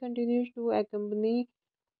as he continues to accompany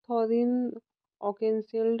Thorin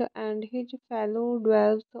Oakenshield and his fellow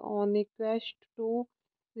dwarves on a quest to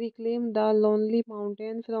reclaim the Lonely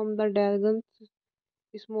Mountain from the dragon's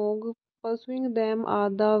Smaug. Pursuing them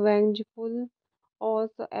are the vengeful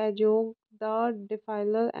Oz Ajog the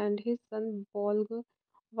Defiler and his son Bolg,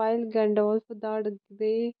 while Gandalf the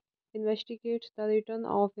Grey investigates the return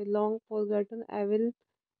of a long forgotten evil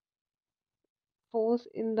force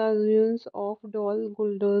in the ruins of Dol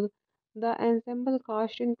Guldur. The ensemble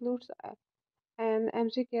cast includes Anne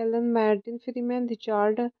McKellen, Martin Freeman,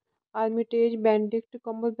 Richard Armitage, Benedict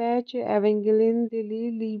Cumberbatch, Evangeline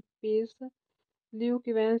Lilly Pace, Luke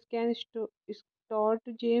Evans, Ken Stott,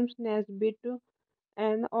 James Nesbitt,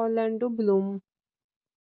 and Orlando Bloom।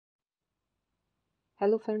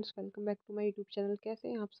 Hello friends, welcome back to my YouTube channel. कैसे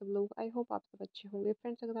हैं आप सब लोग? I hope आप सब अच्छे होंगे।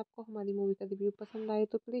 Friends, अगर आपको हमारी मूवी का रिव्यू पसंद आए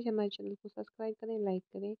तो प्लीज़ हमारे चैनल को सब्सक्राइब करें, लाइक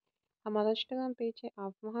करें। हमारा इंस्टाग्राम पेज है,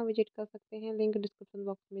 आप वहां विजिट कर सकते हैं, लिंक डिस्क्रिप्शन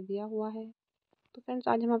बॉक्स में दिया हुआ है। तो फ्रेंड्स,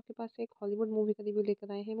 आज हम आपके पास एक हॉलीवुड मूवी का रिव्यू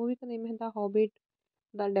लेकर आए हैं। मूवी का नेम है the hobbit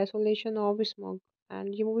the desolation of smog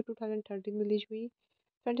and ये मूवी 2013 में रिलीज हुई।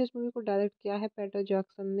 फ्रेंड्स, इस मूवी को डायरेक्ट किया है पीटर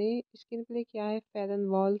जैक्सन ने। स्क्रीन प्ले किया है फेरन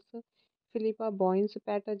walls, Philippa बॉयंस,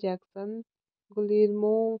 Peter Jackson,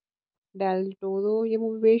 गुलिर्मो del Toro. ये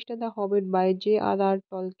मूवी बेस्ड है the hobbit bye J.R.R.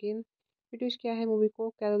 टॉलकिन। Produce किया है मूवी को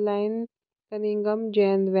Caroline Cunningham,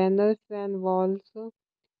 Jain वैनर, fan walls,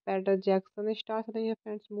 Peter Jackson. Stars रहे हैं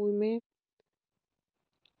फ्रेंड्स मूवी में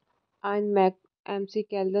ion MC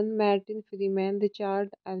Keldon, Martin Freeman, Richard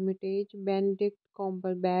Armitage, Benedict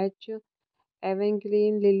Cumberbatch,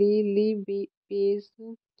 Evangeline Lilly, Pace,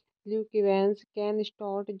 Luke Evans, Ken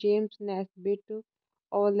Stott, James Nesbitt,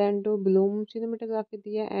 Orlando Bloom। Cinematography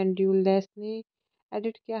दिया Andrew less ने।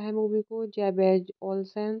 Edit किया है movie को जैबेज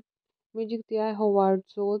Olsen. Music दिया है होवार्ड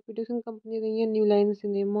शोर। प्रोड्यूसिंग कंपनी रही है new line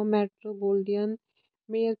cinema, metro Gouldian,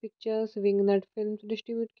 mayor pictures, विंगनट films.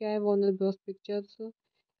 Distribute किया है Warner Bros pictures.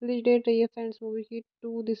 Release date रही है फ्रेंड्स मूवी की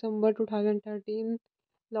 2 दिसंबर 2013।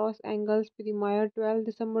 लॉस एंजल्स प्रीमियर 12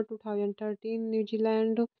 दिसंबर 2013।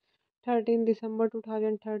 न्यूजीलैंड 13 दिसंबर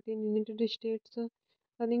 2013। United states.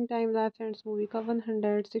 रनिंग टाइम रहा फ्रेंड्स मूवी का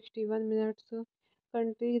 161 मिनट्स।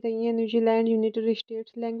 कंट्री रही है न्यूजीलैंड, यूनाइटेड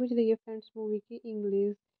स्टेट्स। लैंग्वेज रही है फ्रेंड्स मूवी की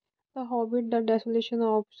English. The hobbit the desolation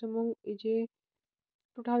of smog is a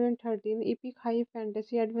 2013 epic high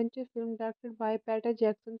fantasy adventure film directed by Peter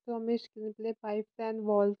Jackson from a screenplay by Fran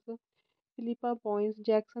Walsh, Philippa Boyens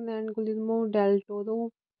Jackson, and Guillermo del Toro,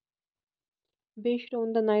 based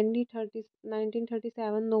on the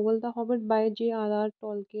 1937 novel The Hobbit by J.R.R.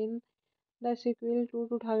 Tolkien. The sequel to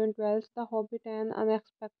 2012's The Hobbit: An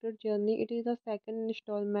Unexpected Journey. It is the second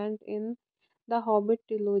installment in the Hobbit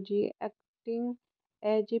trilogy, acting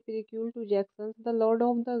as a prequel to Jackson's The Lord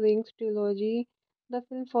of the Rings trilogy. The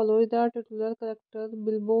film follows the titular character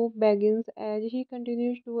Bilbo Baggins as he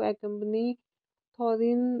continues to accompany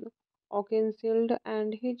Thorin Oakenshield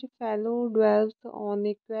and his fellow dwarves on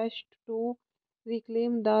a quest to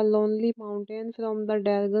reclaim the Lonely Mountain from the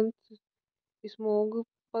dragon's smoke.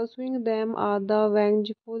 Pursuing them are the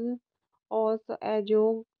vengeful Oz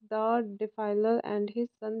Ajog the Defiler and his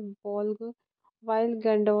son Bolg, while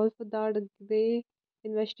Gandalf the Grey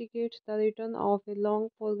investigates the return of a long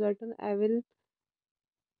forgotten evil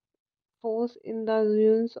force in the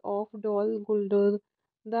ruins of Dol Guldur.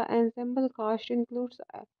 The ensemble cast includes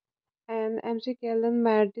an MC Kellen,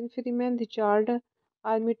 Martin Freeman, Richard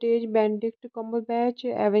Armitage, Benedict Cumberbatch,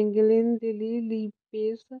 Evangeline Lilly, Lee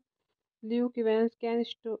Pace, Luke Evans, Ken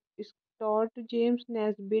Stott, James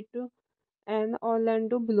Nesbitt, and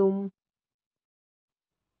Orlando Bloom।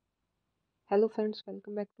 Hello friends,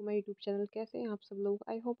 welcome back to my YouTube channel. कैसे हैं आप सब लोग?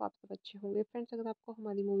 I hope आप सब अच्छे होंगे। Friends, अगर आपको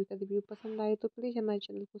हमारी मूवी का रिव्यू पसंद आए तो प्लीज़ हमारे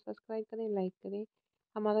चैनल को सब्सक्राइब करें, लाइक करें।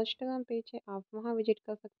 हमारा इंस्टाग्राम पेज है, आप वहां विजिट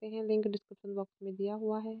कर सकते हैं, लिंक डिस्क्रिप्शन बॉक्स में दिया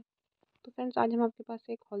हुआ है। तो फ्रेंड्स, आज हम आपके पास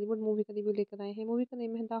एक हॉलीवुड मूवी का रिव्यू लेकर आए हैं। मूवी का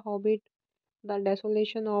नेम है the hobbit the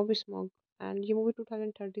desolation of smog, and ये मूवी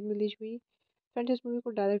 2013 में रिलीज हुई। फ्रेंड्स, इस मूवी को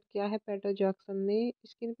डायरेक्ट किया है पीटर जैक्सन ने।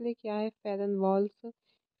 स्क्रीन प्ले किया है फेरन walls,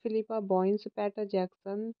 Philippa बॉयंस, Peter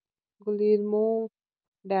Jackson, गुलिर्मो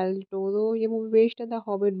del Toro. ये मूवी बेस्ड है the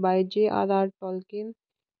hobbit bye J.R.R. टॉलकिन।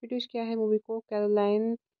 Produce किया है मूवी को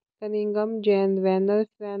Caroline Cunningham, Jain वैनर,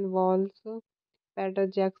 फ्रैन walls, Peter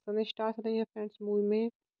Jackson. Stars रहे हैं फ्रेंड्स मूवी में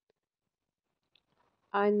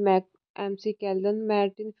ion Mac, MC Keldon,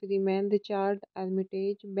 Martin Freeman, Richard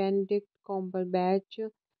Armitage, Benedict Cumberbatch,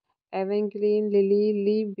 Evangeline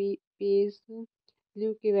Lilly, Pace,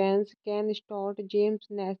 Luke Evans, Ken Stott, James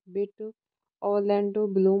Nesbitt, Orlando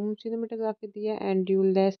Bloom। Cinematography दिया Andrew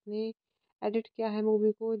less ने। Edit किया है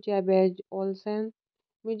movie को जैबेज Olsen.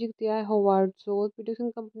 Music दिया है होवार्ड शोर।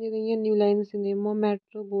 Producing company रही है new line cinema,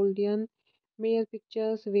 metro Gouldian, mayor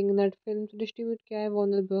pictures, विंगनट films. Distribute किया है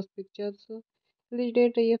Warner Bros pictures. Release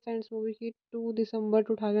date रही है फ्रेंड्स मूवी की 2 दिसंबर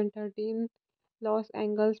 2013। लॉस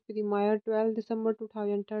एंजल्स प्रीमियर 12 दिसंबर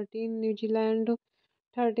 2013। न्यूजीलैंड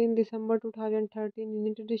 13 दिसंबर 2013।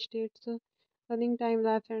 United states. रनिंग टाइम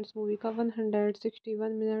रहा फ्रेंड्स मूवी का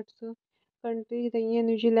 161 मिनट्स। कंट्री रही है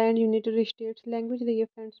न्यूजीलैंड, यूनाइटेड स्टेट्स। लैंग्वेज रही है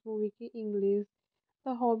फ्रेंड्स मूवी की English. The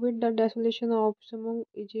hobbit the desolation of smog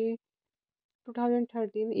is a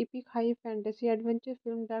 2013 epic high fantasy adventure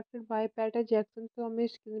film directed by Peter Jackson from a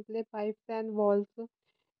screenplay by Fran Walsh,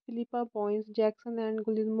 Philippa Boyens Jackson, and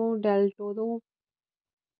Guillermo del Toro,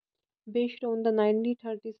 based on the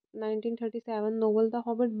 1937 novel The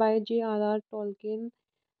Hobbit by J.R.R. Tolkien.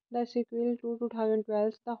 The sequel to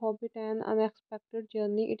 2012's The Hobbit: An Unexpected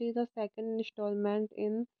Journey. It is the second installment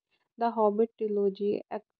in the Hobbit trilogy,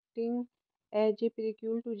 acting as a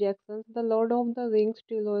prequel to Jackson's The Lord of the Rings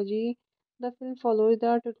trilogy. The film follows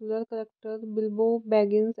the titular character Bilbo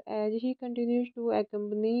Baggins as he continues to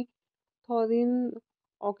accompany Thorin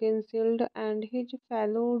Oakenshield and his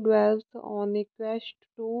fellow dwarves on a quest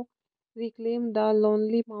to reclaim the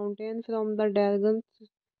Lonely Mountain from the dragon's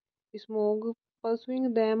smoke. Pursuing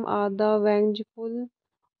them are the vengeful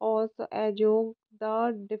Oz Ajog the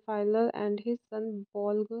Defiler and his son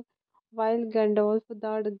Bolg, while Gandalf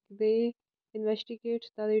the Grey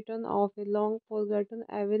investigates the return of a long forgotten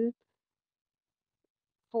evil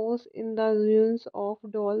force in the ruins of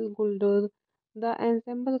Dol Guldur. The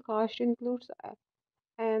ensemble cast includes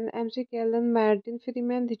Anne McKellen, Martin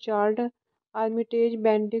Freeman, Richard Armitage,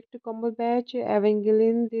 Benedict Cumberbatch,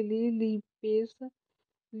 Evangeline Lilly, Lee Pace,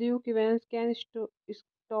 Luke Evans, Ken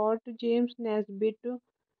Stott, James Nesbitt,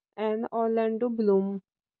 and Orlando Bloom।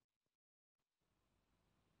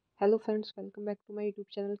 Hello friends, welcome back to my YouTube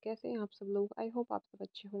channel. कैसे हैं आप सब लोग? I hope आप सब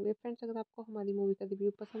अच्छे होंगे। Friends, अगर आपको हमारी मूवी का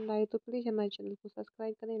रिव्यू पसंद आए तो प्लीज़ हमारे चैनल को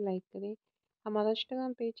सब्सक्राइब करें, लाइक करें। हमारा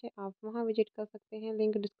इंस्टाग्राम पेज है, आप वहां विजिट कर सकते हैं,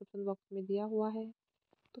 लिंक डिस्क्रिप्शन बॉक्स में दिया हुआ है।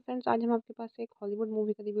 तो फ्रेंड्स, आज हम आपके पास एक हॉलीवुड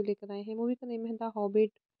मूवी का रिव्यू लेकर आए हैं। मूवी का नेम है the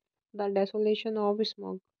hobbit the desolation of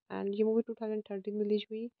smog, and ये मूवी 2013 में रिलीज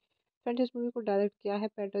हुई। फ्रेंड्स, इस मूवी को डायरेक्ट किया है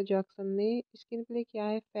पीटर जैक्सन ने। स्क्रीन प्ले किया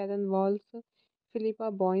है फेरन walls, Philippa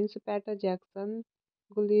बॉयंस, Peter Jackson,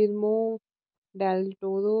 गुलिर्मो del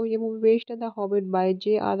Toro. ये मूवी बेस्ड है the hobbit bye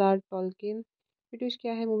J.R.R. टॉलकिन। Produce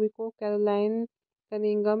किया है मूवी को Caroline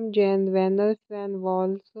Cunningham, Jain वैनर, fan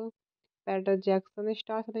walls, Peter Jackson.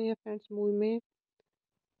 Stars रहे हैं फ्रेंड्स मूवी में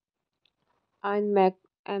ion Mac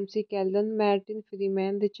MC कैल्डन, Martin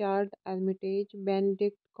Freeman, Richard Armitage,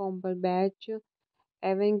 Benedict Cumberbatch,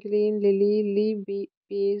 एवेंगेलिन lily,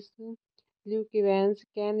 pace, Luke Evans,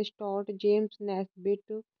 केन स्टॉट, James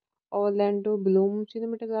Nesbitt, Orlando Bloom.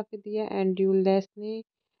 Cinematography दी है Andrew less ने।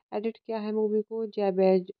 Edit किया है movie को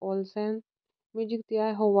जैबेज Olsen. Music दिया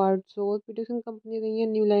है होवार्ड शोर। प्रोड्यूसिंग कंपनी रही है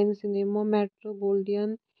new line cinema, metro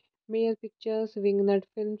Gouldian, mayor pictures, विंगनट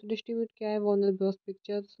films. Distribute किया है Warner Bros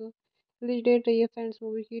pictures. Release date रही है फ्रेंड्स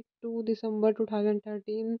मूवी की 2 दिसंबर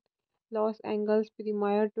 2013। लॉस एंजल्स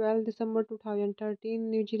प्रीमियर 12 दिसंबर 2013,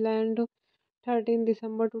 न्यूजीलैंड 13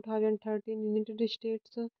 दिसंबर 2013, यूनाइटेड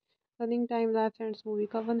स्टेट्स। रनिंग टाइम रहा फ्रेंड्स मूवी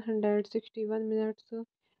का 161 मिनट्स।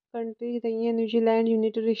 कंट्री रही है न्यूजीलैंड,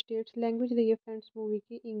 यूनाइटेड स्टेट्स। लैंग्वेज रही है फ्रेंड्स मूवी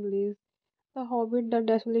की English. The hobbit the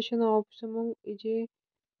desolation of smog is a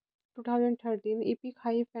 2013 epic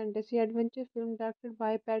high fantasy adventure film directed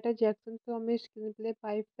by Peter Jackson from a screenplay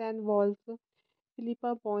by Fran Walsh,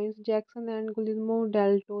 Philippa Boyens Jackson, and Guillermo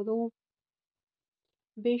del Toro,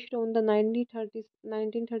 based on the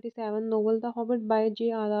 1937 novel The Hobbit by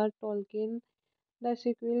J.R.R. Tolkien, the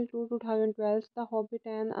sequel to 2012's The Hobbit: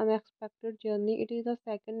 An Unexpected Journey. It is the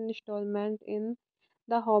second installment in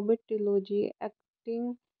the Hobbit trilogy,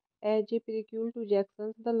 acting as a prequel to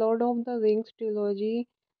Jackson's The Lord of the Rings trilogy.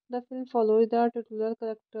 The film follows the titular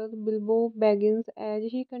character Bilbo Baggins as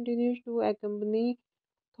he continues to accompany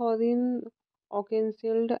Thorin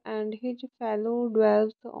Oakenshield and his fellow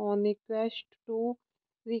dwarves on a quest to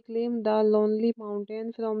reclaim the Lonely Mountain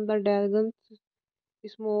from the dragon's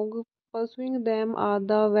smoke. Pursuing them are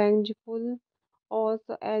the vengeful Oz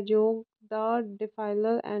Ajog the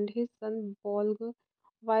Defiler and his son Bolg,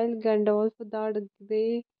 while Gandalf the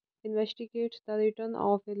Grey investigates the return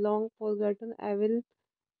of a long forgotten evil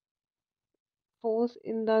force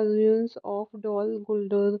in the ruins of Dol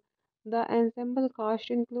Guldur. The ensemble cast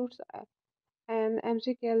includes Anne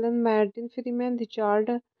McKellen, Martin Freeman, Richard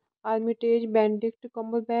Armitage, Benedict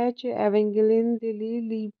Cumberbatch, Evangeline Lilly,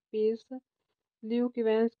 Lee Pace, Luke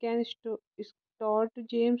Evans, Ken Stott,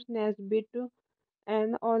 James Nesbitt,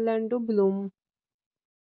 and Orlando Bloom।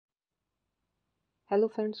 Hello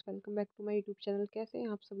friends, welcome back to my YouTube channel. कैसे हैं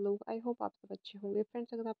आप सब लोग? I hope आप सब अच्छे होंगे।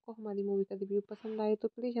 Friends, अगर आपको हमारी मूवी का रिव्यू पसंद आए तो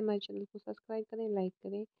प्लीज़ हमारे चैनल को सब्सक्राइब करें, लाइक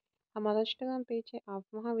करें। हमारा इंस्टाग्राम पेज है, आप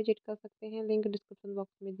वहां विजिट कर सकते हैं, लिंक डिस्क्रिप्शन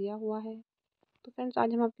बॉक्स में दिया हुआ है। तो फ्रेंड्स,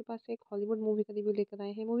 आज हम आपके पास एक हॉलीवुड मूवी का रिव्यू लेकर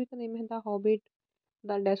आए हैं। मूवी का नेम है the hobbit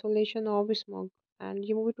the desolation of smog, and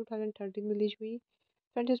ये मूवी 2013 में रिलीज हुई।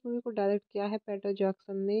 फ्रेंड्स, इस मूवी को डायरेक्ट किया है पीटर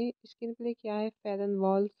जैक्सन ने। स्क्रीन प्ले किया है फेरन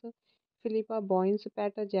walls, Philippa बॉयंस,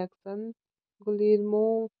 Peter Jackson,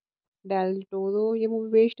 गुलिर्मो del Toro. ये मूवी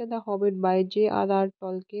बेस्ड है the hobbit bye J.R.R.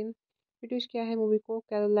 टॉलकिन। Produce किया है मूवी को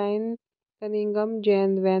Caroline Cunningham,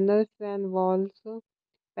 Jain वैनर, fan walls,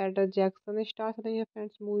 Peter Jackson. Stars रहे हैं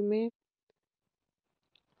फ्रेंड्स मूवी में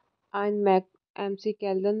ion Mac MC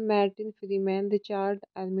कैल्डन, Martin Freeman, Richard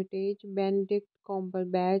Armitage, Benedict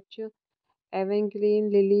Cumberbatch, एवेंगेलिन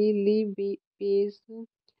lily, pace,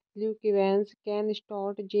 Luke Evans, केन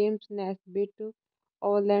स्टॉट, James Nesbitt,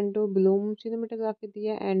 Orlando Bloom. Cinematography दी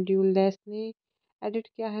है Andrew less ने। Edit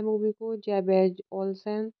किया है movie को जैबेज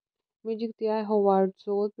Olsen. Music दिया है होवार्ड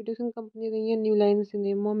शोर। प्रोड्यूसिंग कंपनी रही है new line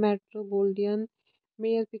cinema, metro Gouldian,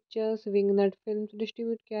 mayor pictures, विंगनट films.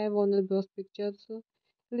 Distribute किया है Warner Bros pictures.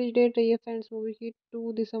 Release date रही है फ्रेंड्स मूवी की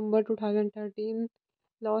 2 दिसंबर 2013।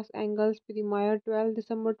 लॉस एंजल्स प्रीमियर 12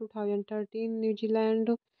 दिसंबर 2013, न्यूजीलैंड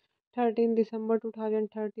 13 दिसंबर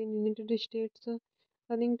 2013, यूनाइटेड स्टेट्स।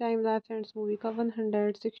 रनिंग टाइम रहा फ्रेंड्स मूवी का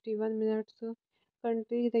 161 मिनट्स।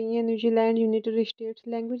 कंट्री रही है न्यूजीलैंड, यूनाइटेड स्टेट्स।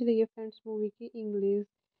 लैंग्वेज रही है फ्रेंड्स मूवी की English.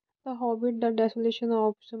 The hobbit the desolation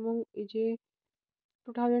of smog is a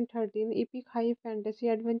 2013 epic high fantasy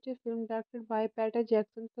adventure film directed by Peter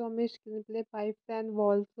Jackson from a screenplay by Fran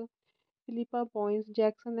Walsh, Philippa Boyens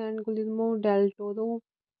Jackson, and Guillermo del Toro,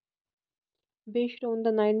 based on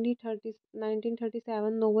the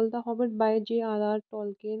 1937 novel The Hobbit by J.R.R.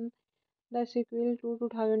 Tolkien. The sequel to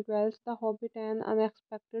 2012's The Hobbit: An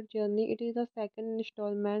Unexpected Journey, it is the second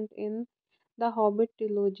installment in the Hobbit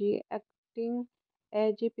trilogy, acting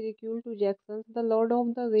as a prequel to Jackson's The Lord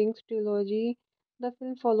of the Rings trilogy. The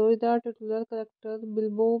film follows the titular character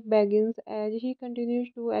Bilbo Baggins as he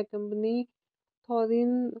continues to accompany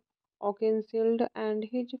Thorin Oakenshield and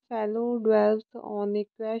his fellow dwarves on a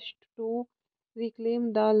quest to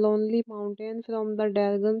reclaim the Lonely Mountain from the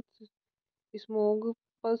dragon Smaug.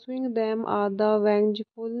 Pursuing them are the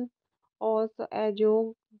vengeful Oz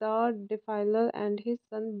Ajog the Defiler and his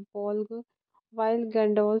son Bolg, while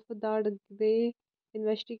Gandalf the Grey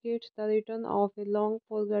investigates the return of a long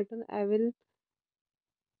forgotten evil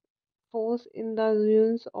force in the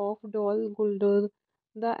ruins of Dol Guldur.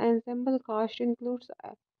 The ensemble cast includes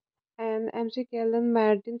Anne McKellen,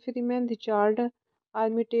 Martin Freeman, Richard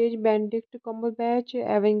Armitage, Benedict Cumberbatch,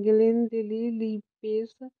 Evangeline Lilly Lee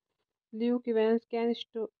Pace, Luke Evans, Ken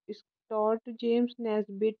Stott, James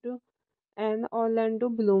Nesbitt, and Orlando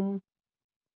Bloom.